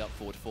 Yeah, the up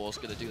forward 4 is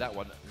going to do that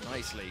one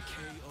nicely.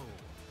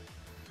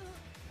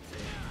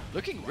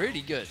 Looking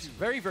really good.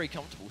 Very, very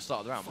comfortable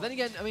start of the round. But then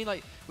again, I mean,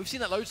 like, we've seen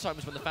that loads of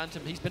times when the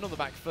Phantom, he's been on the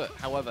back foot.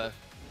 However,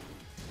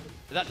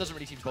 that doesn't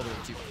really seem to bother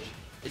him too much.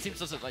 It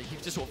seems like he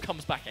just sort of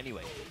comes back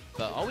anyway.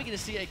 But are we going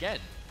to see it again?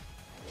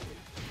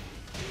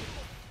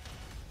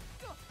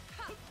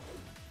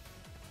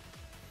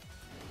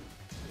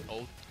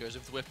 Oh, goes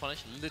in for the whiff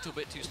punish. A little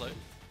bit too slow.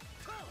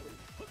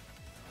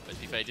 But to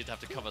be fair, he did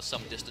have to cover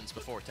some distance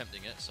before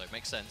attempting it, so it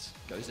makes sense.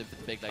 Goes in for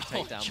the big leg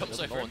takedown, jumps but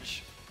doesn't over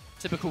launch.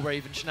 Typical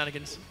Raven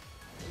shenanigans.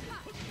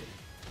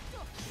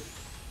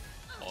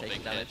 Oh, Taking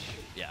big damage.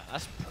 hit. Yeah,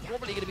 that's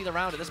probably going to be the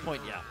round at this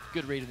point. Yeah,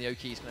 good read on the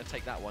Oki. He's going to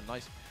take that one.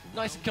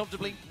 Nice and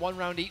comfortably. 1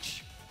 round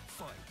each.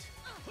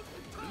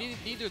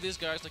 Neither of these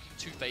guys looking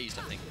too phased,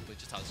 I think, with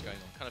just how it's going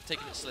on. Kind of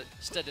taking it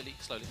steadily,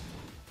 slowly.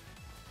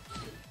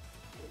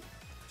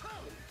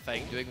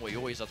 Feng doing what he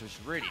always does, which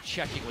is really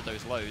checking with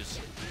those lows.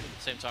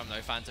 Same time,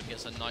 though, Phantom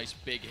gets a nice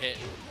big hit.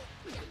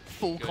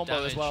 Full Good combo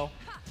damage. as well.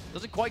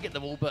 Doesn't quite get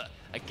them all, but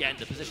again,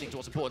 the positioning to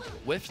what's important.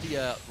 Whiffs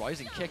the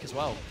rising kick as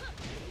well.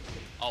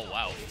 Oh,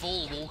 wow.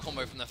 Full wall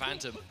combo from the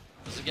Phantom.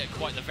 Doesn't get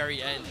quite the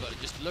very end, but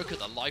just look at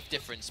the life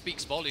difference.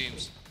 Speaks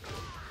volumes.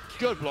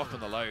 Good block on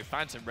the low.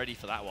 Phantom ready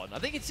for that one. I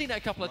think he'd seen it a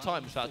couple of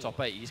times for that top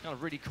 8. He's kind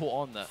of really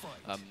caught on that.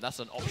 That's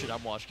an option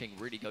Amouage King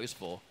really goes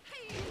for.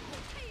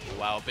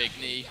 Wow, big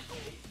knee.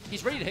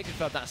 He's ready to hit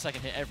confirm that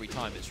second hit every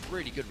time. It's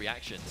really good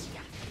reactions.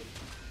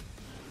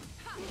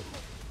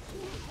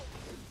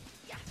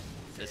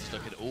 This is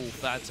looking all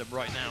Phantom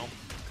right now.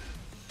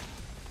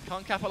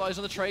 Can't capitalize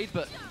on the trade,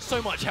 but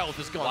so much health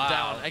has gone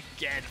down.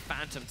 Again,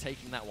 Phantom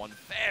taking that one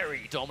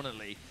very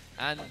dominantly.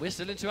 And we're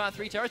still in 2 out of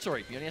 3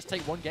 territory. He only has to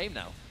take 1 game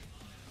now.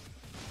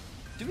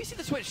 Do we see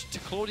the switch to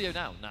Claudio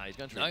now? No, he's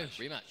going to rematch.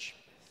 No, rematch.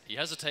 He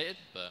hesitated,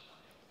 but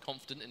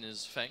confident in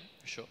his Feng,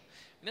 for sure.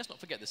 And let's not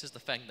forget, this is the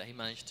Feng that he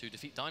managed to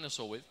defeat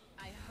Dinosaur with.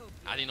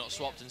 Had he not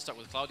swapped and stuck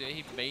with Claudio,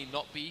 he may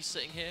not be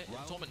sitting here in the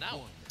tournament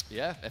now.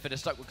 Yeah, if it had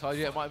stuck with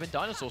Claudio, it might have been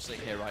Dinosaur sitting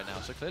here right now.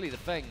 So clearly the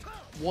Feng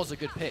was a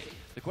good pick.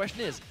 The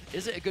question is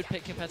it a good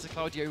pick compared to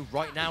Claudio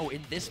right now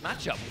in this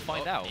matchup? We'll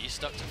find out. He's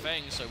stuck to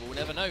Feng, so we'll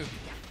never know.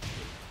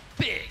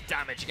 Big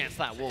damage against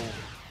that wall.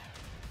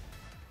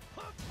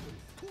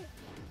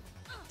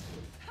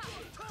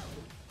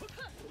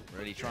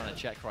 Really trying to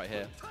check right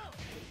here.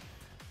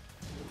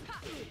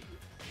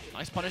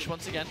 Nice punish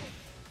once again.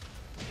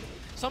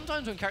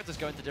 Sometimes when characters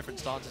go into different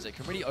stances, it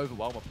can really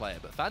overwhelm a player,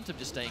 but Phantom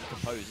just staying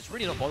composed, it's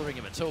really not bothering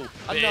him at all.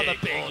 Another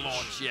big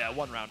launch. Yeah,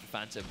 1 round for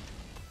Phantom.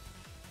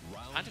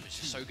 Phantom is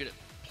just so good at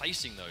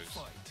placing those.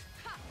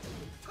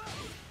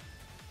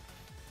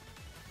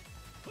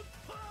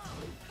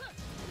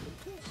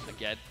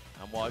 Again,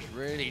 Amouage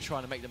really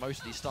trying to make the most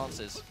of these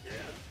stances.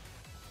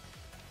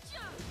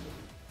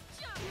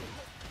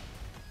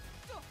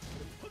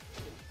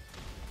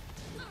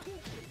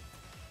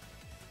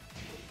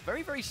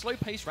 Very, very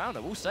slow-paced round, I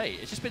will say.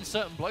 It's just been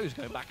certain blows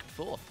going back and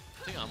forth.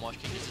 I think Amouage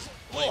King is just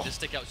wanting to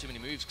stick out too many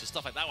moves because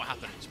stuff like that will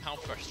happen. Just pound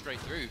crush straight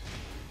through.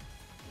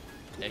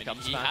 Here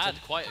comes he Phantom.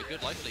 had quite a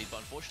good life lead, but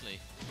unfortunately,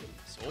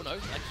 oh no,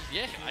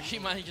 yeah, actually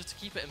manages to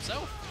keep it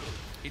himself.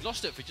 He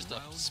lost it for just a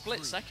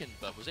split second,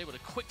 but was able to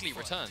quickly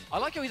return. I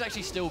like how he's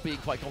actually still being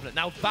quite confident.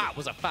 Now that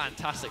was a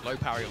fantastic low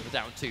parry on the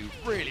down 2.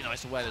 Really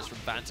nice awareness from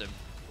Phantom.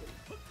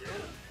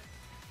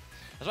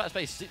 I was about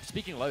to say,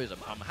 speaking of lows,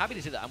 I'm happy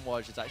to see that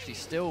Amouage is actually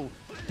still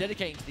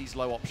dedicating to these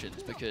low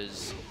options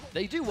because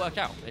they do work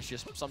out. It's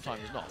just sometimes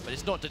not, but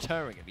it's not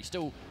deterring him. He's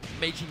still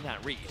making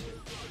that read.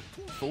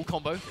 Full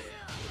combo.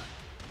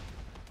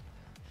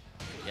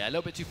 Yeah, a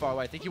little bit too far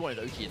away. I think he wanted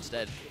Oki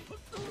instead.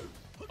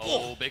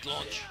 Oh, big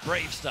launch.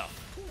 Brave stuff.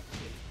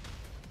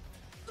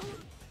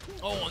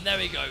 Oh, and there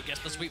we go.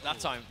 Gets the sweep that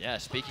time. Yeah,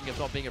 speaking of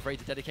not being afraid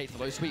to dedicate to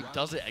the low sweep,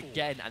 does it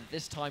again, and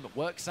this time it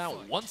works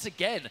out once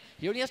again.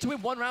 He only has to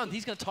win 1 round.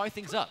 He's going to tie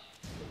things up.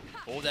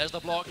 Oh, there's the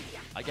block.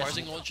 I guess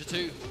Rising launcher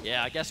 2.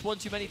 Yeah, I guess 1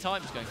 too many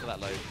times going for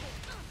that low.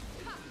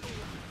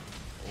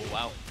 Oh,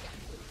 wow.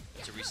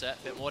 To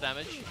reset, bit more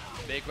damage.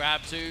 Big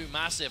grab 2,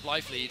 massive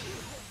life lead.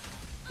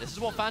 This is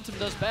what Phantom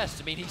does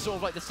best. I mean, he's sort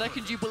of like the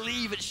second you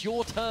believe it's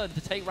your turn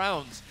to take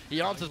rounds,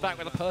 he answers back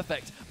with a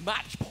perfect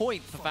match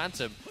point for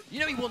Phantom. You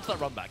know he wants that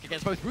run back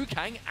against both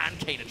Rukang and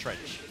Kane and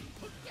Trench.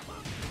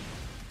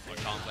 I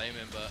can't blame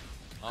him, but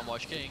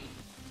Amouage King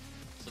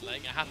isn't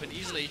letting it happen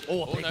easily.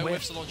 Oh, no, whiff.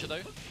 whiffs the launcher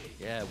though.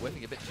 Yeah,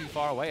 whiffing a bit too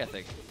far away, I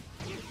think.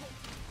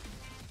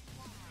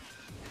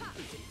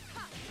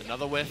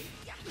 Another whiff.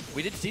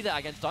 We did see that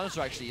against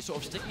Dinosaur, actually. He's sort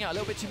of sticking out a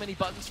little bit too many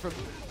buttons from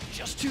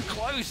just too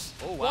close.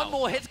 Oh, wow. 1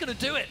 more hit's going to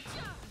do it.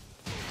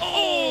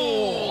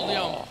 Oh, the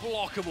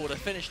unblockable to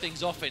finish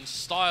things off in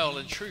style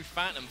and true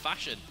Phantom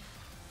fashion.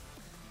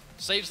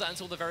 Saves that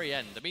until the very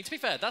end. I mean, to be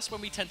fair, that's when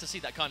we tend to see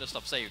that kind of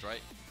stuff saved,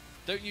 right?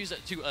 Don't use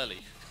it too early.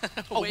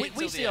 Oh,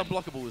 we see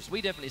unblockables.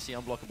 We definitely see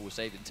unblockables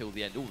saved until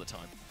the end all the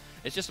time.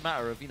 It's just a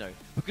matter of, you know,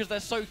 because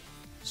they're so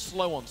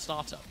slow on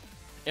startup.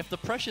 If the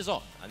pressure's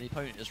on and the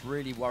opponent is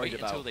really worried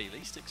about... until they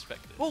least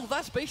expect it. Well,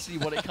 that's basically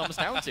what it comes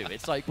down to.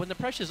 It's like when the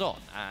pressure's on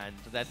and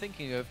they're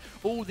thinking of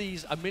all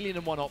these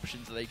 1,000,001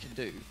 options that they can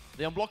do,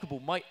 the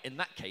unblockable might, in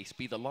that case,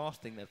 be the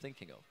last thing they're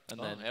thinking of. And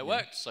then it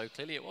worked, so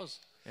clearly it was.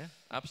 Yeah,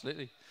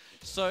 absolutely.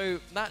 So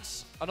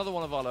that's another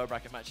one of our lower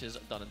bracket matches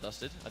done and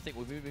dusted. I think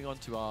we're moving on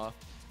to our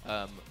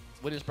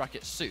winners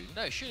bracket soon.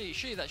 No,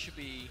 surely that should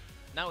be...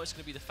 Now it's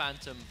going to be the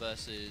Phantom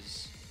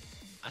versus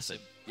Asim.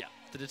 Yeah,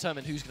 to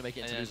determine who's going to make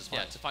it into losers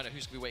finals. Yeah, to find out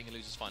who's going to be waiting in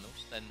losers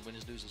finals, then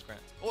winners losers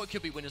grand. Or it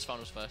could be winners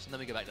finals first, and then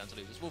we go back down to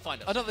losers. We'll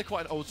find out. Another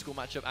quite an old school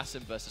matchup,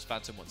 Asim versus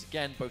Phantom once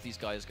again. Both these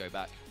guys go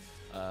back.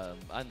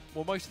 And,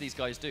 well, most of these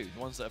guys do. The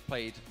ones that have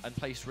played and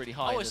placed really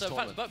high in this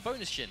tournament. But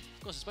bonus chin.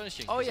 Of course, it's bonus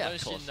chin. Oh, yeah,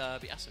 bonus of course. chin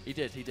beat Asim. He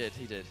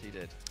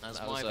did. That's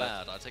that my was,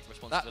 bad. I take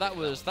responsibility.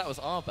 That was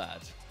our bad,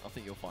 I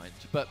think you'll find.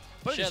 But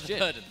bonus Share the chin.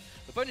 burden.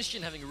 But bonus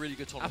chin having a really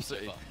good tournament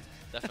Absolutely. so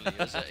far.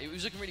 Definitely. It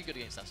was looking really good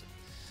against Asim.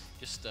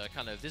 Just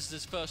kind of, this is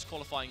his first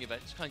qualifying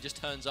event. Kind of just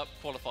turns up,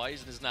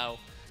 qualifies, and is now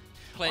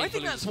playing. I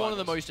think for that's losers one of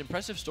the finals. most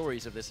impressive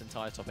stories of this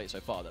entire top 8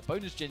 so far, that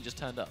Bonus Jin just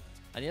turned up.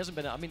 And he hasn't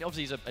been, I mean,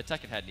 obviously he's a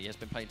Tekken head and he has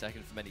been playing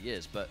Tekken for many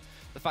years, but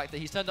the fact that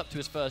he's turned up to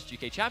his first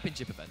UK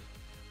Championship event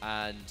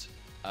and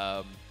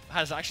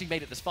has actually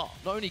made it this far.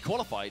 Not only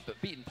qualified, but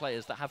beaten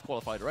players that have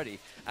qualified already.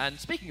 And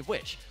speaking of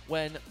which,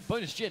 when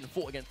Bonus Jin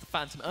fought against the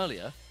Phantom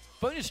earlier,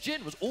 Bonus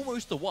Jin was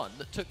almost the one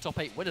that took top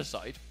 8 winners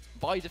side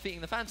by defeating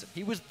the Phantom.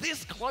 He was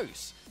this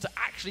close to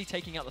actually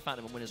taking out the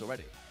Phantom and winners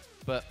already.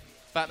 But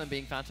Phantom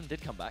being Phantom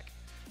did come back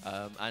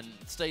and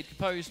stayed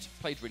composed,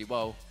 played really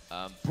well,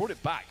 brought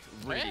it back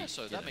really. Yeah,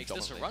 so that makes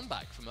this a run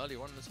back from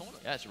earlier on in the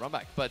tournament. Yeah, it's a run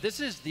back. But this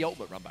is the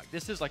ultimate run back.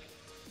 This is like,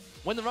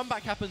 when the run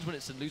back happens when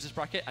it's in losers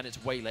bracket and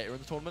it's way later in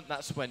the tournament,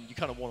 that's when you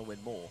kind of want to win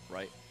more,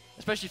 right?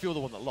 Especially if you're the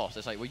one that lost.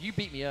 It's like, well, you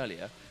beat me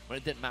earlier when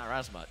it didn't matter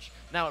as much.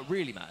 Now it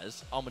really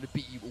matters. I'm going to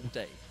beat you all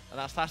day. And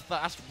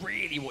that's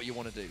really what you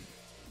want to do.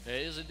 It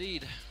is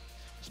indeed.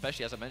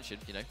 especially as I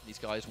mentioned, you know, these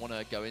guys want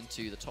to go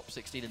into the top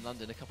 16 in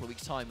London in a couple of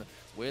weeks' time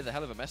with a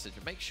hell of a message.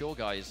 But make sure,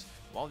 guys,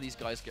 while these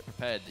guys get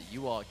prepared, that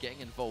you are getting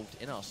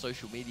involved in our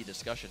social media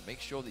discussion.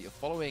 Make sure that you're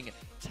following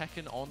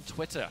Tekken on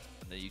Twitter,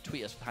 and that you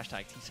tweet us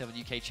hashtag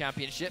T7UK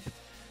Championship.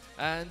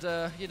 And,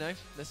 you know,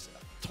 this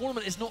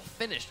tournament is not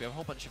finished. We have a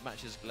whole bunch of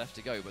matches left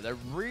to go, but they're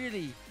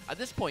really, at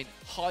this point,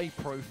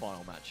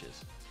 high-profile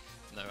matches.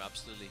 No,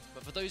 absolutely.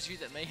 But for those of you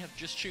that may have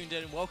just tuned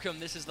in, welcome.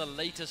 This is the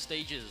later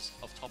stages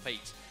of Top 8,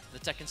 the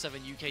Tekken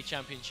 7 UK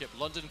Championship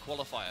London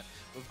Qualifier.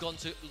 We've gone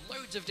to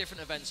loads of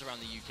different events around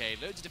the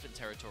UK, loads of different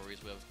territories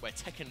where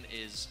Tekken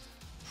is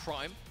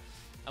prime.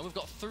 And we've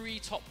got 3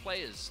 top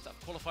players that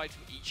have qualified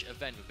from each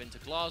event. We've been to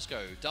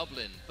Glasgow,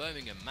 Dublin,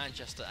 Birmingham,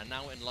 Manchester, and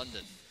now in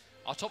London.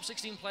 Our top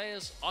 16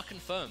 players are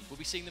confirmed. We'll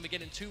be seeing them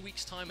again in 2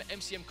 weeks' time at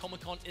MCM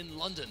Comic-Con in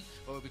London,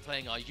 where we'll be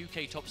playing our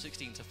UK top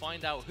 16 to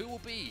find out who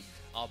will be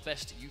our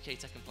best UK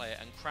Tekken player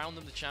and crown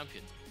them the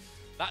champion.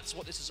 That's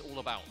what this is all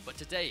about. But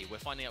today, we're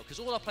finding out, because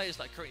all our players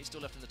that are currently still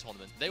left in the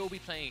tournament, they will be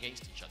playing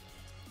against each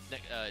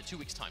other 2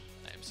 weeks' time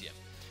at MCM.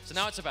 So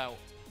now it's about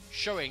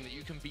showing that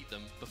you can beat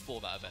them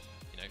before that event.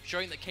 You know,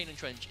 showing that Kane and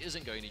Trench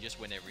isn't going to just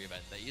win every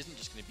event, that he isn't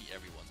just going to beat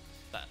everyone.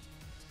 That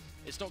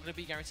it's not going to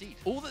be guaranteed.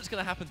 All that's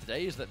going to happen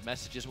today is that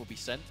messages will be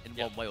sent in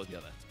one way or the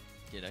other.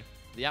 You know,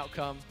 the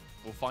outcome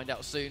we'll find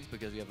out soon,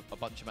 because we have a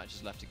bunch of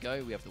matches left to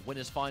go. We have the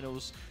winners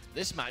finals.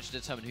 This match to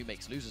determine who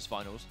makes losers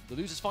finals, the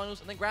losers finals,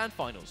 and then grand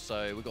finals.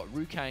 So we've got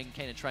Rukang,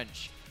 Kane and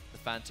Trench, the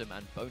Phantom,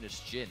 and Bonus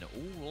Jin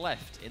all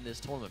left in this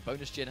tournament.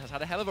 Bonus Jin has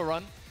had a hell of a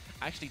run.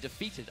 Actually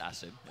defeated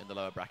Asum in the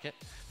lower bracket,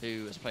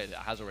 who is a player that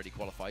has already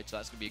qualified. So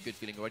that's going to be a good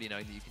feeling already,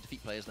 knowing that you can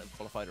defeat players that have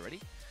qualified already.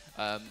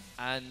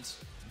 And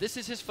this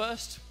is his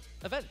first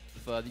event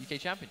for the UK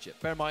Championship.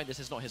 Bear in mind, this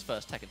is not his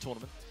first Tekken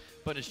tournament.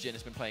 Bonus Jin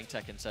has been playing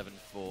Tekken 7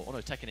 for, or no,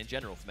 Tekken in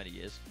general for many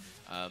years.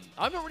 I'm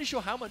not really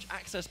sure how much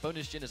access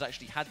Bonus Jin has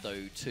actually had,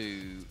 though,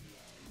 to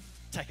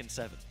Tekken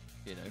 7.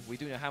 You know, we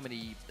do know how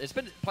many, it's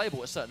been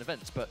playable at certain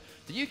events, but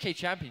the UK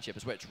Championship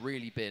is where it's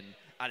really been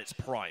at its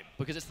prime,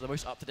 because it's the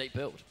most up-to-date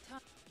build.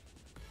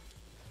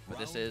 But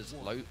this is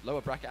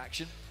lower bracket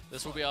action.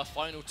 This will be our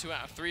final 2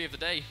 out of 3 of the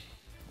day.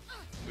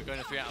 We're going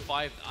to 3 out of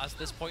 5 as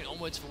this point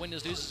onwards for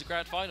winners, losers, and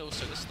grand finals.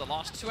 So this is the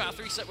last 2 out of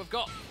 3 set we've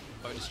got.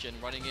 Bonus Jin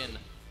running in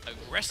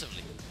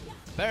aggressively.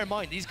 Bear in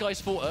mind, these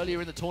guys fought earlier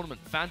in the tournament.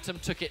 Phantom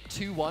took it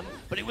 2-1,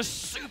 but it was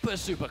super,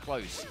 super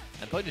close.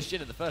 And Bonus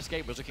Jin in the first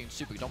game was looking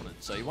super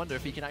dominant. So you wonder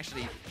if he can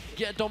actually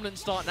get a dominant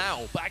start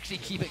now, but actually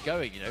keep it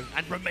going, you know,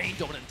 and remain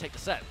dominant and take the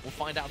set. We'll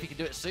find out if he can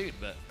do it soon,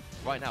 but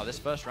right now, this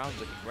first round is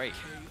looking great.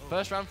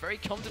 First round very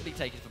comfortably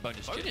taken for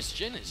Bonus Jin. Bonus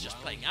Jin is just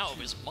playing out of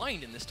his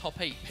mind in this top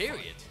 8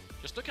 period.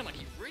 Just looking like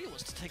he really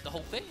wants to take the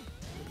whole thing.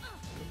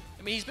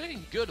 I mean, he's been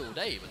looking good all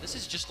day, but this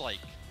is just like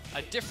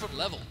a different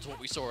level to what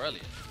we saw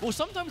earlier. Well,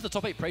 sometimes the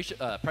top 8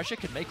 pressure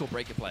can make or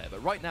break a player,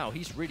 but right now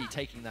he's really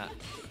taking that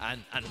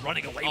and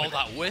running away with it.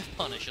 that whiff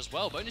punish as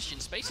well. Bonus Jin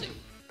spacing.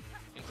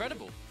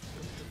 Incredible.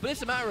 But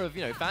it's a matter of,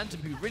 you know,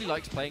 Phantom, who really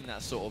likes playing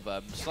that sort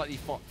of slightly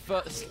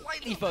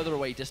further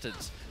away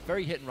distance,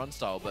 very hit and run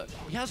style, but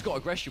he has got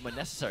aggression when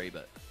necessary,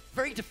 but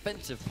very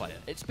defensive player.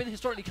 It's been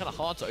historically kind of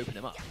hard to open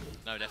him up.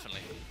 No,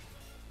 definitely.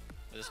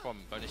 But this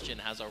problem, Bonus Jin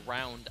has a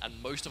round and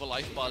most of a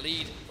life bar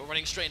lead, but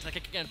running straight into the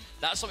kick again.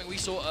 That's something we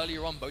saw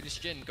earlier on, Bonus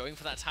Jin going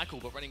for that tackle,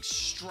 but running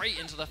straight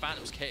into the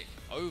Phantom's kick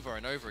over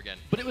and over again.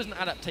 But it was an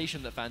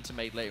adaptation that Phantom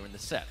made later in the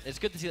set. It's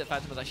good to see that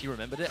Phantom has actually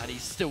remembered it, and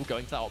he's still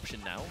going for that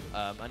option now.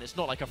 And it's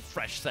not like a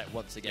fresh set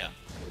once again.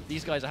 Yeah.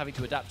 These guys are having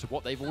to adapt to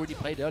what they've already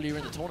played earlier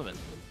in the tournament.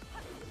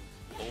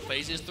 All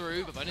phases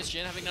through, but Bonus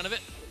Jin having none of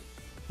it.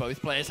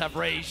 Both players have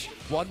rage.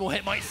 One more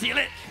hit might seal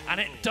it, and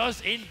it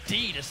does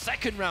indeed. A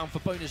second round for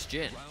Bonus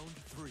Jin.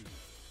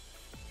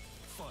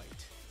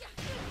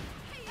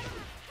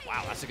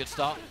 Wow, that's a good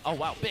start. Oh,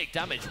 wow, big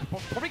damage. We're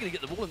probably going to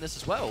get the wall in this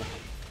as well.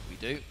 We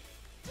do.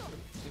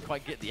 Didn't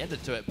quite get the ender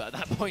to it, but at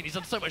that point, he's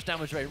done so much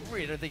damage, I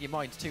really don't think he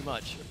minds too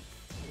much.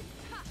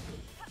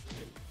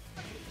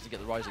 Doesn't get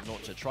the rising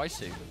launcher, tries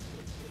to.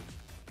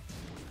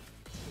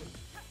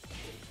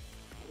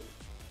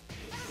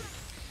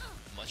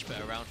 Much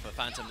better round for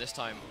Phantom this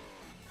time.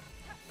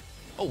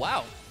 Oh,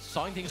 wow.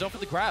 Starting things off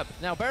with the grab.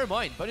 Now, bear in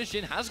mind, Bonus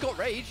Jin has got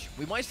rage.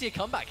 We might see a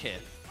comeback here.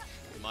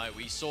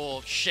 We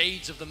saw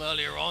shades of them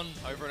earlier on,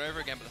 over and over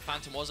again, but the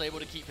Phantom was able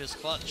to keep his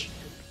clutch.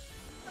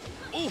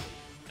 Ooh! There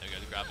we go,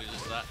 the grab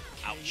loses to that.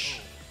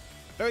 Ouch.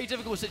 Very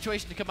difficult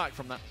situation to come back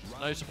from that.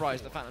 No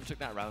surprise the Phantom took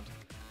that round.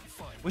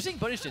 We're seeing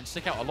Bonus Jin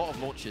stick out a lot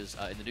of launches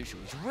in the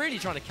neutral. He's really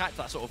trying to catch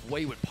that sort of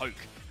wayward poke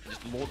and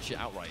just launch it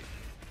outright.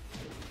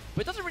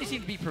 But it doesn't really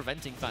seem to be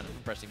preventing Phantom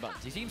from pressing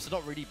buttons. He seems to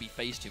not really be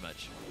phased too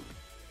much.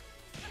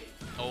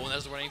 Oh, and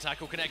there's the running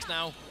tackle connects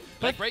now.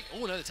 Leg break.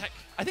 Oh, no, the tech.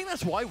 I think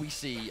that's why we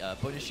see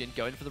Bonus Jin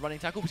going for the running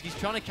tackle, because he's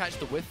trying to catch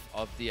the whiff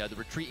of the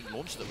retreating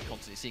launch that we're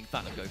constantly seeing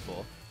Phantom go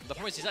for. The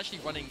problem is he's actually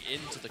running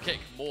into the kick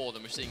more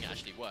than we're seeing it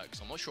actually work,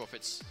 so I'm not sure if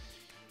it's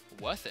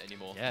worth it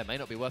anymore. Yeah, it may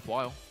not be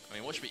worthwhile. I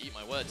mean, watch me eat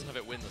my words and have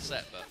it win the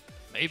set, but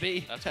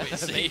Maybe. That's what we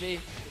see. Maybe.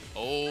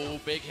 Oh,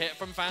 big hit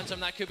from Phantom.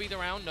 That could be the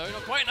round. No,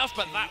 not quite enough,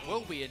 but that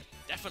will be and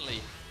definitely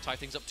tie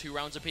things up 2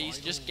 rounds apiece.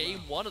 Just game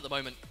 1 at the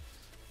moment.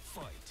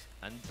 Fight.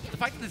 And the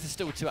fact that this is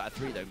still 2 out of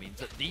 3, though, means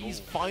that these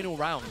final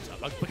rounds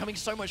are becoming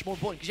so much more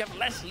important because you have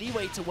less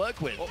leeway to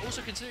work with.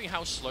 Also, considering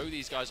how slow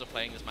these guys are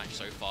playing this match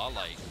so far,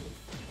 like,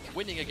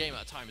 winning a game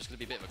at a time is going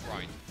to be a bit of a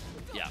grind.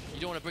 Yeah. You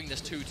don't want to bring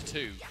this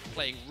 2-2,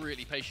 playing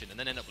really patient, and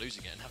then end up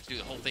losing it and have to do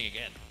the whole thing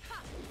again.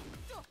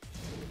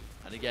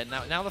 And again,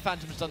 now the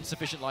Phantom's done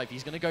sufficient life.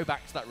 He's going to go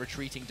back to that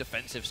retreating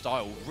defensive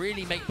style.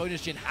 Really make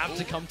Bonus Jin have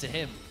to come to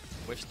him.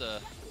 With the,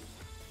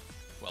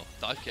 well,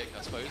 dive kick,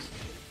 I suppose.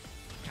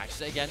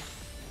 Catches it again.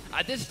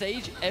 At this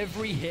stage,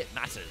 every hit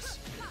matters.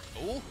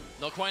 Oh,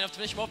 not quite enough to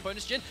finish him off,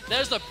 Bonus Jin.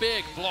 There's the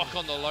big block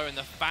on the low, and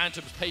the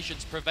Phantom's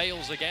patience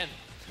prevails again.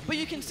 But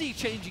you can see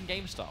changing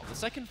game style. The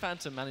second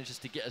Phantom manages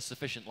to get a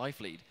sufficient life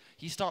lead,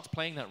 he starts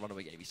playing that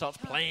runaway game. He starts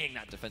playing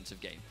that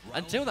defensive game.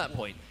 Until that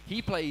point,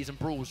 he plays and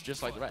brawls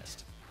just like the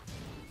rest.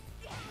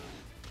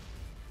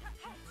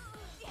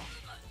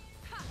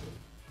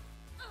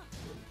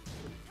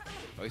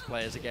 Both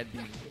players, again,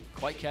 being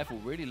quite careful,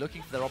 really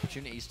looking for their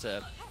opportunities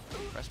to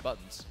press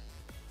buttons.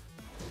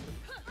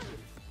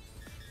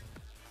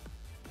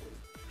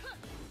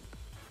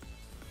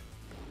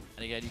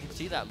 And again, you can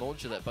see that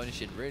launcher that Bonus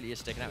Jin really is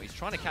sticking out. He's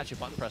trying to catch a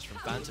button press from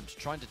Phantom to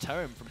try and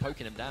deter him from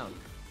poking him down.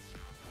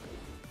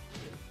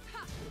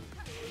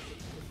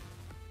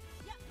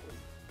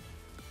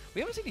 We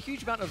haven't seen a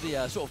huge amount of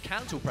the sort of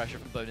cancel pressure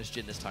from Bonus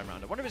Jin this time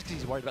around. I wonder if it's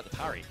because he's worried about the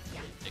parry.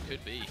 It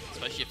could be,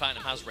 especially if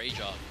Phantom has Rage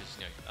Art, because,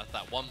 you know, that's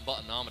that one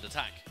button armored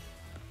attack.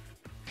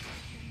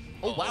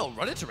 Oh, wow,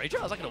 run into Rage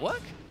Art? Is that going to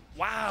work?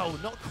 Wow,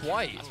 not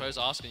quite. I suppose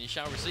ask and you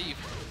shall receive.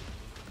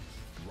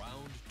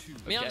 Round 2.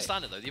 I mean, I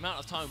understand it though. The amount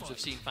of times we've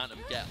seen Phantom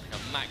get like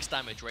a max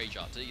damage Rage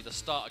Art to either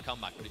start a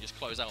comeback or to just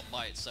close out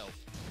by itself.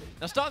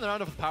 Now, starting the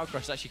round off with Power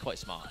Crush is actually quite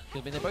smart.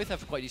 Because, I mean, they both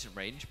have quite decent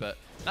range, but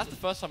that's the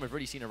first time we've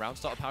really seen a round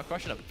start of Power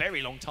Crush in a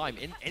very long time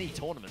in any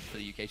tournament for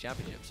the UK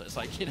Championship. So it's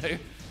like, you know,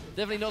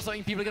 definitely not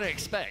something people are going to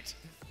expect.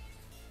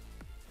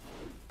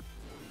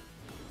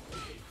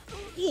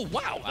 Oh,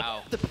 wow.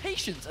 Wow. The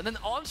patience and then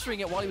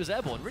answering it while he was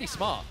airborne. Really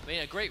smart. I mean,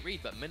 a great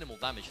read, but minimal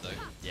damage though.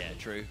 Yeah,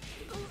 true.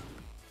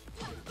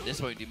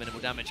 This won't do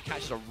minimal damage.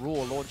 Catches a raw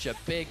launcher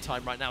big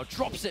time right now.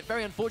 Drops it.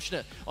 Very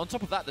unfortunate. On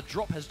top of that, the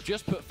drop has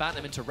just put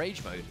Phantom into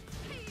rage mode.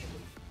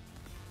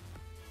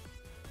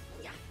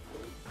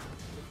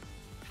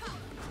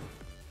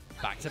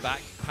 Back to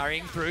back,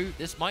 parrying through.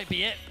 This might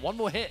be it. One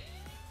more hit.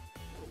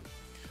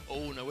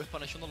 Oh, no whiff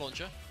punish on the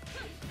launcher.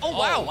 Oh,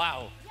 wow.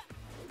 Wow.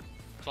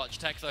 Clutch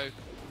tech though.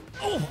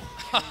 Oh,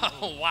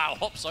 Oh, wow,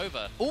 hops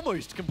over.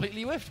 almost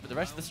completely whiffed, but the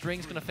rest of the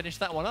string's going to finish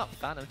that one up.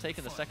 Phantom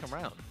taking the second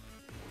round.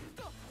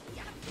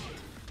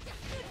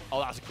 Oh,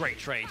 that was a great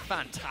trade.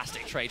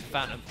 Fantastic trade for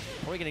Phantom.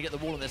 Probably going to get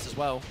the wall on this as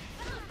well.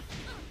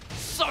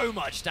 So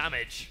much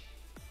damage.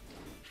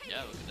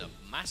 Yeah, look at the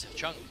massive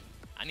chunk.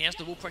 And he has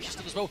the wall pressure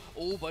still as well.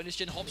 Oh, Bonus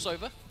Jin hops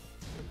over.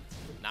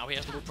 Now he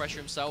has the wall pressure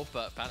himself,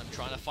 but Phantom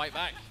trying to fight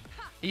back.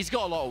 He's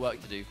got a lot of work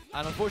to do.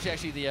 And unfortunately,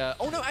 actually, the...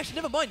 oh, no, actually,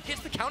 never mind.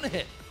 Gets the counter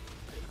hit.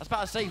 I was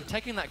about to say,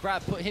 taking that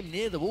grab put him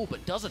near the wall,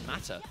 but doesn't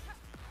matter.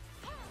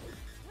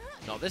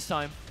 Not this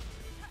time.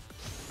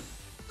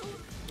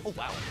 Oh,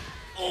 wow.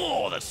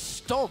 Oh, the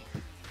stomp.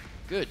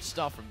 Good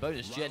stuff from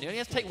Bonus Jin. He only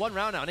has to take one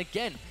round now, and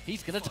again,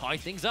 he's going to tie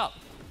things up.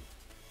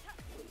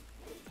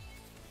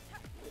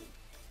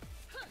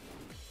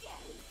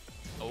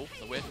 Oh,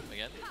 the whiff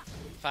again.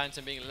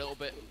 Phantom being a little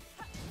bit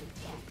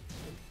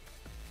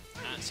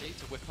antsy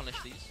to whiff punish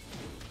these.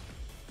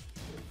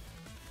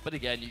 But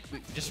again,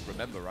 we just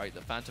remember, right,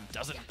 that Phantom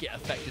doesn't get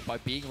affected by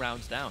being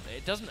rounds down.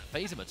 It doesn't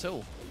phase him at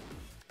all.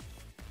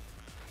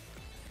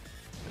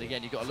 But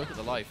again, you've got to look at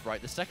the life,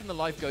 right? The second the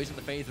life goes in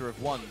the favor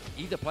of one,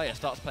 either player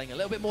starts playing a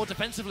little bit more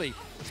defensively.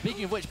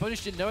 Speaking of which,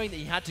 Bonus Jin, knowing that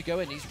he had to go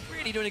in, he's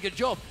really doing a good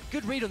job.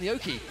 Good read on the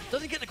Oki.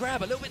 Doesn't get the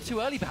grab, a little bit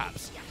too early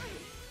perhaps.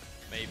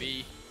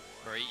 Maybe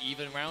very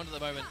even round at the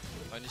moment.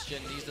 Bonus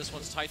Jin needs this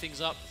one to tie things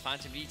up.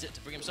 Phantom needs it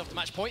to bring himself to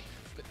match point,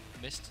 but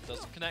missed,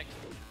 doesn't connect.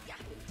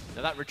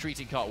 Now that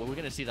retreating cart, well, we're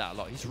going to see that a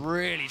lot. He's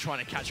really trying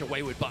to catch a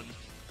wayward button.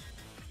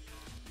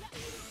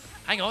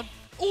 Hang on.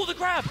 Oh, the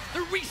grab!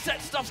 The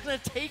reset stuff's going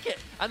to take it.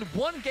 And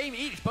one game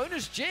each.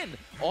 Bonus Jin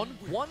on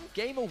one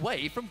game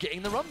away from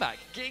getting the run back.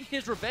 Getting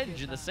his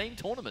revenge in the same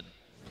tournament.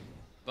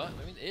 But,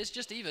 I mean, it is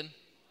just even.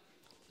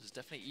 This is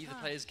definitely either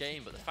player's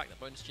game, but the fact that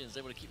Bonus Jin is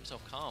able to keep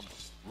himself calm.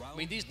 I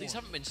mean, these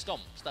haven't been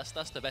stomped. That's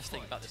the best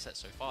thing about this set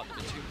so far. They've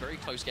been 2 very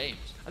close games.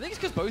 I think it's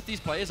because both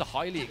these players are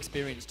highly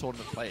experienced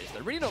tournament players.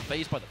 They're really not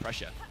fazed by the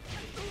pressure.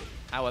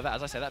 However,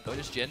 as I say that,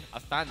 Bonus Jin, a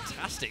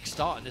fantastic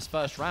start in this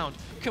first round.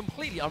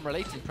 Completely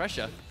unrelated in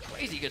pressure.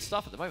 Crazy good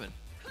stuff at the moment.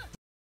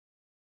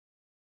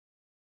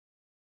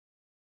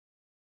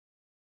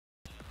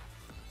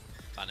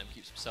 Phantom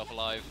keeps himself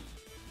alive.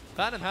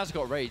 Phantom has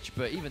got rage,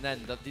 but even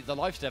then, the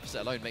life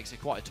deficit alone makes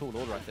it quite a tall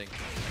order, I think.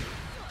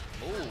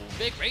 Oh,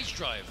 big rage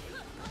drive.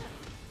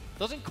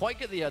 Doesn't quite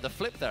get the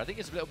flip there. I think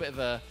it's a little bit of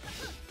a...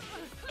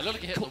 It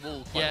looked like it hit the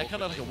wall quite yeah,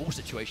 kind of awkwardly. like a wall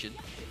situation.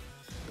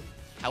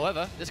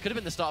 However, this could have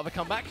been the start of a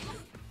comeback.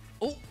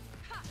 Oh,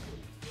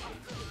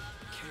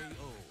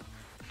 KO.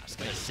 that's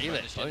going to seal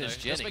it. Bonus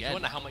Jin Just make you again.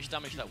 wonder how much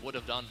damage that would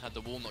have done had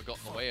the wall not got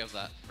in the way of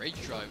that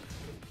Rage Drive.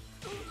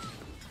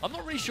 I'm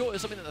not really sure it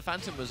was something that the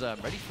Phantom was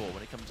ready for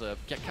when it comes to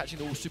catching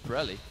the wall super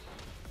early.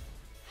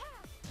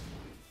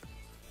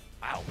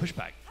 Wow,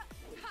 pushback.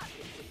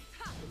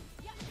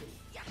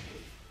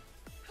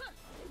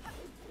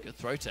 Good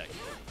throw tech.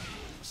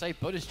 Say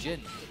Bonus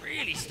Jin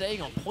really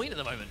staying on point at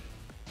the moment.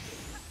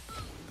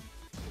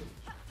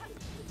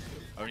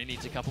 Only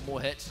needs a couple more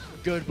hits.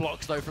 Good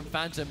blocks though from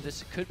Phantom.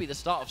 This could be the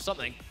start of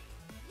something.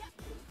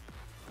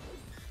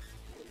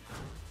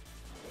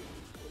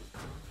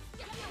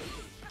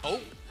 Oh,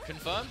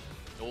 confirm.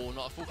 Oh,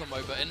 not a full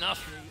combo, but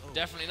enough.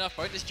 Definitely enough.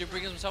 Bonus Jin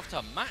brings himself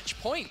to match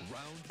point.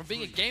 From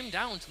being a game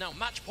down to now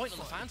match point on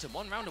the Phantom.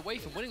 1 round away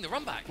from winning the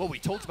run back. Well, we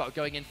talked about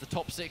going into the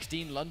top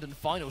 16 London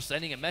final,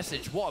 sending a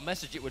message. What a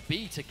message it would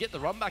be to get the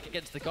run back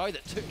against the guy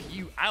that took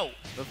you out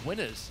of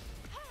winners.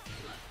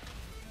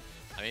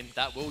 I mean,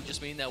 that will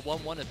just mean they're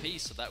 1-1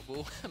 apiece, so that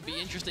will be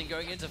interesting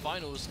going into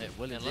finals. It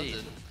will in indeed.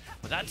 London.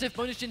 But that's if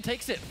Bonus Jin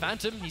takes it.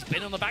 Phantom, he's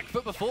been on the back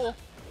foot before.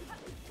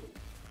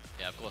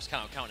 Yeah, of course,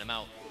 count him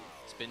out.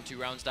 It's been 2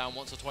 rounds down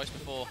once or twice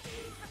before.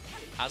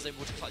 Has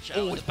able to clutch it out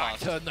Oh, in the the back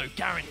past. turn though,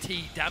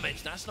 guaranteed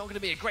damage. That's not going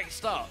to be a great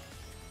start.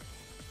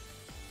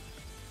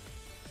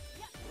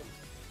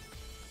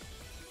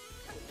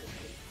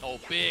 Oh,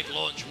 big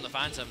launch from the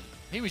Phantom.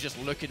 He was just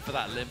looking for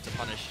that limb to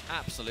punish.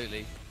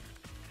 Absolutely.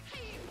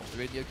 Off the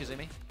grid,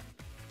 Yokozumi.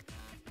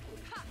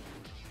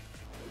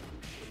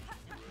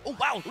 Oh,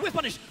 wow, the whip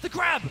punish, the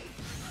grab.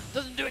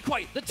 Doesn't do it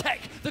quite. The tech,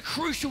 the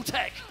crucial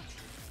tech.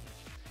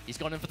 He's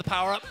gone in for the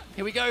power up.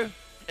 Here we go.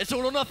 It's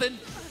all or nothing.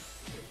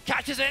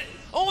 Catches it.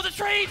 Oh, the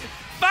trade.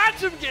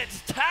 Phantom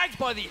gets tagged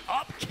by the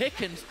up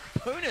kick, and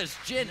Bonus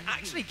Jin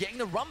actually getting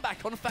the run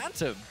back on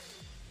Phantom.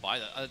 By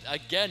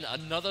again,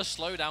 another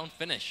slowdown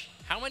finish.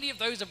 How many of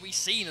those have we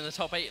seen in the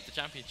top 8 of the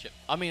championship?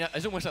 I mean,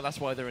 it's almost like that's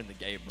why they're in the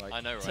game, right?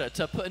 I know, right?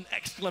 To put an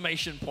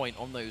exclamation point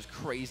on those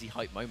crazy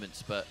hype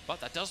moments, but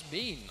But that does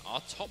mean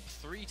our top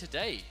 3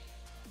 today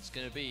is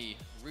going to be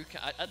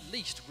at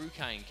least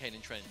Rukang,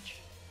 Kane Trench,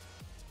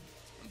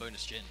 and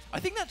Bonus Jin. I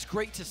think that's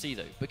great to see,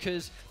 though,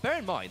 because bear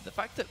in mind, the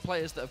fact that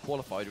players that have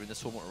qualified are in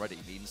this tournament already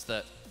means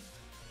that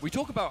we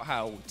talk about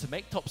how to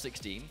make top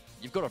 16,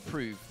 you've got to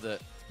prove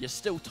that you're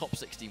still top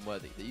 16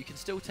 worthy, that you can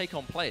still take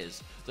on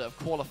players that have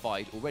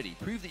qualified already,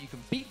 prove that you can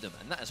beat them,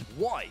 and that is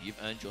why you've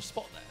earned your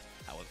spot there.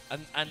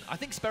 However, and I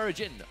think Bonus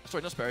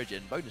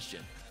Jin,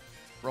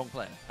 wrong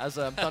player, has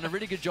done a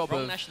really good job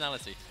Wrong of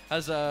nationality.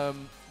 has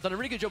done a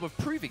really good job of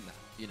proving that,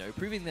 you know,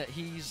 proving that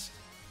he's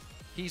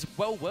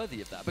well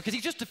worthy of that, because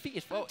he just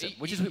defeated Phantom,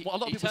 which is what a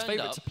lot of people's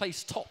favourite to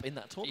place top in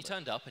that He tournament.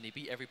 turned up and he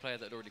beat every player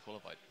that had already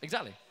qualified.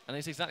 Exactly, and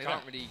it's exactly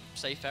Can't that. really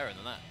say fairer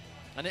than that.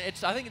 And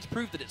I think it's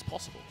proved that it's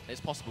possible.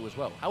 It's possible as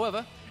well.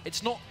 However,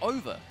 it's not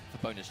over for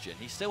Bonus Jin.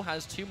 He still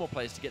has 2 more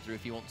players to get through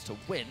if he wants to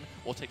win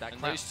or take that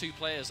And crown. those 2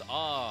 players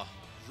are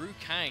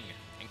Rukang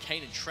and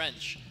Kane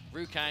Trench.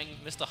 Rukang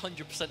missed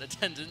 100%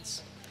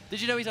 attendance.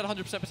 Did you know he's had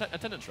 100%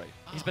 attendance rate?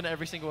 He's been at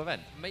every single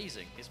event.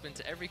 Amazing. He's been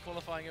to every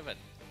qualifying event.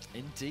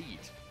 Indeed.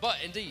 But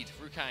indeed,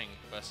 Rukang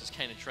versus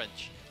Kane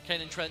Trench.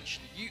 Kane Trench,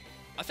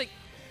 I think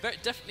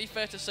definitely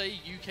fair to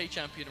say UK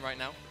champion right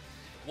now.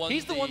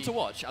 He's the one to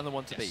watch and the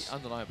one to Yes. beat,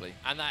 undeniably.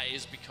 And that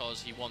is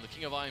because he won the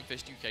King of Iron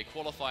Fist UK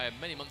qualifier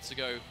many months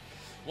ago,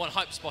 won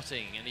Hype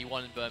Spotting, and he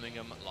won in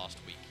Birmingham last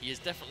week. He is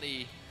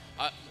definitely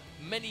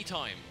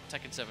many-time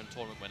Tekken 7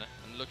 tournament winner,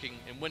 and looking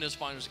in winners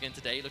finals again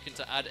today, looking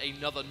to add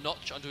another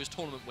notch onto his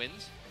tournament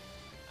wins.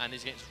 And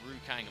he's against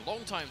Rukang, a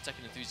long-time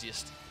Tekken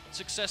enthusiast,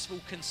 successful,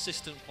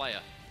 consistent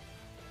player.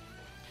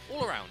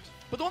 All around.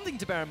 But the one thing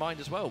to bear in mind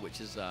as well, which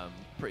is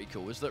pretty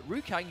cool, is that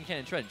Rukang and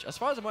Kane Trench, as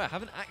far as I'm aware,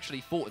 haven't actually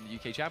fought in the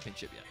UK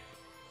Championship yet.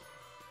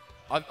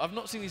 I've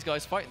not seen these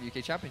guys fight in the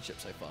UK Championship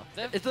so far.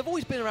 They've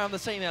always been around the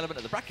same element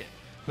of the bracket,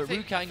 but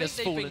Rukang has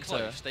fallen into...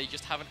 close. They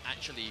just haven't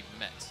actually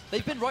met.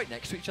 They've been right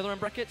next to each other in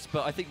brackets,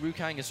 but I think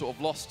Rukang has sort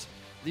of lost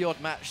the odd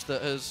match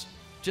that has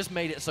just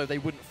made it so they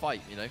wouldn't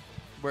fight, you know?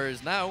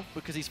 Whereas now,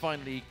 because he's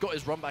finally got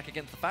his run back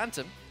against the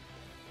Phantom,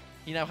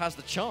 he now has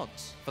the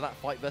chance for that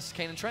fight versus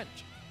Kane and Trench.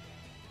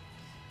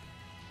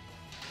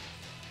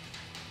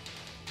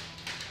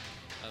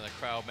 And the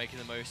crowd making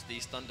the most of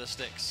these thunder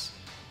sticks.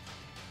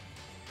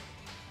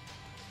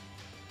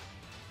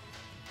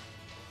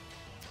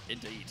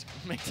 Indeed.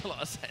 Makes a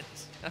lot of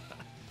sense.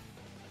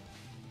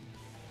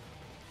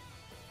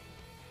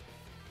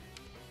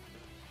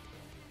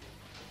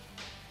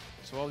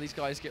 So while these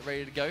guys get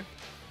ready to go,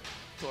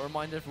 got to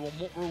remind everyone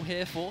what we're all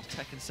here for.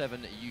 Tekken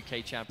 7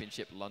 UK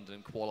Championship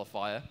London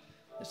Qualifier.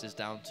 This is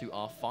down to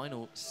our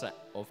final set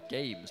of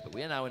games, but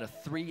we are now in a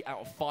 3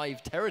 out of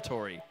 5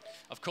 territory.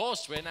 Of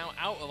course, we're now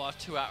out of our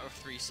 2 out of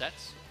 3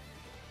 sets.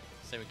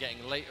 So we're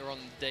getting later on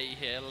the day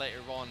here,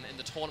 later on in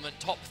the tournament,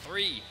 top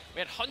 3. We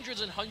had hundreds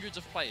and hundreds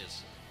of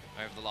players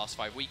over the last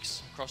 5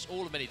 weeks across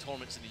all the many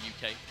tournaments in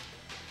the UK.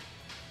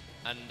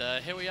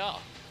 And here we are,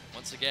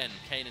 once again,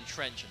 Kane and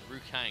Trench and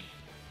Rukang.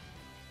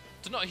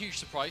 So not a huge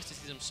surprise to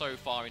see them so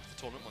far into the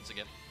tournament once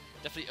again.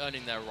 Definitely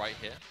earning their right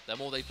here. The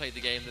more they play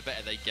the game, the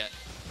better they get.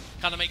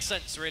 Kind of makes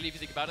sense, really, if you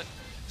think about it.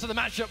 So the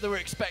matchup that we're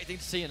expecting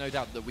to see, and no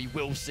doubt that we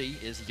will see,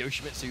 is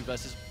Yoshimitsu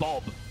versus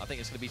Bob. I think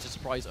it's going to be a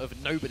surprise over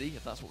nobody,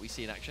 if that's what we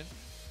see in action.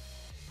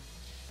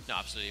 No,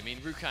 absolutely. I mean,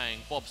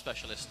 Rukang, Bob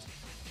specialist.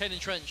 Kaden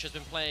Trench has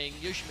been playing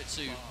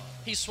Yoshimitsu.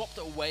 He's swapped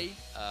it away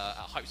at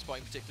Hype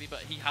Spotting particularly,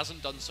 but he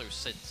hasn't done so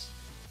since.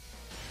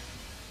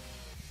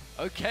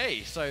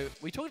 Okay, so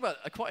we talked about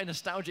quite a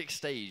nostalgic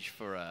stage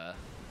for...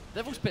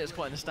 Devil's Pit is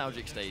quite a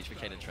nostalgic stage for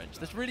Kaden Trench.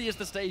 This really is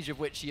the stage of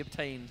which he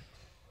obtained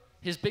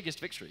his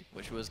biggest victory,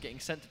 which was getting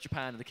sent to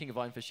Japan in the King of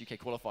Iron Fist UK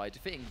qualifier,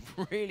 defeating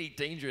really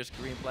dangerous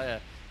Korean player,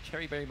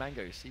 Cherry Berry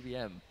Mango,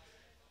 CBM.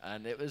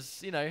 And it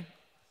was, you know,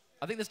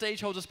 I think the stage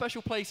holds a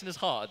special place in his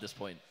heart at this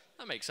point.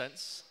 That makes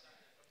sense.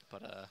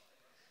 But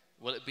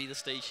will it be the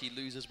stage he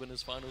loses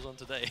Winners Finals on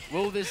today?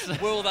 Will this...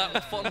 Will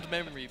that fond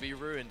memory be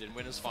ruined in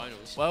Winners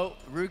Finals? Well,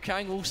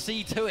 Rukang will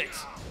see to it.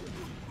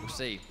 We'll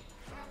see.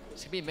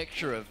 It's going to be a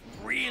mixture of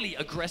really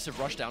aggressive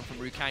rushdown from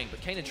Rukang,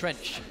 but Kaden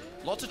Trench,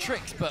 lots of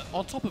tricks, but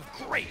on top of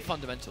great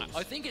fundamentals.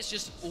 I think it's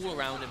just all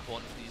around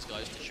important for these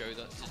guys to show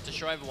that, to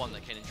show everyone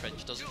that Kaden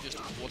Trench doesn't just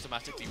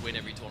automatically win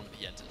every tournament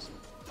he enters.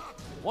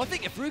 Well, I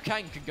think if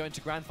Rukang can go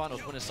into Grand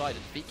Finals, win a side,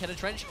 and beat Kaden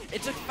Trench,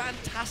 it's a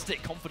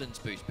fantastic confidence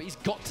boost, but he's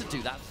got to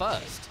do that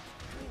first.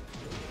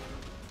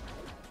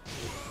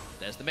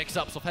 There's the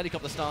mix-ups of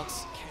helicopter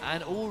stance,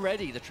 and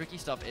already the tricky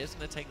stuff is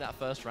going to take that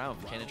first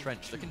round for Kaden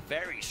Trench, looking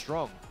very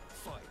strong.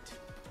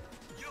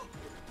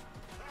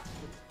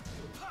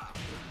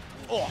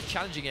 Oh,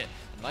 challenging it.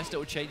 A nice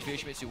little change for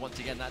Yoshimitsu once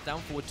again. That down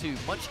forward two,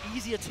 much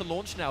easier to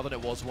launch now than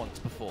it was once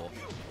before.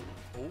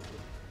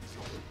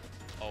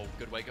 Oh,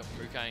 good wake up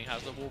from Rukang.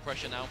 Has the wall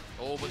pressure now.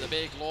 Oh, but the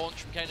big launch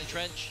from Kaden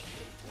Trench.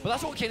 But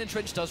that's what Kaden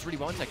Trench does really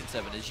well in Tekken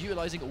 7, is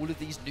utilizing all of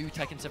these new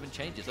Tekken 7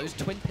 changes. Those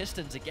twin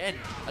pistons, again,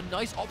 a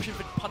nice option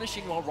for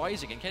punishing while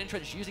rising, and Kaden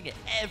Trench using it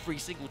every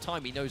single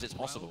time he knows it's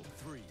possible.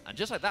 And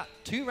just like that,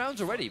 2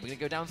 rounds already. We're going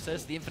to go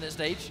downstairs to the infinite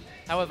stage.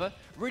 However,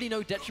 really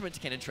no detriment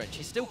to Kaden Trench.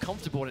 He's still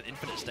comfortable on an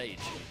infinite stage.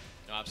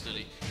 No,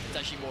 absolutely. It's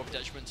actually more of a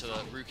detriment to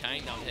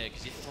Rukang down here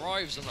because he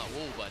thrives on that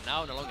wall, but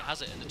now no longer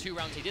has it. In the 2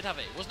 rounds he did have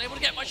it, he wasn't able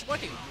to get much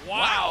working.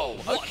 Wow!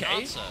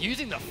 Okay,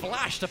 using the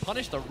flash to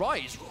punish the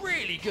rise.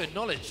 Really good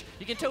knowledge.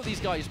 You can tell these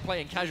guys play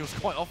in casuals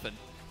quite often.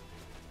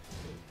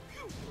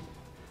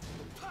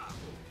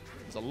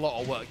 There's a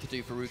lot of work to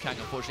do for Rukang,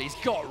 unfortunately.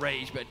 He's got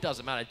rage, but it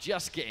doesn't matter.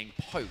 Just getting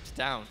poked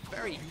down.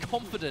 Very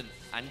confident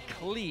and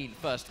clean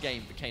first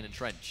game for Kaden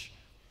Trench.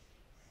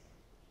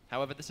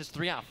 However, this is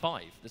 3 out of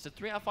 5. This is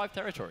 3 out of 5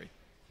 territory.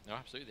 No,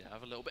 absolutely. They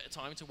have a little bit of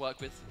time to work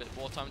with, a bit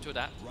more time to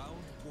adapt.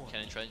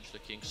 Kaden Trench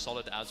looking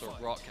solid as a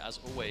rock, as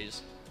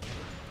always.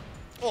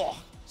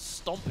 Oh,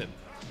 stomp him.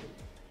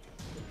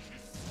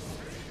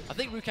 I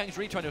think Rukang's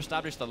really trying to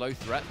establish the low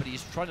threat, but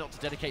he's trying not to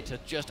dedicate to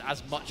just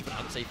as much of an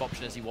unsafe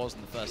option as he was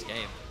in the first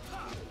game.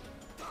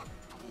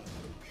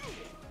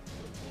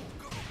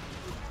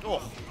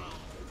 Oh.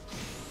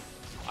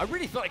 I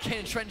really feel like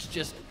Kaden Trench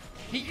just...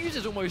 He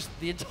uses almost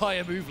the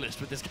entire move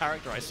list with this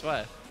character, I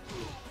swear.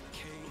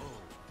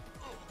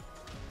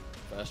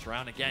 First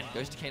round again,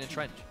 goes to Kaden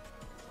Trench.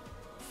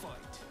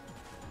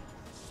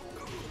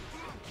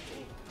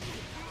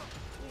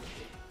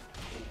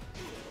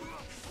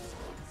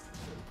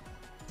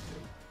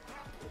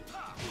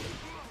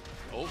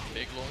 Oh,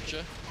 big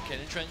launcher.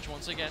 Kaden Trench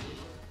once again.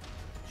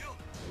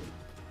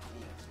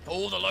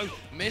 Oh, the low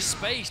miss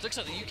space. Looks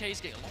like the UK is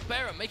getting a lot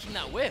better at making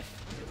that whiff.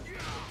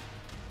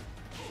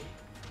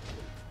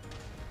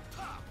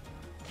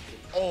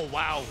 Oh,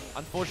 wow.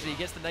 Unfortunately, he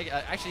gets the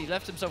negative. Actually, he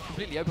left himself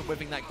completely open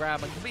whipping that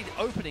grab and completely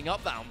opening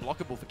up that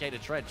unblockable for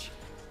Kaden Trench.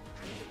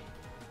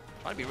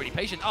 Trying to be really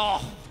patient.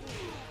 Oh!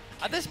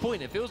 At this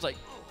point, it feels like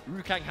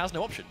Rukang has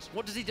no options.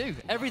 What does he do?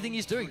 Everything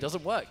he's doing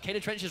doesn't work.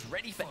 Kaden Trench is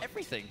ready for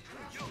everything.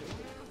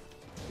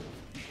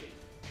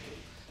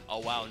 Oh,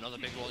 wow. Another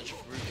big launch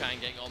from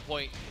Rukang getting on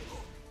point.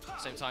 At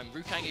the same time,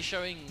 Rukang is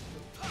showing...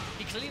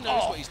 He clearly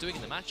knows what he's doing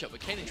in the matchup, but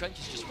Kaden Trench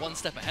is just one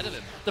step ahead of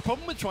him. The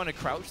problem with trying to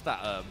crouch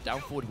that down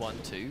forward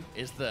 1-2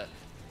 is that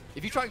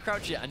if you try and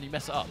crouch it and you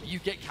mess it up, you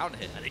get counter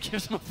hit, and it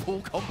gives him a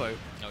full combo.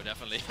 No,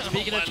 definitely.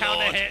 Speaking of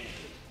counter hit,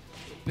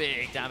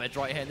 big damage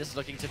right here. This is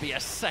looking to be a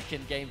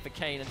second game for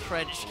Kane, and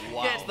Trench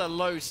gets the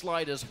low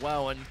slide as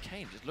well, and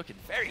Kane just looking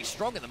very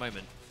strong at the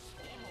moment.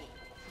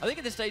 I think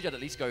at this stage I'd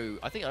at least go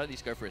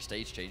for a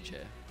stage change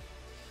here.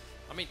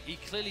 I mean, he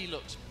clearly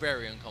looks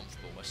very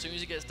uncomfortable. As soon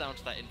as he gets down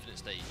to that infinite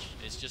stage,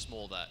 it's just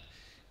more that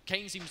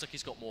Kane seems like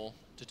he's got more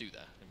to do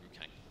there than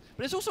Rukang.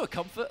 But it's also a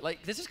comfort.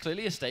 Like, this is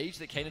clearly a stage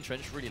that Kaden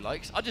Trench really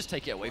likes. I'll just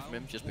take it away from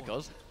him just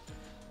because.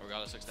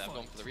 Regardless, looks to have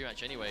gone for the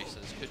rematch anyway, so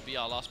this could be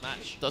our last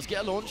match. Does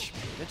get a launch.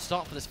 Good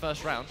start for this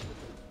first round.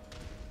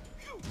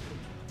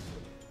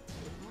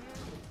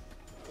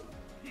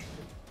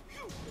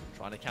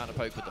 Trying to counter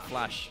poke with the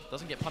flash.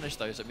 Doesn't get punished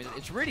though, so I mean,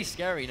 it's really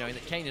scary knowing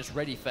that Kane is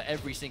ready for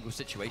every single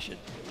situation.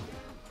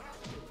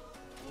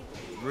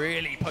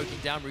 Really poking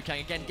down Rukang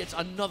again, gets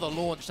another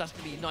launch. That's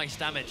going to be nice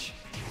damage.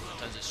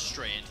 Turns it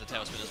straight into the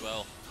tailspin as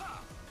well.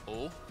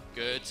 Oh,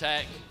 good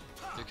tech.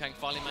 Liu Kang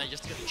finally manages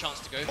to get the chance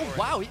to go for Oh it.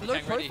 wow, Liu low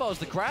Kang ready. profile's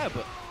the grab.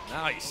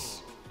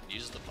 Nice.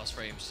 Uses the plus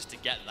frames just to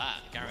get that,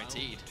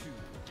 guaranteed.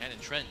 Ken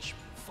and Trench.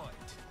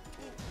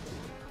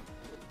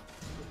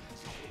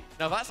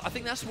 Now I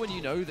think that's when you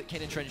know that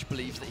Kane and Trench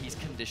believes that he's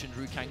conditioned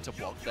Liu Kang to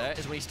block there,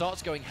 is when he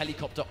starts going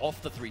helicopter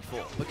off the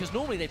 3-4. Because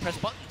normally they press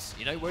buttons,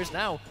 you know, whereas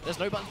now there's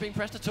no buttons being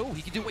pressed at all.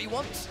 He can do what he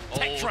wants. Oh,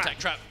 Tech trap. Tech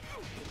trap.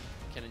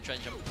 Ken and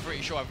Trench, I'm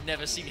pretty sure I've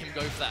never seen him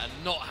go for that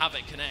and not have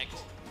it connect.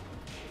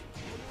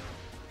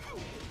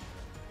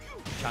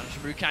 Challenge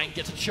from Liu Kang,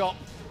 gets a chop.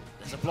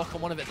 There's a block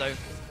on one of it though.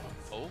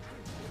 Oh.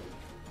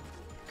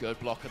 Good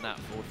block on that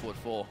forward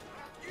 4.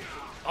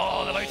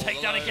 Oh, the low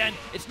takedown again.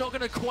 It's not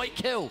going to quite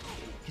kill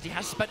because he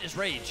has spent his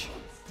rage.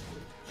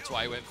 That's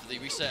why I went for the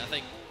reset, I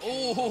think.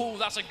 Oh,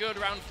 that's a good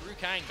round for Liu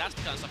Kang. That's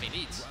the kind of stuff he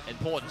needs.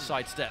 Important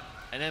sidestep.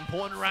 An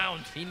important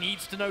round. He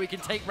needs to know he can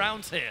take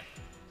rounds here.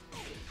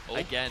 Oh,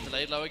 again.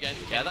 Delayed low again.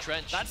 Yeah, Ken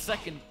Trench. that's the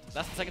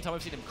second time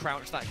I've seen him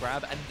crouch that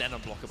grab and then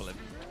unblockable him.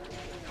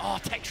 Oh,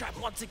 tech trap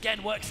once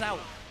again works out.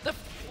 The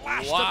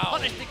flash to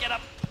punish to get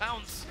up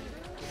pounce.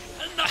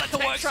 Another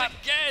tech trap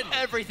again.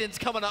 Everything's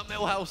coming up,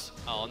 Millhouse.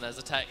 Oh, and there's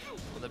a tech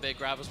on the big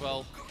grab as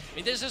well. I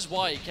mean, this is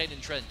why Kane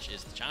and Trench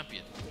is the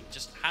champion. He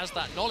just has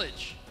that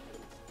knowledge.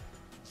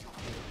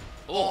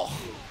 Oh,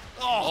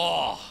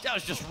 that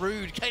was just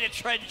rude. Kane and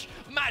Trench,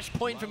 match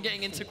point from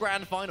getting into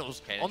grand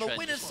finals. Kane On the Trench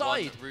winner's is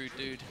one side. rude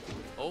dude.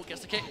 Oh,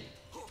 gets the kick.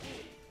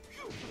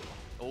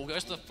 Oh,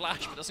 goes to the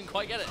flash, but doesn't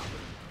quite get it.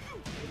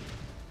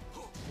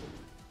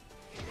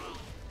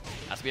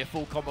 Has to be a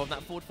full combo on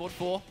that forward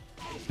 4.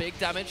 Big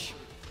damage.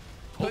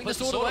 Putting the puts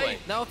the sword sword away. away.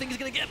 Now things are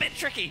going to get a bit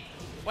tricky.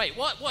 Wait,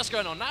 what's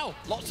going on now?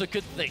 Lots of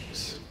good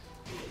things.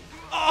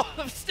 Oh,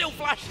 still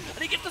flash, and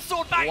he gets the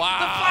sword back. Wow.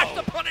 The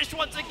flash to punish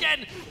once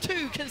again.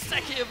 2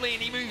 consecutively,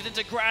 and he moves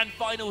into grand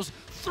finals.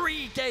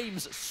 3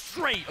 games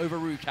straight over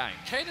Liu Kang.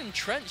 Kane and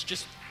Trench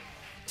just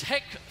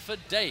tech for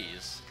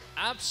days.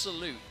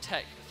 Absolute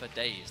tech for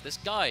days. This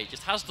guy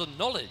just has the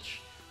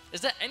knowledge. Is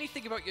there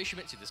anything about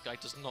Yoshimitsu this guy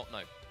does not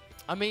know?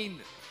 I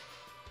mean,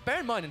 bear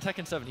in mind in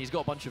Tekken 7, he's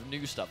got a bunch of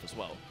new stuff as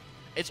well.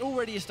 It's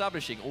already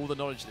establishing all the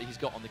knowledge that he's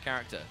got on the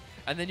character.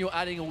 And then you're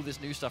adding all this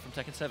new stuff from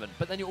Tekken 7.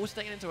 But then you're also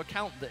taking into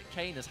account that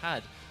Kane has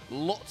had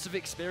lots of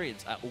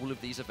experience at all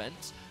of these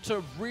events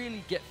to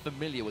really get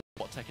familiar with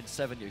what Tekken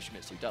 7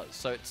 Yoshimitsu does.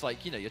 So it's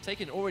like, you know, you're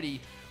taking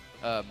already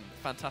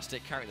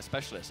fantastic character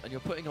specialist and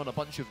you're putting on a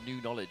bunch of new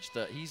knowledge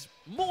that he's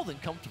more than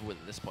comfortable with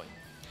at this point.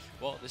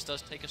 Well, this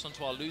does take us on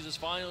to our losers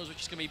finals,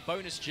 which is going to be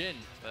Bonus Jin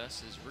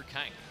versus Liu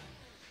Kang.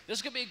 This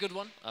is going to be a good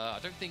one. I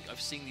don't think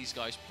I've seen these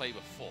guys play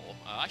before.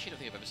 I actually don't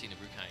think I've ever seen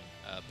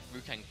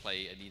Liu Kang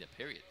play a Nina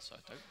period, so I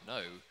don't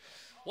know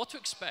what to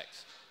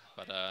expect.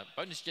 But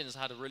Bonus Jin has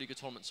had a really good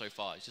tournament so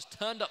far. He's just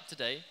turned up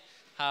today,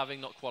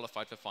 having not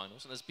qualified for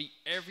finals, and has beat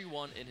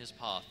everyone in his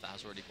path that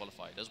has already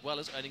qualified, as well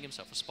as earning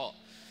himself a spot.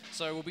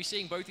 So we'll be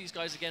seeing both these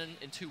guys again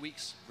in 2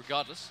 weeks,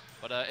 regardless.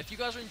 But if you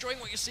guys are enjoying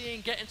what you're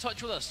seeing, get in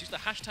touch with us. Use the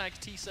hashtag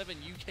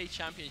T7UK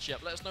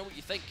Championship. Let us know what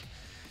you think.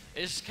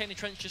 Is Kane and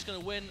Trench just going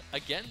to win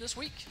again this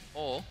week?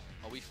 Or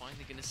are we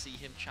finally going to see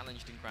him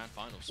challenged in grand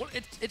finals? Well,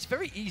 it's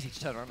very easy to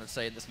turn around and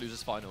say in this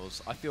losers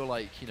finals, I feel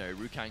like, you know,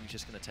 Liu Kang's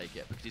just going to take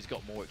it because he's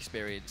got more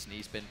experience and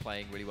he's been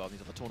playing really well in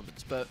these other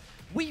tournaments. But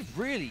we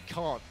really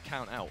can't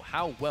count out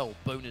how well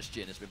Bonus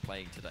Jin has been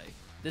playing today.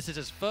 This is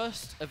his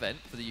first event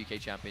for the UK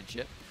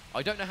Championship.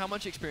 I don't know how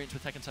much experience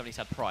with Tekken 7 he's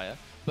had prior,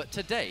 but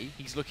today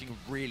he's looking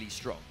really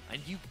strong.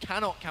 And you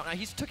cannot count out.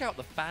 He's took out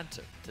the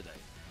Phantom today.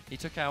 He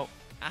took out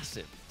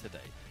Asim today.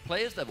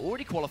 Players that have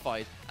already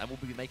qualified and will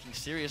be making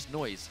serious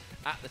noise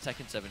at the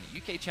Tekken 7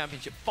 UK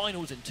Championship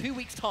Finals in 2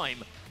 weeks' time.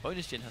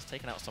 Bonus Jin has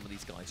taken out some of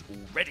these guys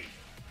already.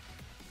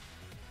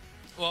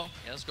 Well,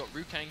 he has got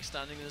Liu Kang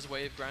standing in his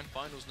way of grand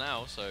finals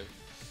now, so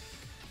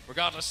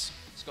regardless,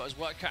 he's got his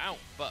work cut out.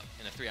 But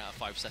in a 3 out of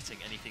 5 setting,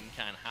 anything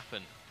can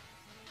happen.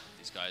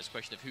 These guys,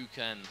 question of who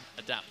can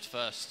adapt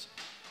first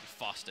and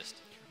fastest.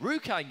 Liu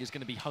Kang is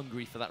going to be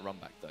hungry for that run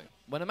back, though.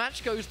 When a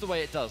match goes the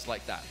way it does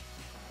like that,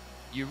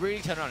 you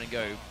really turn around and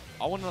go,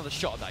 I want another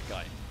shot at that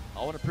guy.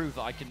 I want to prove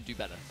that I can do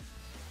better.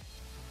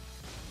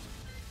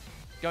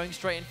 Going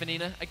straight in for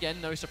Nina. Again,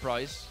 no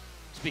surprise.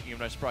 Speaking of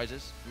no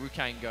surprises, Liu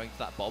Kang going for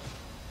that bob.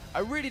 I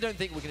really don't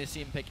think we're going to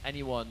see him pick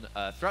anyone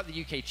throughout the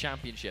UK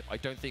Championship. I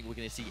don't think we're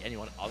going to see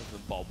anyone other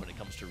than Bob when it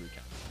comes to Liu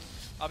Kang.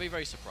 I'll be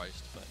very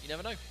surprised, but you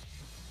never know.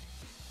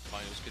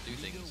 Finals could do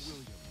things.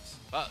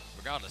 But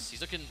regardless, he's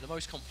looking the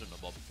most confident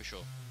of Bob, for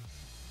sure.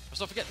 Let's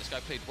not forget, this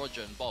guy played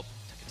Roger and Bob,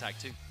 Tekken Tag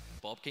 2.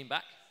 Bob came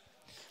back.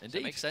 Indeed. So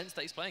it makes sense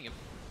that he's playing him.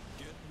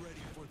 Get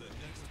ready for the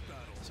next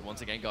battle. So once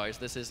again, guys,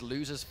 this is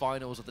losers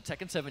finals of the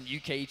Tekken 7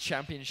 UK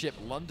Championship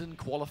London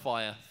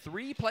Qualifier.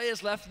 3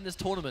 players left in this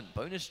tournament.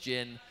 Bonus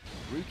Jin,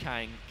 Liu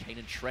Kang, Kane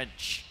and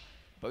Trench.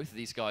 Both of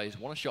these guys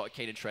want a shot at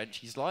Kane and Trench.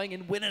 He's lying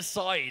in winner's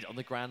side on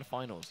the grand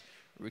finals.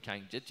 Liu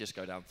Kang did just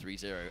go down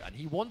 3-0, and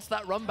he wants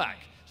that run back.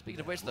 Speaking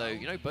of which, though,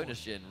 you know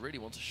Bonus Jin really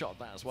wants a shot at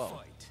that as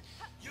well.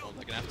 Well,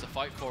 they're going to have to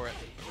fight for it.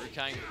 Liu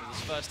Kang, with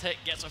his first hit,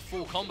 gets a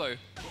full combo.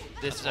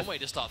 This is one way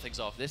to start things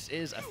off. This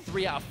is a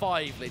 3 out of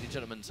 5, ladies and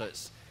gentlemen, so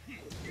it's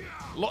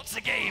Lots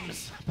of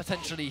games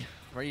potentially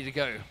ready to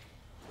go.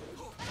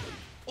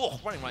 Oh,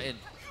 running right in.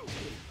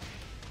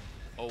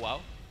 Oh,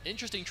 wow.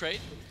 Interesting trade.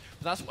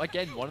 But that's,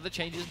 again, one of the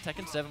changes in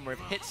Tekken 7 where if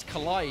hits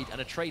collide and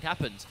a trade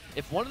happens,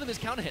 if one of them is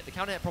counter hit, the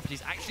counter hit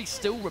properties actually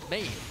still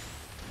remain.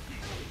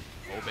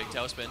 Oh, big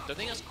tailspin. Don't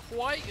think that's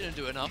quite going to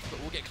do enough, but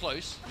we'll get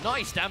close.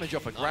 Nice damage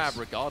off a grab Nice.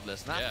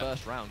 regardless. And that Yeah.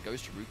 first round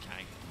goes to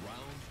Rukang.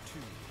 Round 2.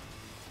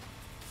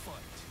 Fight.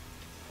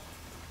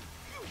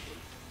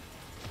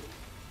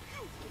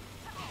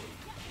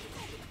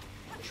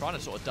 Trying to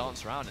sort of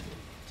dance around and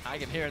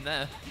tag him here and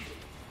there.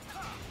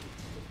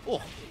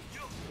 Oh.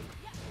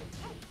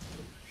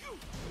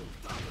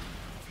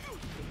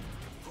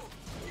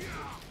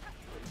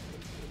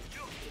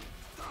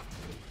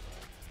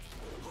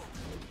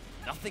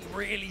 Nothing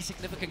really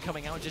significant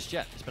coming out just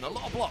yet. There's been a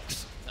lot of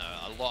blocks.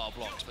 A lot of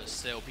blocks, but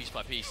still piece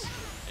by piece.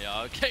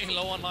 Yeah, getting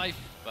low on life,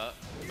 but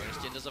Bonus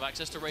Jin does have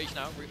access to rage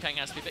now. Rukang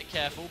has to be a bit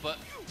careful, but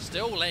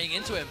still laying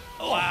into him.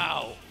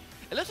 Wow.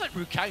 It looks like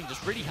Rukang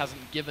just really hasn't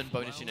given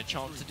Bonus Jin a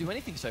chance to do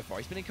anything so far.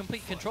 He's been in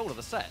complete control of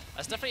the set.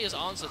 That's definitely his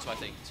answer to, I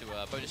think, to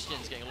Bonus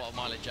Jin's getting a lot of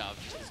mileage out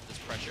of just this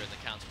pressure and the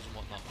cancels and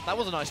whatnot. That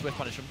was a nice whiff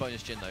punish from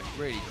Bonus Jin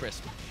though. Really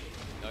crisp.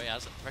 Oh, he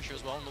has pressure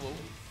as well on the wall.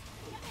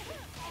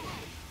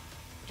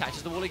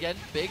 Catches the wall again.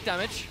 Big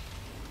damage.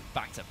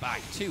 Back to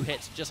back. 2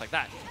 hits just like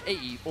that.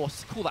 80 or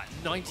call that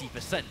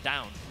 90%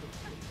 down.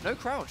 No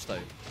crouch though.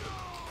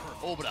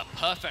 Oh, but a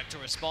perfect to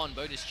respond.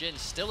 Bonus Jin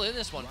still in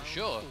this one for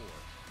sure.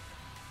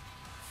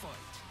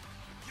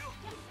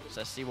 So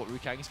let's see what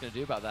Rukang is going to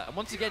do about that. And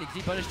once again, you can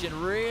see Bonus Jin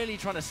really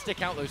trying to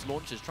stick out those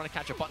launches, trying to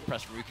catch a button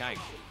press from Rukang.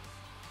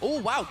 Oh,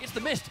 wow, gets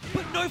the mist,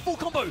 but no full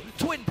combo.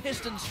 Twin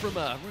pistons from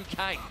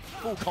Rukang.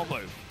 Full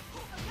combo.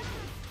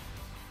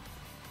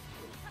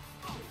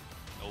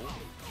 Oh.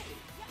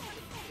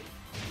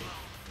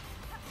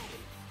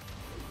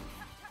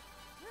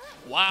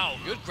 Wow,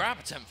 good grab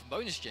attempt from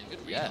Bonus Jin.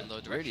 Good read on the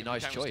direction really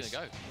nice Rukang was choice.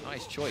 gonna go.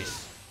 Nice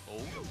choice. Oh,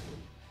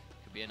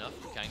 could be enough.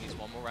 Rukang needs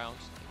one more round.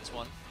 Take this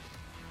one.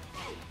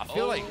 I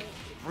feel like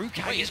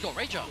Rukang Wait, he's got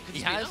rage up. Could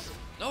He this be has. enough?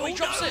 No, he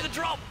drops it. The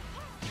drop.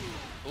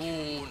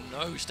 Oh,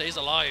 no, stays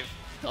alive.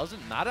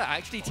 Doesn't matter,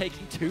 actually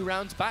taking 2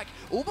 rounds back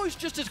almost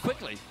just as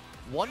quickly.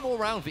 1 more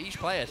round for each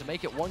player to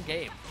make it 1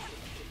 game.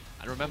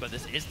 And remember,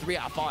 this is 3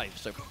 out of 5,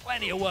 so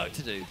plenty of work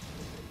to do.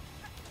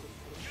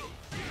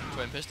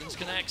 Twin pistons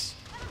connects.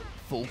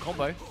 Full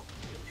combo.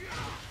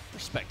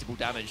 Respectable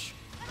damage.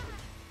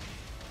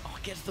 Oh,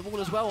 gets the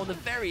wall as well on the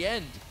very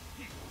end.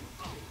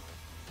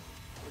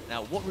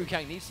 Now, what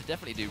Rukang needs to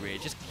definitely do, really,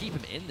 is just keep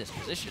him in this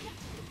position.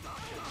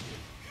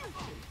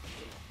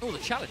 Oh, the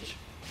challenge.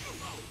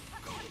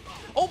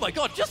 Oh my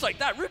god, just like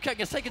that, Rukang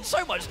has taken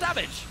so much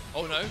damage.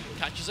 Oh no,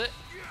 catches it.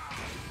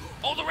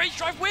 Oh, the rage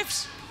drive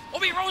whiffs. Oh,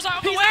 he rolls out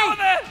of the He's way. out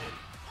there.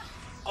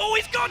 Oh,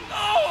 he's gone.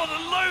 Oh,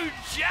 the low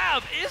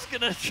jab is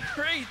going to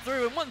trade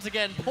through. And once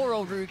again, poor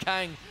old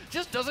Rukang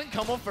just doesn't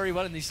come off very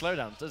well in these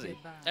slowdowns, does he?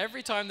 Goodbye.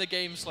 Every time the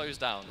game slows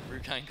down,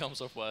 Rukang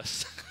comes off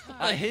worse.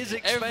 At his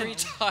Every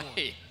expense. time.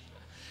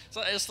 It's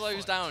like it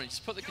slows down, you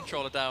just put the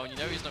controller down, you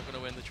know he's not going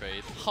to win the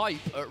trade.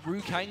 Hype at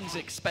Rukang's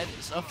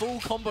expense. A full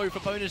combo for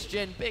Bonus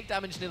Jin. Big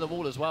damage near the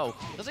wall as well.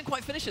 Doesn't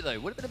quite finish it though.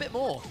 Would have been a bit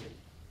more.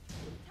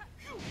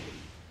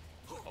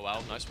 Oh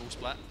wow, nice wall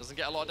splat. Doesn't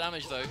get a lot of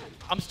damage though.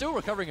 I'm still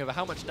recovering over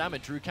how much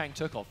damage Rukang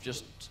took off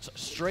just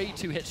stray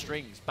 2-hit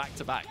strings back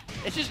to back.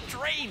 It's just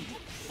drained.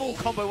 Full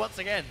combo once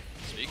again.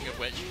 Speaking of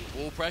which,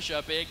 wall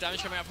pressure, big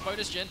damage coming out from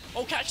Bonus Jin.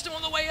 Oh, catched him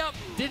on the way up.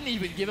 Didn't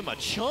even give him a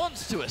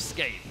chance to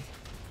escape.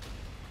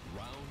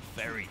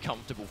 Very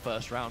comfortable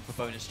first round for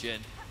Bonus Jin.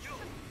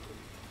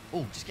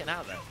 Oh, just getting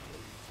out of there.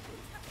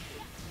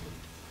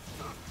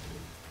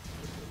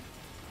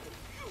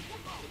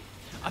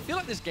 I feel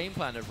like this game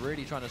plan of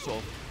really trying to sort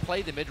of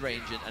play the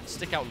mid-range and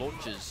stick out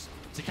launches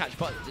to catch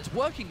buttons, it's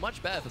working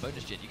much better for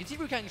Bonus Jin. You can see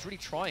Rukang's really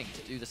trying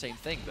to do the same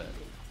thing, but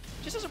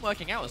it just isn't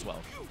working out as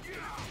well.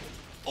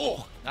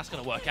 Oh, that's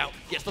going to work out.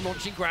 Gets the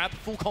launching grab,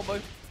 full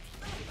combo.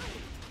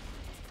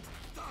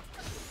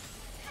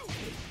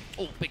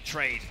 Oh, big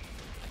trade.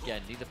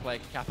 Again, neither player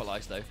can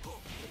capitalize though.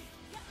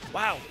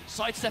 Wow,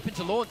 sidestep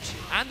into launch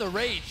and the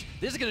rage.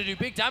 This is going to do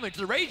big damage.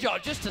 The rage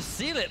art just to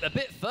seal it a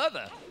bit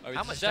further. Oh, How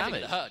it's much definitely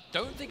damage? gonna hurt.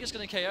 Don't think it's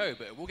going to KO,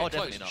 but it will Oh, get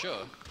close definitely for not.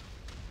 sure.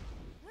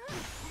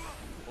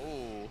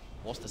 Oh,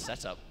 What's the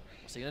setup?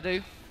 What's he going to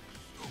do?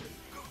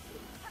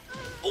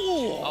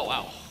 Ooh. oh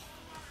wow.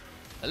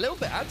 A little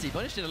bit anti.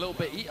 Bonus Jin a little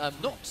bit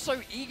not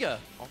so eager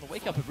on the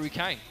wake up of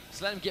Rukang.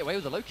 Just let him get away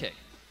with the low kick.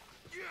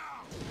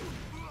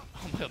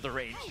 Oh my god, the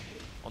rage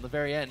on the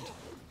very end.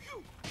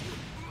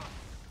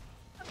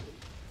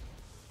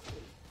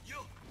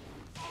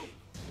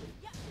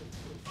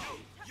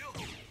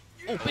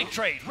 Oh, big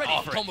trade, ready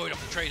Oh, for it. comboed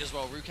off the trade as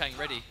well. Rukang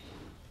ready.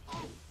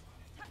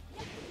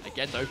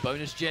 Again, though,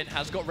 Bonus Jin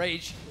has got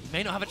rage. He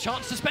may not have a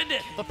chance to spend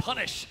it. The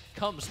punish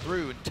comes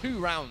through in 2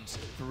 rounds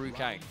for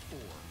Rukang.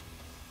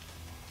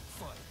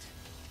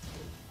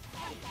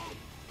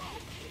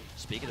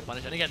 Speaking of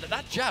punish, and again,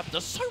 that jab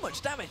does so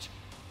much damage.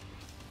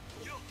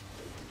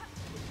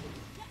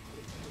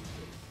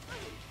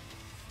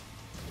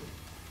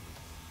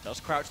 Does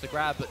crouch the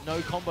grab, but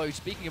no combo.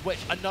 Speaking of which,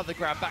 another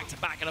grab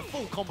back-to-back and a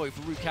full combo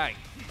for Rukang.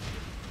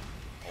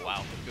 Oh,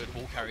 wow. Good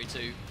wall carry,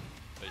 too.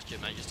 Jin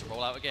manages to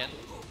roll out again.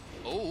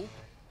 Oh,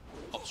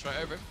 hop straight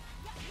over him.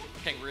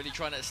 Rukang really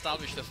trying to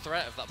establish the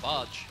threat of that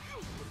barge.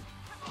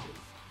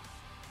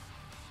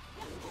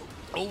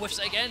 Oh, whiffs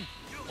it again.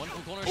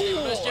 Wonderful corner escape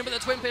from Jin, but the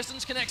twin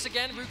pistons connects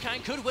again.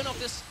 Rukang could win off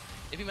this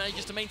if he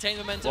manages to maintain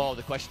momentum. Well,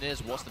 the question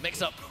is, what's the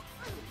mix-up?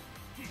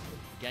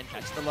 Again,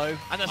 catches the low,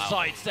 and a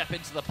side step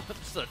into the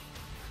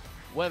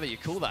whatever you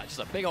call that, just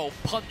a big old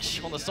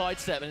punch on the side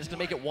step, and it's going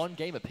to make it one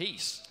game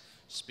apiece.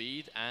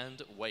 Speed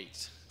and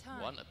weight.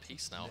 One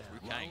apiece now for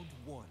Rukang. Round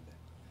one.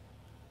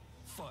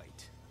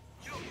 Fight.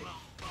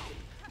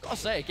 Gotta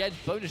say, again,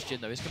 bonus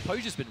Jin, though, his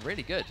composure's been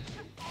really good.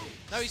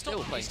 No, he's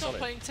not solid.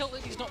 playing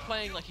tilted, he's not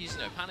playing like he's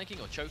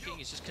panicking or choking,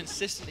 he's just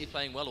consistently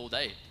playing well all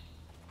day.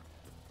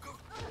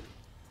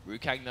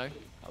 Rukang, though,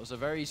 that was a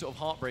very sort of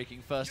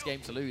heartbreaking first game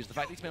to lose. The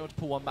fact that he's been able to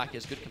pull one back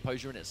is good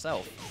composure in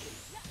itself.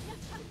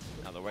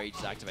 Now the rage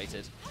is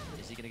activated.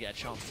 Is he going to get a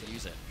chance to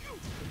use it?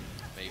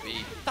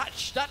 Maybe. That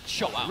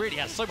shot really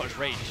has so much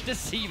range.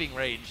 Deceiving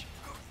range.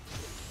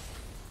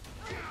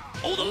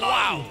 Oh, the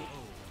wow!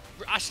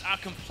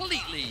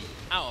 Completely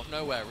out of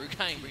nowhere,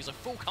 Rukang brings a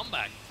full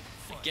comeback.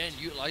 Again,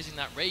 utilizing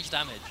that rage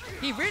damage.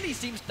 He really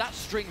seems, that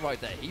string right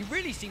there, he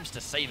really seems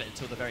to save it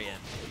until the very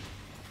end.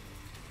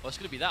 Well, it's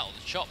going to be that or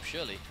the chop,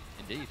 surely.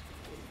 Indeed.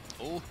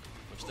 Oh,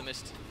 which the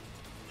missed.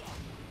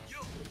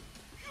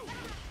 Oh,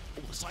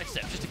 the side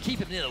step just to keep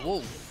him near the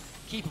wall.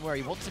 Keep him where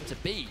he wants him to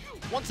be.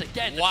 Once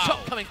again, the Wow.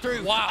 chop coming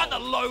through. Wow. And the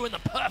low and the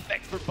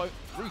perfect for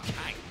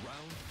Rukang.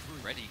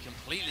 Ready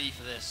completely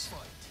for this.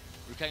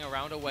 Rukang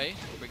around away,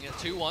 bringing it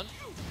 2-1.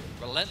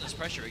 Relentless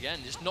pressure again,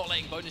 just not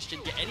letting bonus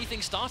Jin get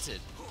anything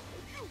started.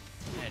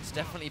 Yeah, it's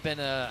definitely been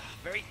a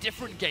very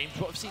different game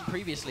to what I've seen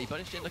previously.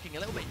 Bonus Jin looking a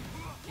little bit,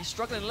 he's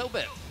struggling a little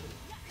bit.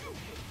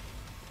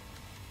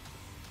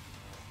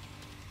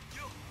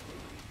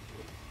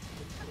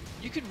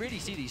 You can really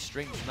see these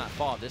strings from that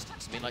far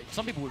distance. I mean, like,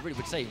 some people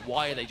would say,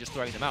 why are they just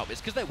throwing them out? It's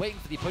because they're waiting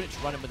for the opponent to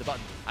run in with the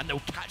button, and they'll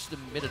catch them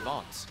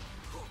mid-advance.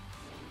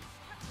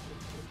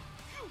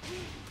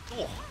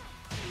 Oh.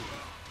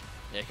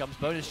 Here comes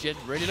bonus Jin,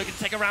 really looking to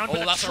take a round.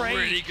 Oh, that's a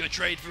really good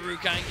trade for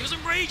Rukang. Gives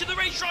him rage, and the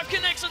rage drive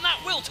connects, and that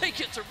will take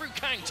it to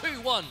Rukang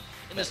 2-1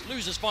 in this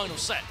loser's final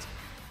set.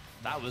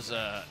 That was,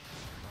 the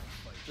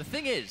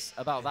thing is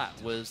about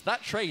that was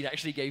that trade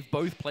actually gave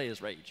both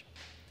players rage.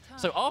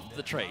 So after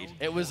the trade,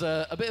 it was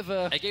a bit of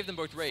a... It gave them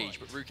both rage,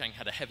 but Rukang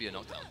had a heavier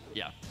knockdown.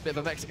 Yeah, bit of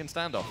a Mexican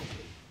standoff.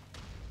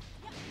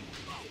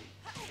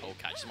 Oh,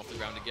 catches him off the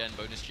ground again.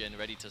 Bonus Jin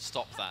ready to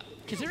stop that.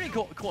 Considering he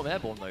caught him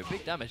airborne, though,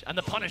 big damage. And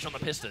the punish on the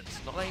pistons.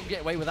 Not letting him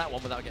get away with that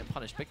one without getting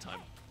punished big time.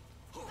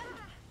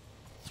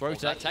 Throw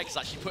tech. That tech has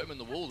actually put him in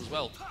the wall as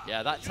well.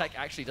 Yeah, that tech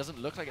actually doesn't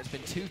look like it's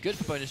been too good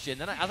for bonus Jin.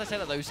 Then, as I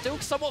said, though, still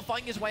somewhat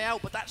fighting his way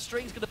out, but that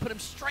string's going to put him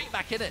straight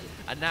back in it.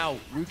 And now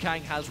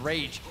Rukang has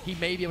rage. He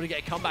may be able to get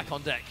a comeback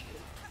on deck.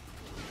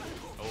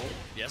 Oh,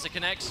 yes, it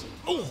connects.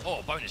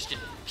 Oh, bonus Jin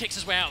kicks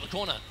his way out of the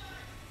corner.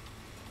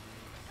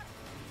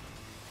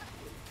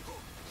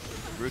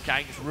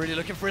 Rukang is really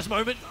looking for his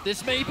moment.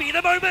 This may be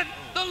the moment.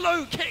 The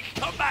low kick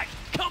comeback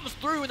comes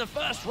through in the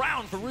first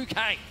round for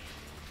Rukang.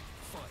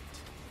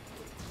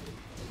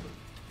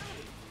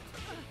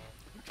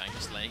 Rukang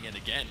just laying in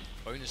again.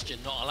 Bonus Jin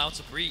not allowed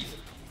to breathe.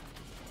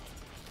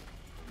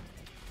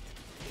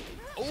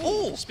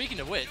 Oh, speaking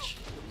of which,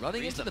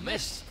 Running into the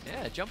mist.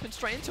 Yeah, jumping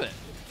straight into it.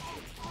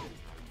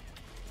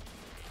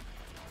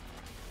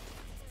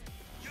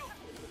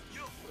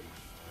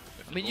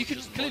 I mean, you can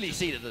clearly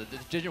see that the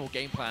general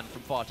game plan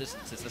from far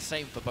distance is the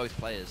same for both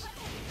players.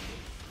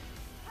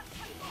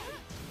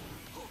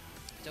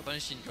 Still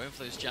bonus Jin going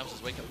for those jabs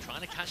as wake up,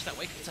 trying to catch that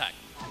wake up attack.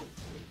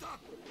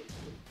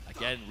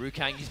 Again,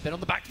 Rukang, he's been on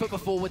the back foot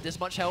before with this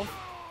much health.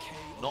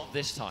 Not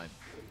this time.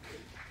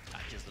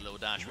 Catches the little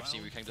dash. We've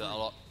seen Rukang do that a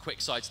lot. Quick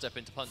sidestep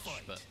into punch,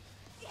 but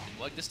didn't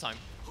work this time.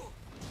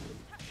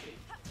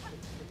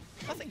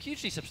 Nothing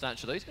hugely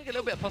substantial, though. He's going to get a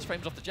little bit of plus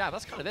frames off the jab.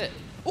 That's kind of it.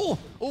 Oh,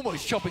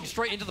 almost chopping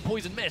straight into the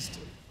poison mist.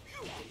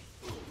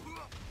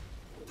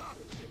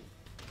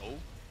 Oh,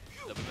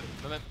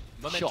 the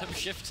momentum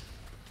shift.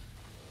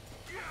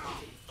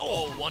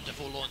 Oh,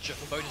 wonderful launcher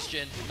for bonus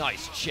Jin.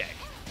 Nice check.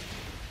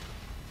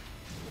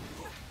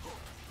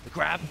 The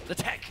grab, the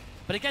tech.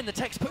 But again, the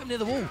tech's put him near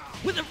the wall.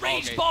 With a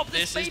raged bob,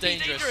 this may is be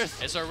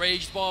dangerous. It's a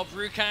raged bob.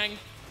 Rukang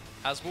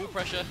has wall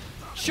pressure.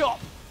 Chop.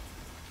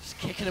 Just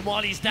kicking him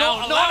while he's down.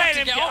 Not allowed letting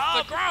to him get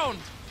off the ground.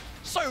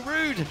 So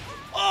rude.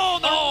 Oh,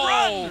 the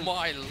Oh, run.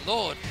 my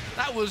lord.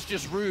 That was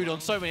just rude on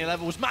so many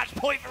levels. Match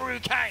point for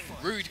Rukang.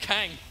 Rude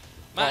Kang.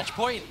 Match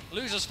point.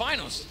 Losers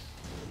finals.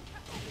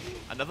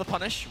 Another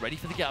punish. Ready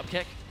for the get-up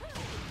kick.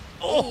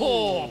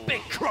 Oh,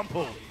 big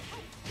crumple.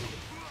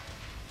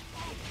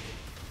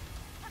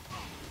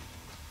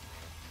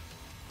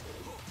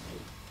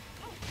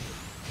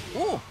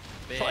 Oh,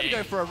 trying to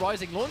go for a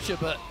rising launcher,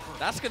 but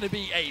that's going to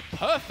be a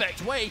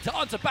perfect way to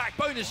answer back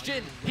bonus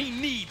Jin. He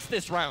needs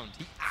this round.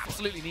 He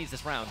absolutely needs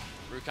this round.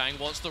 Rukang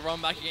wants to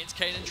run back against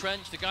Kane and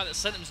Trench, the guy that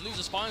sent him to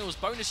losers finals.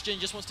 Bonus Jin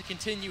just wants to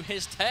continue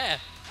his tear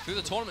through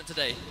the tournament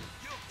today.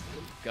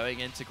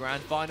 Going into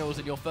grand finals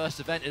in your first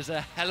event is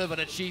a hell of an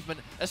achievement,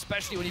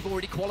 especially when you've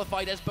already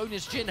qualified as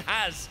Bonus Jin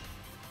has.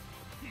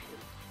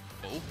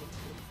 Oh.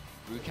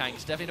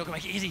 Rukang's definitely not going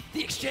to make it easy.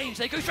 The exchange,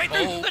 they go straight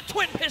through. The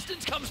twin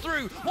pistons comes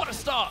through. What a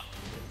start.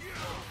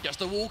 Just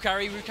a wall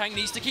carry. Rukang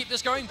needs to keep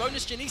this going.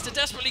 Bonus Jin needs to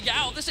desperately get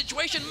out of this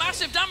situation.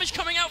 Massive damage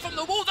coming out from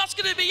the wall. That's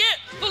going to be it.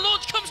 The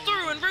launch comes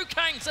through, and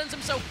Rukang sends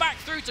himself back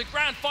through to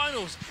grand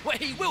finals, where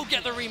he will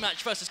get the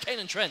rematch versus Kane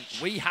and Trench.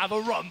 We have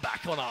a run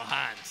back on our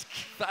hands.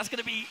 That's going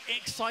to be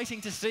exciting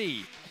to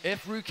see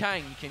if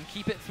Rukang can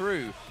keep it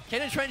through.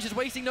 Kane and Trench is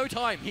wasting no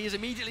time. He is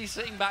immediately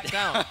sitting back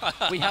down.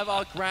 We have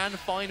our grand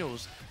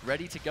finals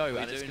ready to go,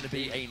 and it's going to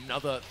be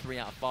another 3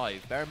 out of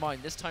 5. Bear in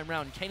mind, this time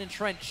round, Kane and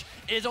Trench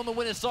is on the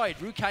winner's side.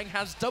 Rukang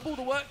has double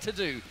the work to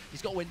do.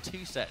 He's got to win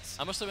 2 sets.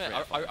 I must admit,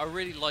 I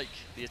really like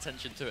the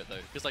attention to it, though,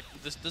 because like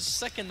the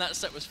second that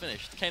set was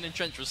finished, Kane and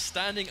Trench was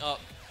standing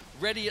up,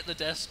 ready at the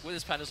desk with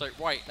his panels like,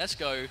 right, let's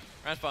go,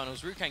 grand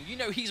finals. Rukang, you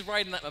know he's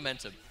riding that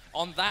momentum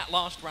on that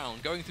last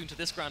round, going through to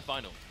this grand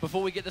final.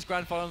 Before we get this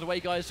grand final underway,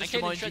 guys, just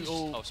remind you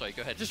all... Oh, sorry,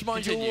 go ahead. Just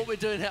remind you all what we're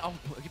doing here. I'll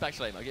get back to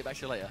you later. I'll get back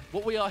to you later.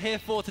 What we are here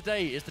for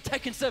today is the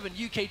Tekken 7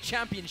 UK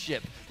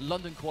Championship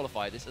London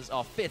Qualifier. This is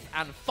our 5th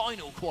and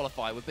final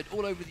qualifier. We've been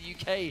all over the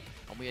UK,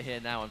 and we are here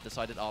now and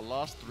decided our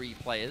last 3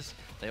 players.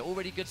 They're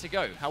already good to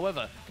go.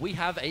 However, we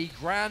have a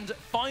grand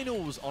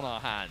finals on our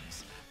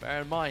hands.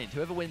 Bear in mind,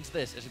 whoever wins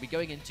this is going to be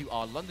going into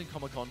our London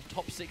Comic Con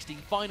Top 16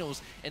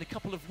 finals in a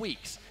couple of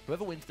weeks.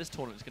 Whoever wins this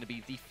tournament is going to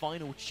be the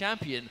final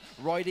champion,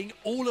 riding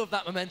all of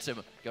that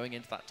momentum going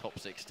into that Top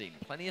 16.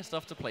 Plenty of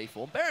stuff to play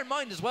for. Bear in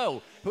mind as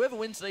well, whoever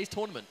wins today's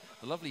tournament,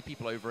 the lovely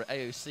people over at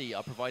AOC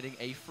are providing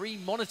a free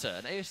monitor,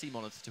 an AOC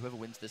monitor, to whoever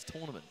wins this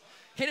tournament.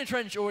 Kane and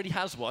Trench already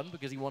has one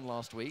because he won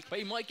last week. But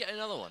he might get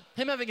another one.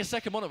 Him having a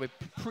second monitor would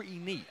be pretty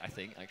neat, I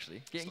think,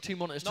 actually. Getting 2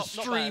 monitors to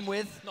stream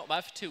with. Not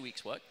bad for 2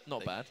 weeks' work.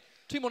 Not bad.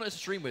 2 monitors to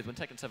stream with when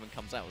Tekken 7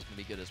 comes out is going to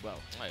be good as well.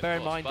 Right, Bear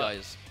in mind,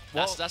 guys.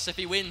 That's if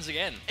he wins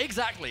again.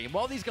 Exactly. And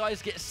while these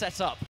guys get set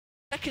up,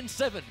 Tekken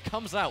 7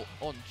 comes out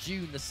on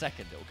June the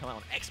 2nd. It will come out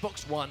on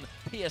Xbox One,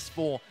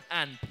 PS4,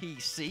 and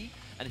PC.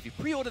 And if you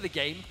pre-order the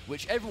game,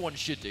 which everyone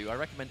should do, I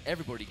recommend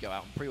everybody go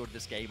out and pre-order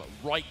this game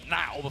right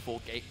now before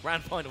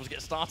Grand Finals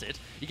get started.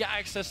 You get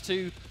access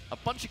to a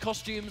bunch of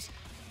costumes,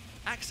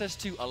 access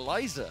to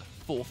Eliza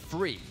for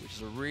free, which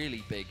is a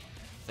really big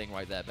thing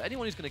right there. But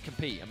anyone who's going to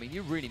compete, I mean,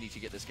 you really need to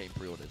get this game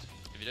pre-ordered.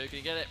 If you're going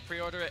to get it,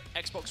 pre-order it.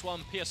 Xbox One,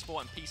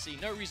 PS4, and PC.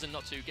 No reason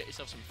not to. Get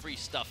yourself some free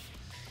stuff.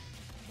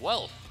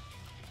 Well,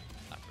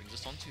 that brings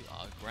us on to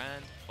our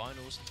grand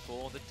finals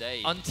for the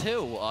day.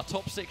 Until our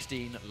top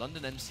 16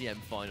 London MCM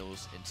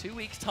finals in 2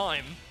 weeks'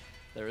 time,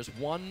 there is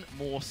one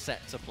more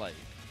set to play.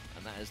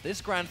 And that is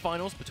this grand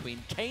finals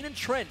between Kane and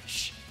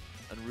Trench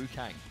and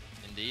Rukang.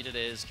 Indeed it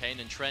is. Kane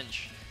and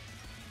Trench,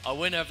 a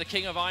winner of the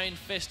King of Iron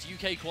Fist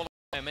UK qualifier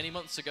many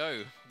months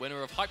ago,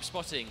 winner of Hype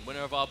Spotting, winner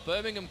of our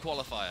Birmingham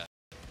qualifier,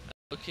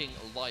 looking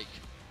like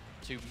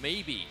to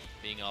maybe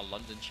being our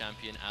London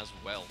champion as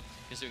well,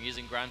 considering he's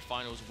in grand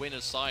finals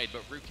winner's side,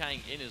 but Rukang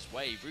in his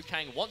way.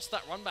 Rukang wants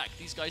that run back.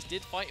 These guys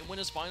did fight in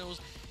winners finals,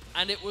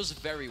 and it was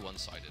very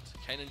one-sided.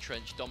 Kane and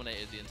Trench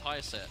dominated the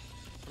entire set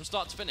from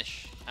start to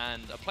finish,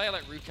 and a player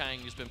like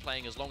Rukang, who's been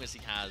playing as long as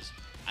he has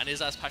and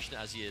is as passionate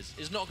as he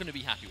is not going to be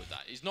happy with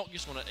that. He's not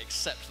just want to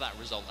accept that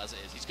result as it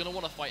is. He's going to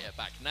want to fight it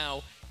back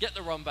now, get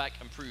the run back,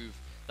 and prove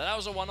that that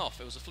was a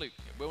one-off. It was a fluke.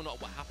 It will not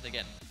happen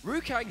again.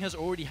 Rukang has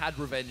already had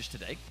revenge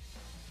today,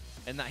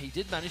 in that he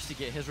did manage to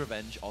get his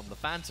revenge on the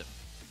Phantom.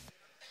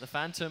 The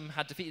Phantom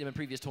had defeated him in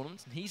previous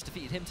tournaments, and he's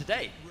defeated him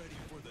today,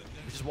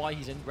 which is why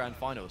he's in grand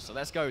finals. So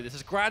let's go. This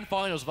is grand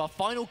finals of our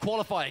final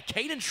qualifier.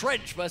 Kane and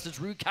Trench versus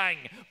Rukang.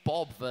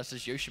 Bob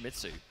versus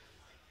Yoshimitsu.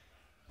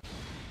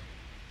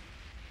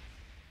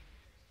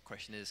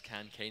 Question is,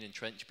 can Kane and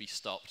Trench be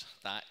stopped?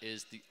 That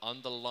is the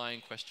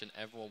underlying question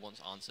everyone wants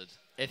answered.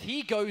 If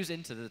he goes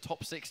into the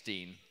top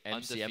 16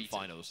 MCM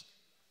finals,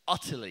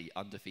 utterly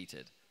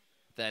undefeated,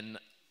 then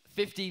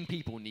 15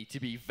 people need to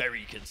be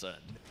very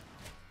concerned.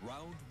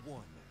 Round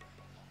 1.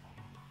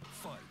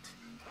 Fight.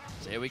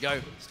 So here we go,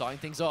 starting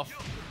things off.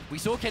 We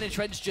saw Kane and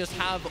Trench just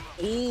have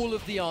all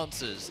of the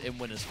answers in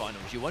winners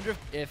finals. You wonder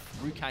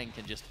if Rukang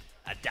can just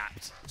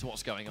adapt to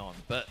what's going on.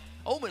 But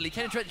ultimately,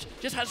 Kane and Trench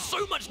just has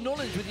so much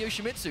knowledge with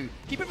Yoshimitsu.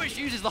 He pretty much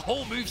uses the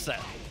whole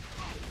moveset.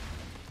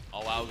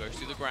 Oh wow, goes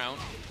through the ground.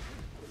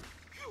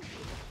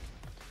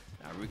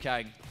 Now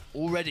Rukang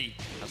already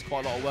has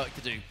quite a lot of work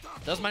to do.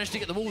 Does manage to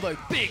get the wall though.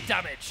 Big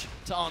damage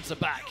to answer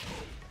back.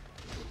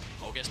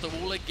 Oh, gets the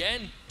wall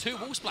again. 2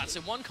 wall splats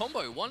in one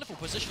combo. Wonderful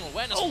positional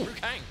awareness from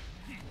Rukang.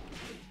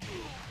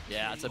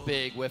 Yeah, that's a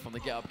big whiff on the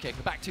get-up kick.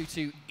 The back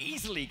 2-2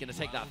 easily going to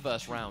take that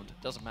first round.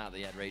 Doesn't matter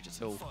the head rage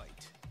at all.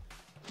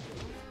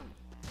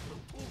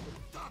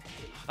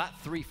 That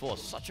 3-4,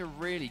 such a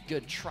really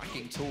good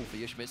tracking tool for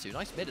Yoshimitsu.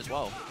 Nice mid as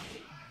well.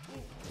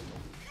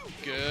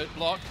 Good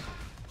block.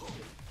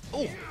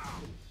 Oh!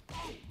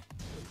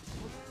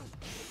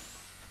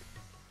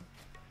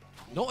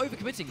 not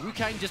overcommitting.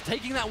 Rukang just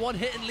taking that one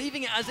hit and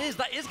leaving it as is.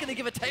 That is going to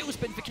give a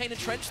tailspin for Kane and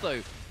Trench,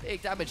 though.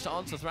 Big damage to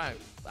answer throughout.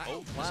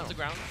 Oh, wow. to the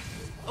ground.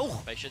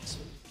 Oh, Patience,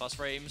 plus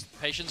frames.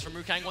 Patience from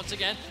Rukang once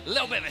again. A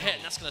little bit of a hit,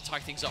 and that's going to tie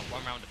things up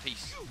 1 round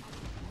apiece.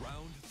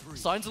 Round 3.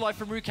 signs of life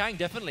from Rukang,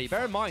 definitely.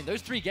 Bear in mind,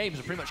 those 3 games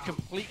are pretty much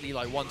completely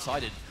like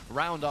one-sided,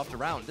 round after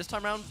round. This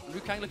time around,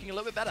 Rukang looking a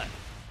little bit better.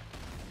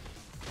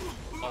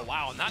 Oh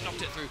wow, and that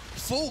knocked it through.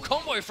 Full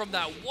combo from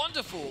that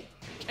wonderful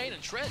Kane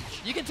and Trench.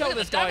 You can tell Look at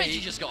this the guy. damage he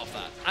just got off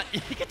that.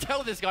 You can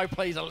tell this guy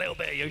plays a little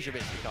bit of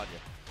Yoshimitsu, can't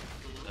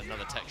you?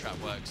 Another tech trap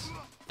works.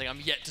 I think I'm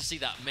yet to see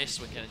that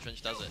miss when Kane and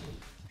Trench does it.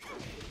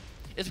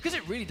 It's because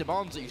it really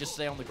demands that you just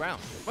stay on the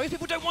ground. Most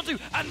people don't want to,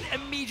 and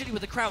immediately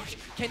with the crouch,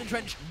 Kane and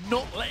Trench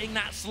not letting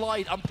that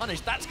slide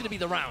unpunished. That's going to be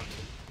the round.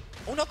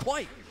 Oh, not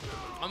quite.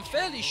 I'm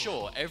fairly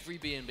sure every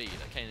B&B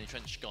that Kane and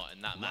Trench got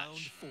in that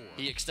match,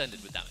 he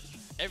extended with damage.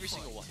 Every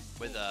single one.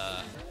 With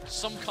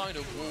some kind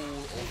of wall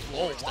or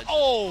floor extension.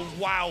 Oh,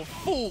 wow.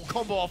 Full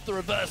combo off the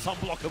reverse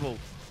unblockable.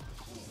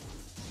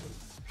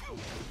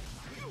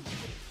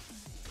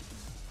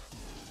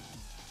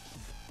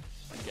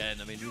 Again,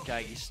 I mean,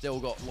 Rukang, he's still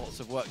got lots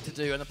of work to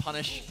do, and the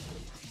punish.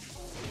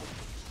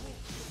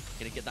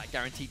 Gonna get that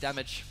guaranteed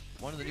damage.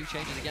 One of the new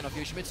changes again of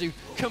Yoshimitsu,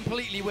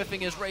 completely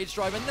whiffing his Rage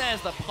Drive, and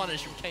there's the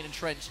punish from Kane and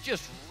Trench,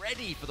 just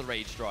ready for the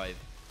Rage Drive.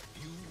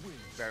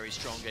 Very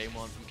strong game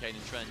 1 from Kane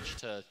and Trench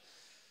to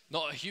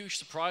not a huge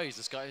surprise.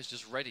 This guy is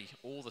just ready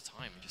all the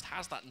time. He just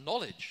has that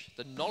knowledge.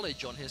 The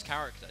knowledge on his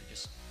character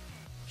just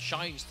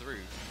shines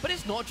through. But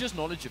it's not just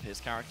knowledge of his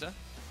character.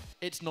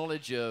 It's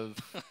knowledge of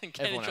Kane and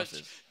everyone Trench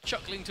else's.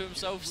 chuckling to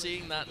himself,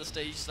 seeing that the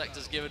stage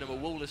selector's given him a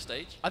wallless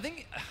stage. I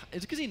think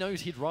it's because he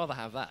knows he'd rather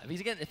have that.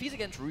 If he's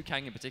against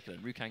Rukang in particular,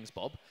 and Rukang's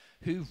Bob,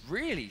 who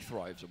really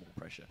thrives on wall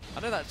pressure. I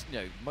know that's, you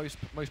know,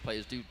 most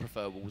players do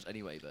prefer walls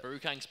anyway, but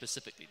Rukang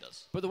specifically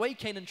does. the way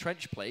Kane and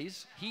Trench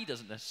plays, he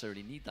doesn't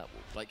necessarily need that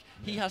wall. Like,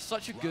 he has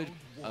such a good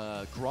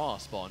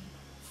grasp on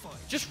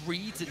just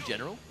reads in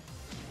general.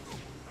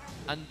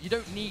 And you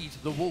don't need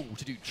the wall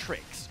to do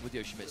tricks with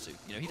Yoshimitsu.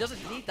 You know, he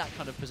doesn't need that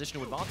kind of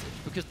positional advantage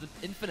because the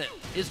infinite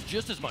is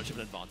just as much of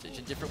an advantage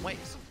in different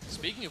ways.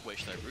 Speaking of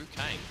which, though,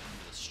 Rukang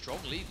with a strong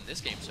lead in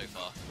this game so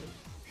far.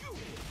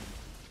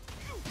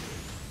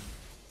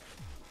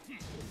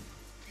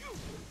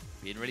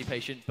 Being really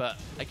patient, but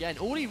again,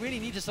 all he really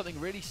needs is something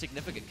really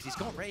significant because he's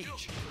got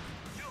Rage.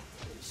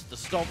 The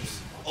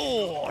stomps,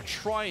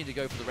 trying to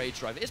go for the Rage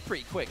Drive. It's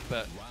pretty quick,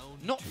 but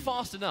not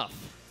fast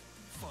enough.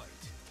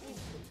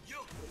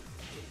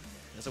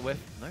 There's a whiff.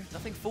 No,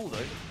 nothing full though.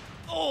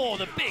 Oh,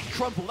 the big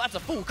crumple. That's a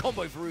full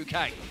combo for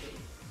Rukang.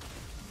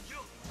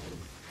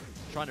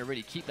 Trying to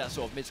really keep that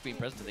sort of mid-screen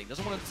presence, I think.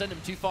 Doesn't want to send him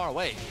too far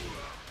away.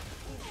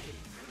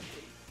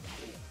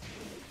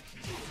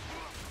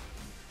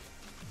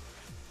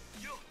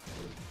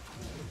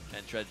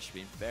 And Trench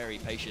being very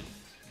patient.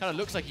 Kind of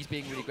looks like he's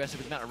being really aggressive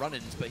with the amount of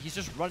run-ins, but he's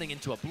just running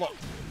into a block,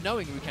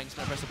 knowing Rukang's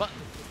going to press a button.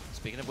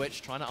 Speaking of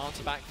which, trying to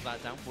answer back for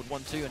that down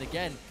forward 1-2, and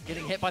again,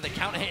 getting hit by the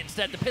counter hit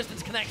instead. The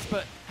Pistons connect,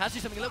 but has to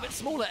do something a little bit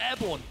smaller,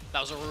 airborne.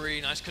 That was a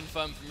really nice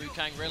confirm from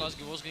Rukang,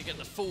 realizing he was going to get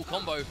the full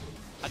combo.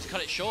 Had to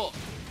cut it short.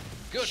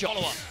 Good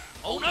follow-up.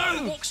 Oh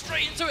no, walk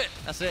straight into it.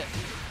 That's it.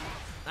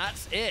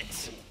 That's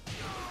it.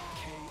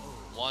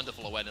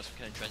 Wonderful awareness from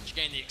Kane and Trench,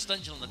 getting the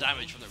extension on the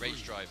damage from the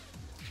Rage Drive.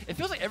 It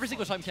feels like every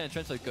single time Kane and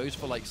Trench goes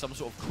for like some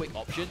sort of quick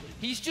option,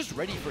 he's just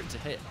ready for it to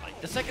hit. Like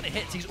the second it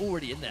hits, he's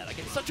already in there. Like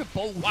it's such a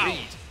bold read.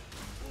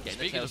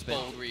 Speaking of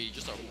bold read,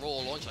 just a raw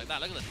launch like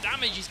that. Look at the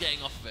damage he's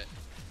getting off of it.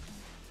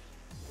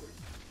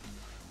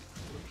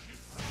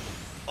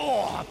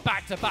 Oh,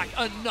 back to back,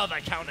 another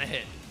counter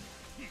hit.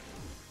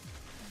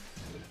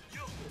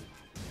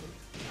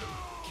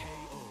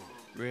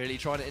 Really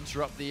trying to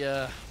interrupt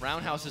the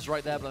roundhouses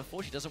right there, but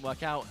unfortunately it doesn't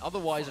work out.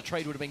 Otherwise, a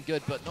trade would have been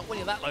good, but not when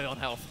you're that low on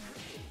health.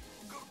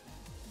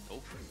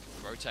 Oh,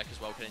 throw tech as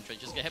well. Kane and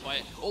Trench just get hit by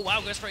it. Oh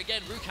wow, goes for it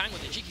again. Rukang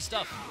with the cheeky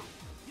stuff.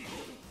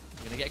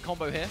 Gonna get a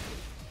combo here.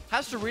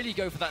 Has to really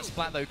go for that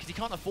splat though, because he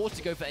can't afford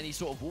to go for any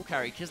sort of wall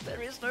carry, because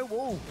there is no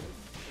wall.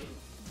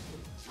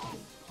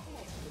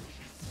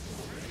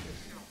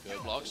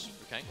 Good blocks.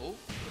 Rukang. Oh.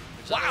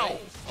 Wow.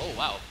 Oh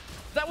wow.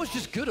 That was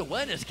just good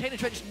awareness. Kane and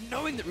Trench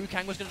knowing that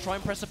Rukang was going to try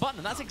and press a button,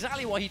 and that's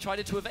exactly why he tried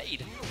it to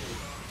evade.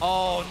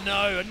 Oh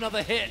no,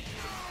 another hit.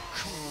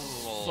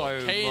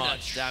 So Kane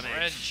much and damage.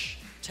 Trench.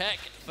 Tech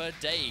for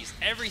days.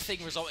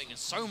 Everything resulting in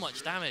so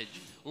much damage.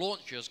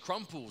 Launchers,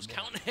 crumples,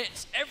 counter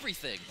hits,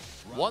 everything.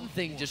 One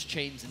thing just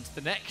chains into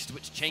the next,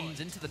 which chains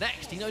into the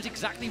next. He knows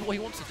exactly what he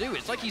wants to do.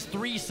 It's like he's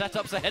 3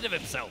 setups ahead of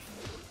himself.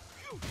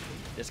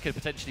 This could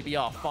potentially be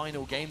our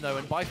final game though,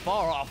 and by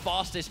far our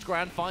fastest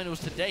grand finals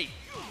to date.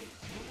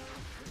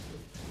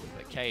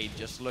 Kane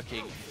just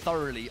looking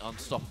thoroughly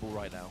unstoppable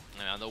right now.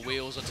 And the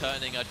wheels are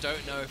turning. I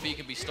don't know if he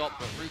can be stopped,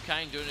 but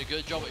Rukang doing a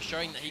good job at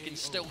showing that he can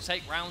still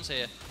take rounds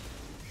here.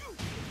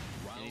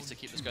 He needs to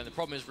keep this going. The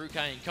problem is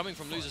Rukang coming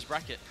from loser's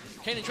bracket.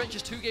 Kane and Trench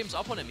is 2 games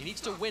up on him. He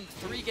needs to win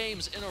 3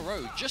 games in a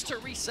row just to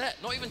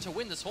reset, not even to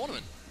win the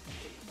tournament.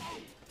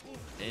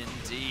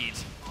 Indeed.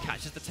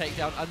 Catches the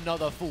takedown,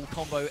 another full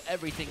combo.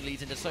 Everything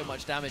leads into so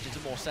much damage, into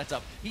more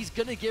setup. He's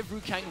gonna give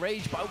Rukang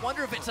rage, but I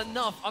wonder if it's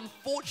enough.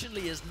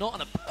 Unfortunately, it's not,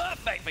 and a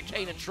perfect for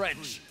Kane and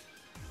Trench.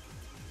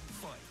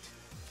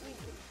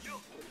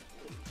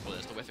 Well,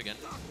 there's the whiff again.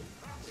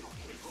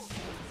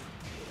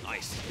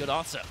 Nice, good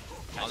answer.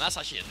 Oh, that's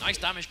actually a nice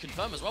damage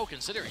confirm as well,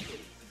 considering.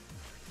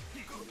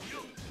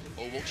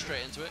 Oh, walk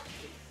straight into it.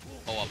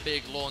 Oh, a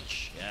big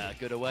launch. Yeah,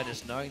 good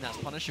awareness, knowing that's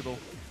punishable.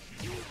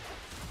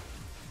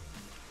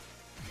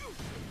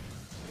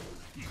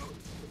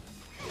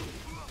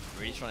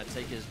 Really trying to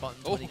take his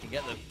buttons when he can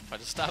get them. Try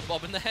to stab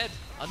Bob in the head.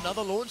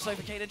 Another launch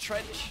over Kane and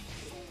Trench.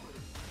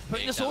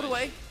 Putting Big the sword damage.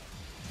 away.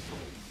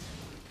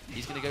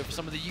 He's going to go for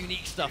some of the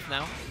unique stuff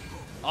now.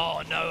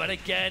 Oh no, and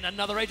again,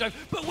 another rage drive,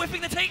 but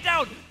whipping the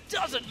takedown!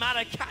 Doesn't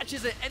matter,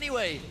 catches it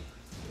anyway.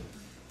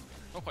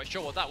 Not quite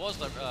sure what that was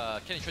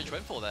that Kenny Trench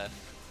went for there.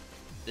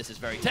 This is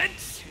very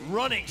tense.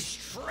 Running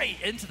straight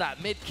into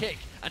that mid kick.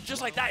 And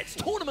just like that, it's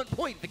tournament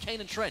point for Kane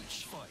and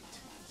Trench.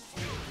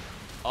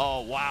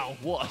 Oh wow,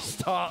 what a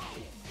start.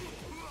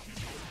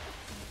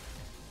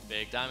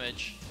 Big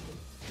damage.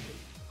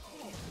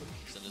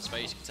 It's in his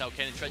face. You can tell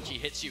Kane and Trench, he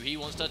hits you. He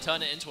wants to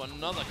turn it into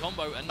another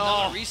combo,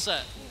 another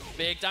reset.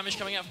 Big damage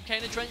coming out from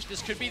Kane and Trench.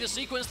 This could be the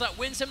sequence that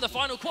wins him the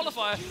final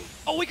qualifier.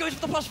 Oh, he goes for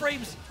the plus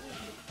frames.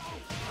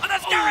 And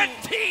that's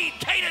guaranteed!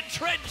 Kane and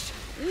Trench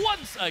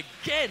once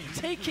again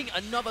taking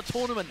another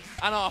tournament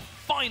and our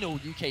final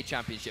UK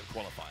Championship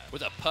qualifier.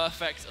 With a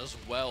perfect as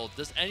well.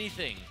 Is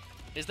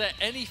there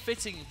any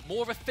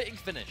more of a fitting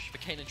finish for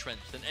Kane and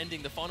Trench than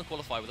ending the final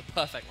qualifier with a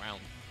perfect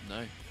round?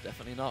 No,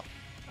 definitely not.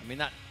 I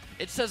mean,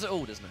 it says it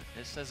all, doesn't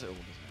it? It says it all,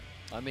 doesn't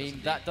it? I mean,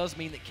 that does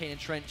mean that Kane and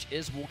Trench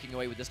is walking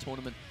away with this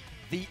tournament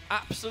the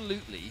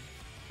absolutely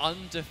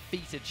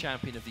undefeated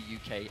champion of the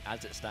UK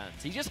as it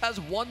stands. He just has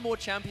one more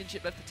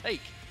championship left to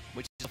take,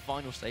 which is the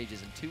final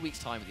stages in 2 weeks'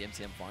 time at the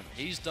MCM Finals.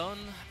 He's done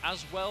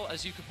as well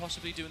as you could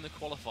possibly do in the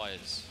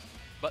qualifiers.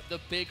 But the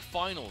big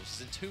finals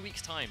is in 2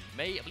 weeks' time.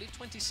 May, I believe,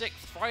 26th,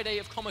 Friday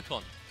of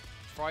Comic-Con.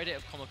 Friday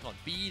of Comic-Con.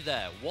 Be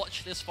there.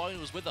 Watch this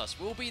finals with us.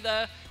 We'll be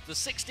there. The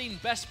 16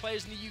 best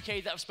players in the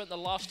UK that have spent the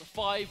last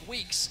 5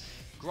 weeks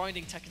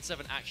grinding Tekken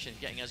 7 action,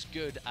 getting as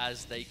good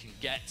as they can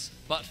get.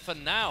 But for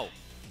now,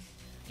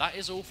 that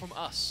is all from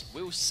us.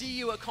 We'll see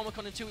you at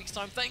Comic-Con in 2 weeks'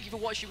 time. Thank you for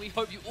watching. We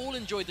hope you all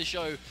enjoyed the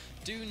show.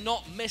 Do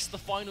not miss the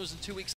finals in 2 weeks'